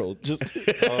around the world, just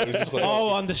It's just like, Oh,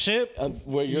 on the ship.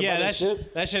 where you're Yeah, by the that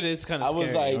ship. that shit is kind of. I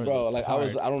was like, bro, like I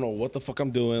hard. don't know what the fuck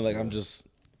I'm doing. Like I'm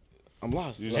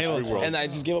lost. You just Halo's free world. And I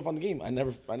just gave up on the game. I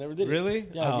never did it. Really?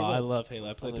 Yeah, I oh, gave up. I love Halo.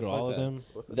 I played was through like, all of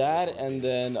fuck them. That and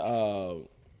then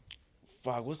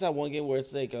fuck, what's that one game where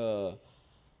it's like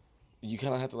you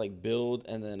kind of have to like build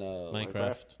and then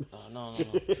Minecraft. No.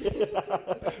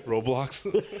 Roblox.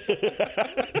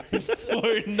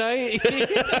 Fortnite.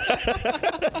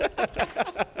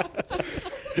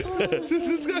 Dude,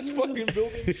 this guy's fucking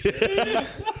building.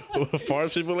 Farm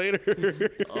Simulator.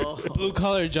 Blue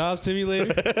collar job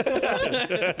simulator.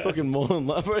 fucking mowing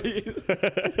love.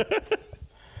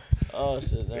 Oh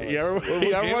shit! Y'all What ever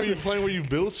game are watch you playing where you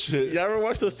build shit? Y'all ever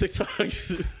watch those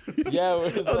TikToks Yeah, where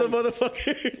it's of the like,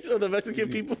 motherfuckers, of the Mexican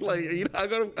people? Like, you know, I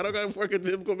don't gotta work a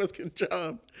typical Mexican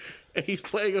job, and he's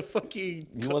playing a fucking.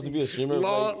 he wants to be a streamer.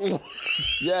 lawn,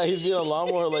 Yeah, he's being a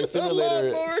lawnmower like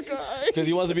simulator lawnmower guy. because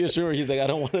he wants to be a streamer. He's like, I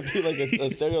don't want to be like a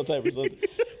stereotype or something.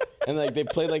 And like they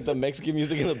play like the Mexican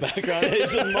music in the background. And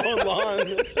he's just mowing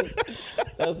lawn.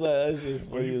 That's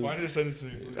just When you funny. find it, send it to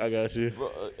me. I got you.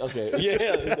 Okay,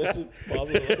 yeah, that shit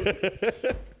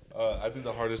popular. I think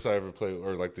the hardest I ever played,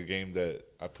 or like the game that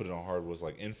I put it on hard, was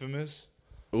like Infamous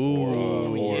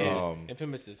Ooh,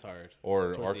 Infamous is hard.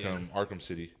 or Towards the Arkham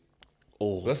City.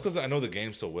 oh, That's because I know the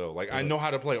game so well. Like I know how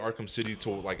to play Arkham City to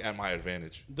like at my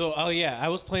advantage. Though, oh yeah, I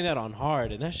was playing that on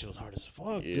hard, and that shit was hard as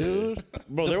fuck, dude.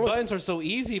 bro. The There was buttons are so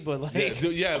easy, but like Like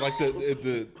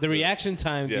the the reaction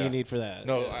time yeah. you need for that.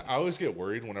 No, I always get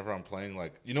worried whenever I'm playing.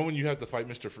 Like you know when you have to fight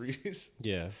Mr. Freeze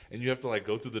Yeah. and you have to like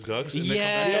go through the ducks. And they come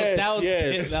Yes, back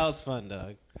Yes. that was fun,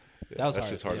 dog. That was that hard.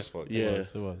 shit's hard as fuck. Yeah.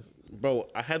 It was. bro.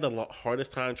 I had the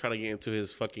hardest time trying to get into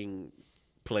his fucking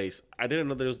place. I didn't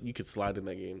know you could slide in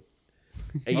that game.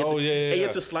 And you have Oh, to, yeah, and you yeah.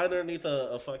 have to slide underneath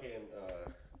a fucking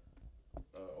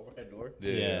overhead door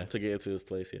Yeah. to get into his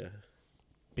place. Yeah.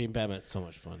 Being Batman's so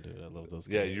much fun, dude. I love those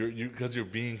Yeah, games. you because you're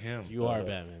being him. You are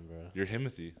Batman, bro. You're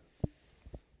Timothy.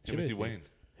 Timothy Wayne.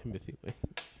 Timothy.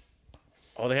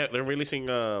 Oh, they're releasing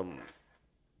a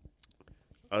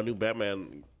new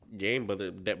Batman game,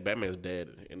 but Batman's dead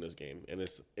in this game, and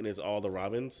it's all the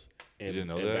Robins and, You didn't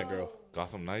know and that? Batgirl.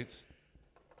 Gotham Knights.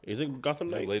 Is it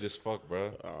Gotham That Knights? late as fuck,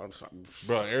 bro. I'm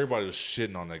Bro, everybody was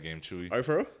shitting on that game, Chewy. Are you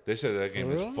for real? They said that game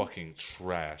real? is fucking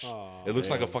trash. Aw, It looks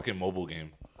like a fucking mobile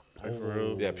game. Are you for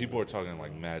real? Yeah, people are talking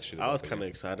like mad shit. I about was that kind of game.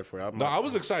 excited for it. No, I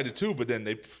was excited too, but then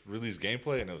they released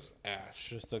gameplay and it was ass.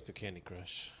 Should have stuck to Candy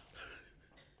Crush.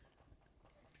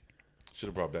 Should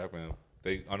have brought Batman.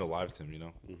 They unalived him, you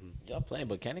know. Y'all playing,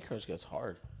 but Candy Crush gets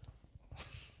hard.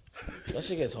 That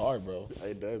shit gets hard, bro.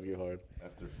 It does get hard.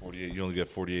 After 48, you only get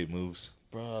 48 moves.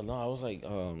 Bro, no, I was like,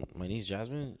 my niece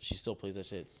Jasmine, she still plays that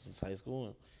shit since high school.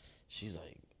 And she's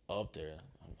like up there.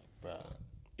 I'm like, bro,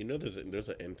 You know, there's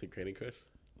an end to Candy Crush.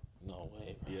 no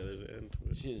way, bro. Yeah, there's an end to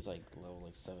it. She's like level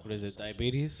like 7. What is it?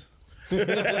 Diabetes?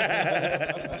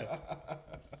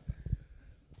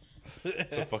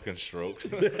 It's a fucking stroke.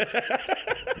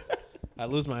 I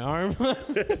lose my arm.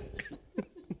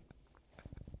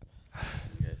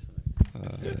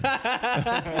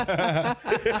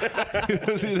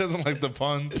 He doesn't like the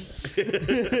puns.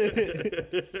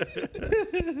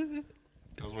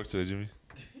 How's work today, Jimmy?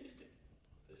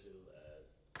 This shit was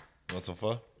ass. You want some pho?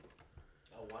 I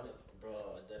want it, bro.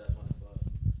 I dead ass want it, bro.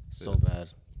 So bad.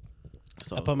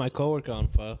 So, I put my coworker on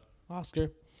pho.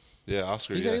 Oscar. Yeah,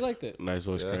 Oscar. He Yeah. said he liked it. Nice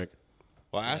voice Yeah. crack.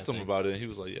 Well, I asked him thanks. about it, and he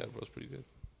was like, "Yeah, bro, it's pretty good."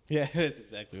 Yeah, that's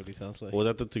exactly what he sounds like. Was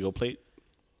that the to-go plate?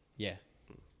 Yeah.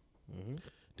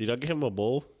 Did y'all get him a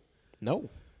bowl? No.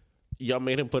 Y'all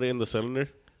made him put it in the cylinder?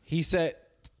 He said,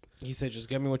 just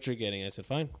get me what you're getting. I said,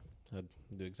 fine. I'll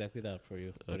do exactly that for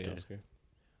you, buddy Okay. Oscar.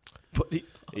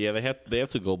 Yeah, they have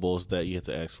to-go bowls that you have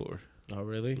to ask for. Oh,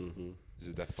 really? Is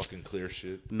it that fucking clear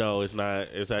shit? No, it's not.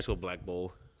 It's actual black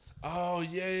bowl. Oh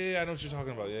yeah. I know what you're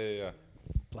talking about. Yeah.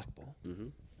 Black Bowl.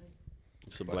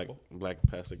 It's a Black black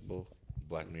plastic bowl.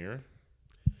 Black Mirror.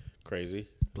 Crazy.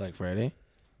 Black Friday.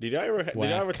 Did y'all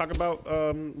ever talk about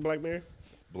Black Mirror?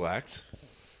 Blacked.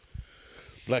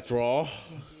 Black Raw.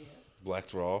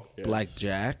 Blacked Raw. Yeah. Black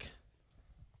Jack.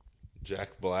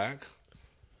 Jack Black.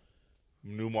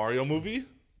 New Mario movie.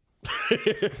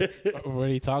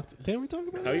 Already talked. Didn't we talk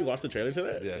about Have that? you watched the trailer to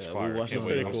that? Yeah, it's we fire. I watched can't it.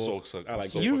 wait. Pretty I'm cool. so excited. I like I'm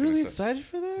so it. You fucking really excited.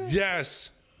 excited for that?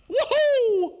 Yes.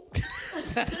 Woohoo!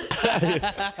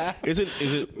 Is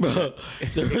it Bro,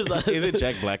 there was like, is it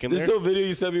Jack Black in There's there? no video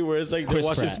you sent me where it's like they're Chris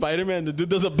watching Pratt. Spider-Man. The dude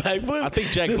does a backflip. I think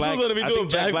Jack this Black- was gonna be I doing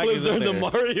think Jack Black backflips is in during the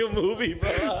there. Mario movie, bro.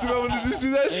 Did you see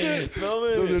that shit? No,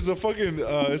 man. No, there's a fucking.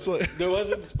 It's like. There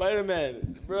wasn't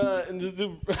Spider-Man, bro, and this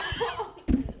dude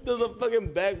does a fucking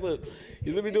backflip.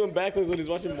 He's gonna be doing backflips when he's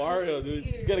watching Mario, dude.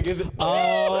 You gotta get it.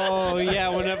 Oh, yeah.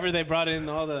 Whenever they brought in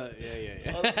all the.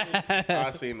 Yeah.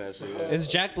 I've seen that shit. Is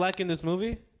Jack Black in this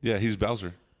movie? Yeah, he's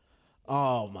Bowser.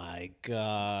 Oh, my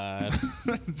God.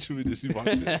 Should we just watch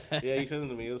it? Yeah, he sent it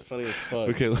to me. It was funny as fuck.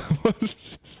 Okay.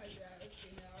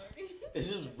 It's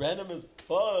just random as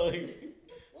fuck.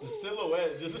 The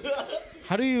silhouette just.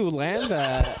 How do you land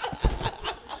that?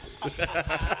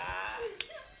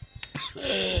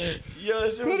 Yo,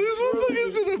 that shit But these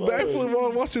motherfuckers in a was backflip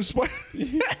while watching Spider.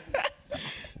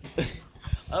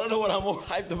 I don't know what I'm more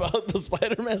hyped about, the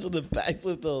Spider-Man or the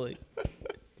backflip though. Like,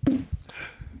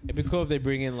 It'd be cool if they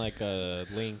bring in like a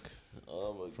Link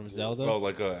oh my from God. Zelda. Oh,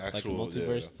 like a like a actual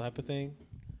multiverse type of thing.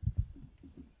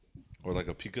 or like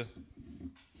a Pika.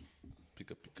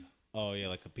 Pika. Oh, yeah,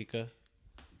 like a Pika.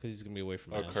 Because he's going to be away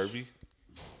from Or Ash.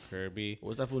 Kirby.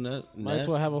 What's that fool? Ness? Might as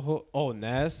well have a whole. Oh,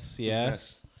 Ness. Yeah.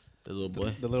 Ness. the little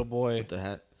boy. The little boy. With the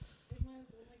hat.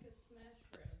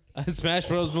 A Smash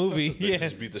Bros. movie. They Yeah.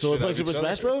 just beat the So we're shit out playing of Super each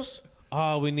Smash other. Bros?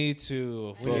 Oh, we need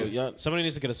to. Bro, yeah. Somebody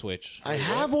needs to get a Switch. I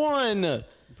have one.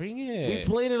 Bring We it.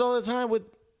 played it all the time with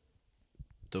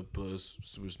the best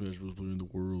Super Smash Bros. Player in the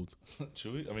world.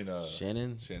 Chewy? I mean,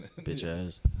 Shannon. Shannon. Bitch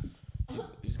ass.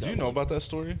 Do you know about that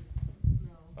story?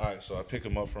 No. All right, so I pick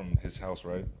him up from his house,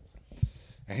 right?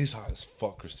 And he's high as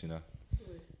fuck, Christina.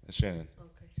 It's Shannon. Okay.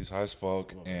 He's high as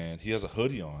fuck, and he has a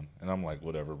hoodie on. And I'm like,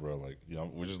 whatever, bro. Like, you know,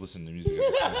 we're just listening to music at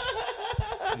this point.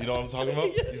 You know what I'm talking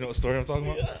about? You know what story I'm talking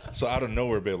about? So out of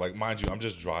nowhere, babe, like, mind you, I'm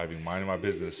just driving, minding my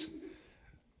business.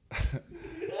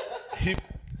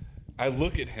 I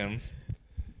look at him.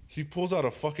 He pulls out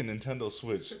a fucking Nintendo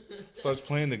Switch, starts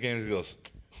playing the games. He goes,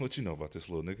 "What you know about this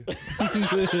little nigga?"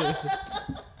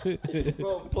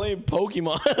 Bro, playing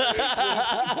Pokemon.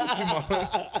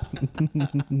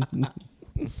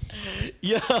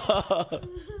 Yo.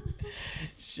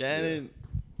 Shannon,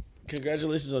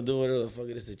 congratulations on doing whatever the fuck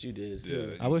it is that you did.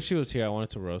 Yeah. I wish he was here. I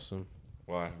wanted to roast him.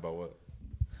 Why? About what?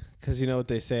 Because you know what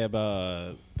they say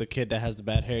about the kid that has the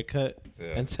bad haircut Yeah.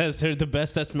 and says they're the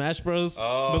best at Smash Bros.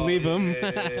 Oh, Believe him.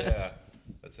 Yeah.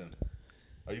 That's him.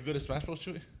 Are you good at Smash Bros,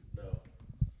 Chewy? No.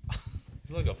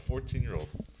 He's like a 14-year-old.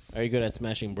 Are you good at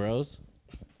smashing bros?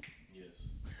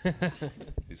 Yes.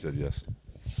 He said yes.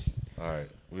 All right.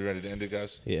 We ready to end it,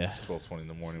 guys? Yeah. It's 12:20 in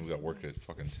the morning. We got work at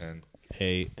fucking 10.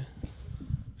 8.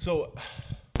 So,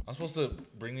 I'm supposed to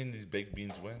bring in these baked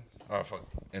beans when? All right, fuck.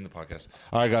 End the podcast.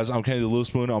 All right, guys. I'm Kenny the Little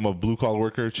Spoon. I'm a blue-collar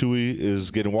worker. Chewy is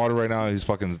getting water right now. He's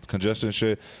fucking congested and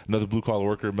shit. Another blue-collar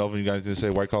worker. Melvin, you got anything to say?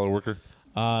 White-collar worker?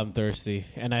 I'm thirsty,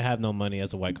 and I have no money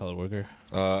as a white collar worker.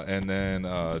 And then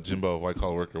Jimbo,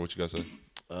 white-collar worker. What you guys say?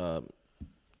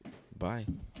 Bye.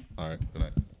 All right. Good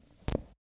night.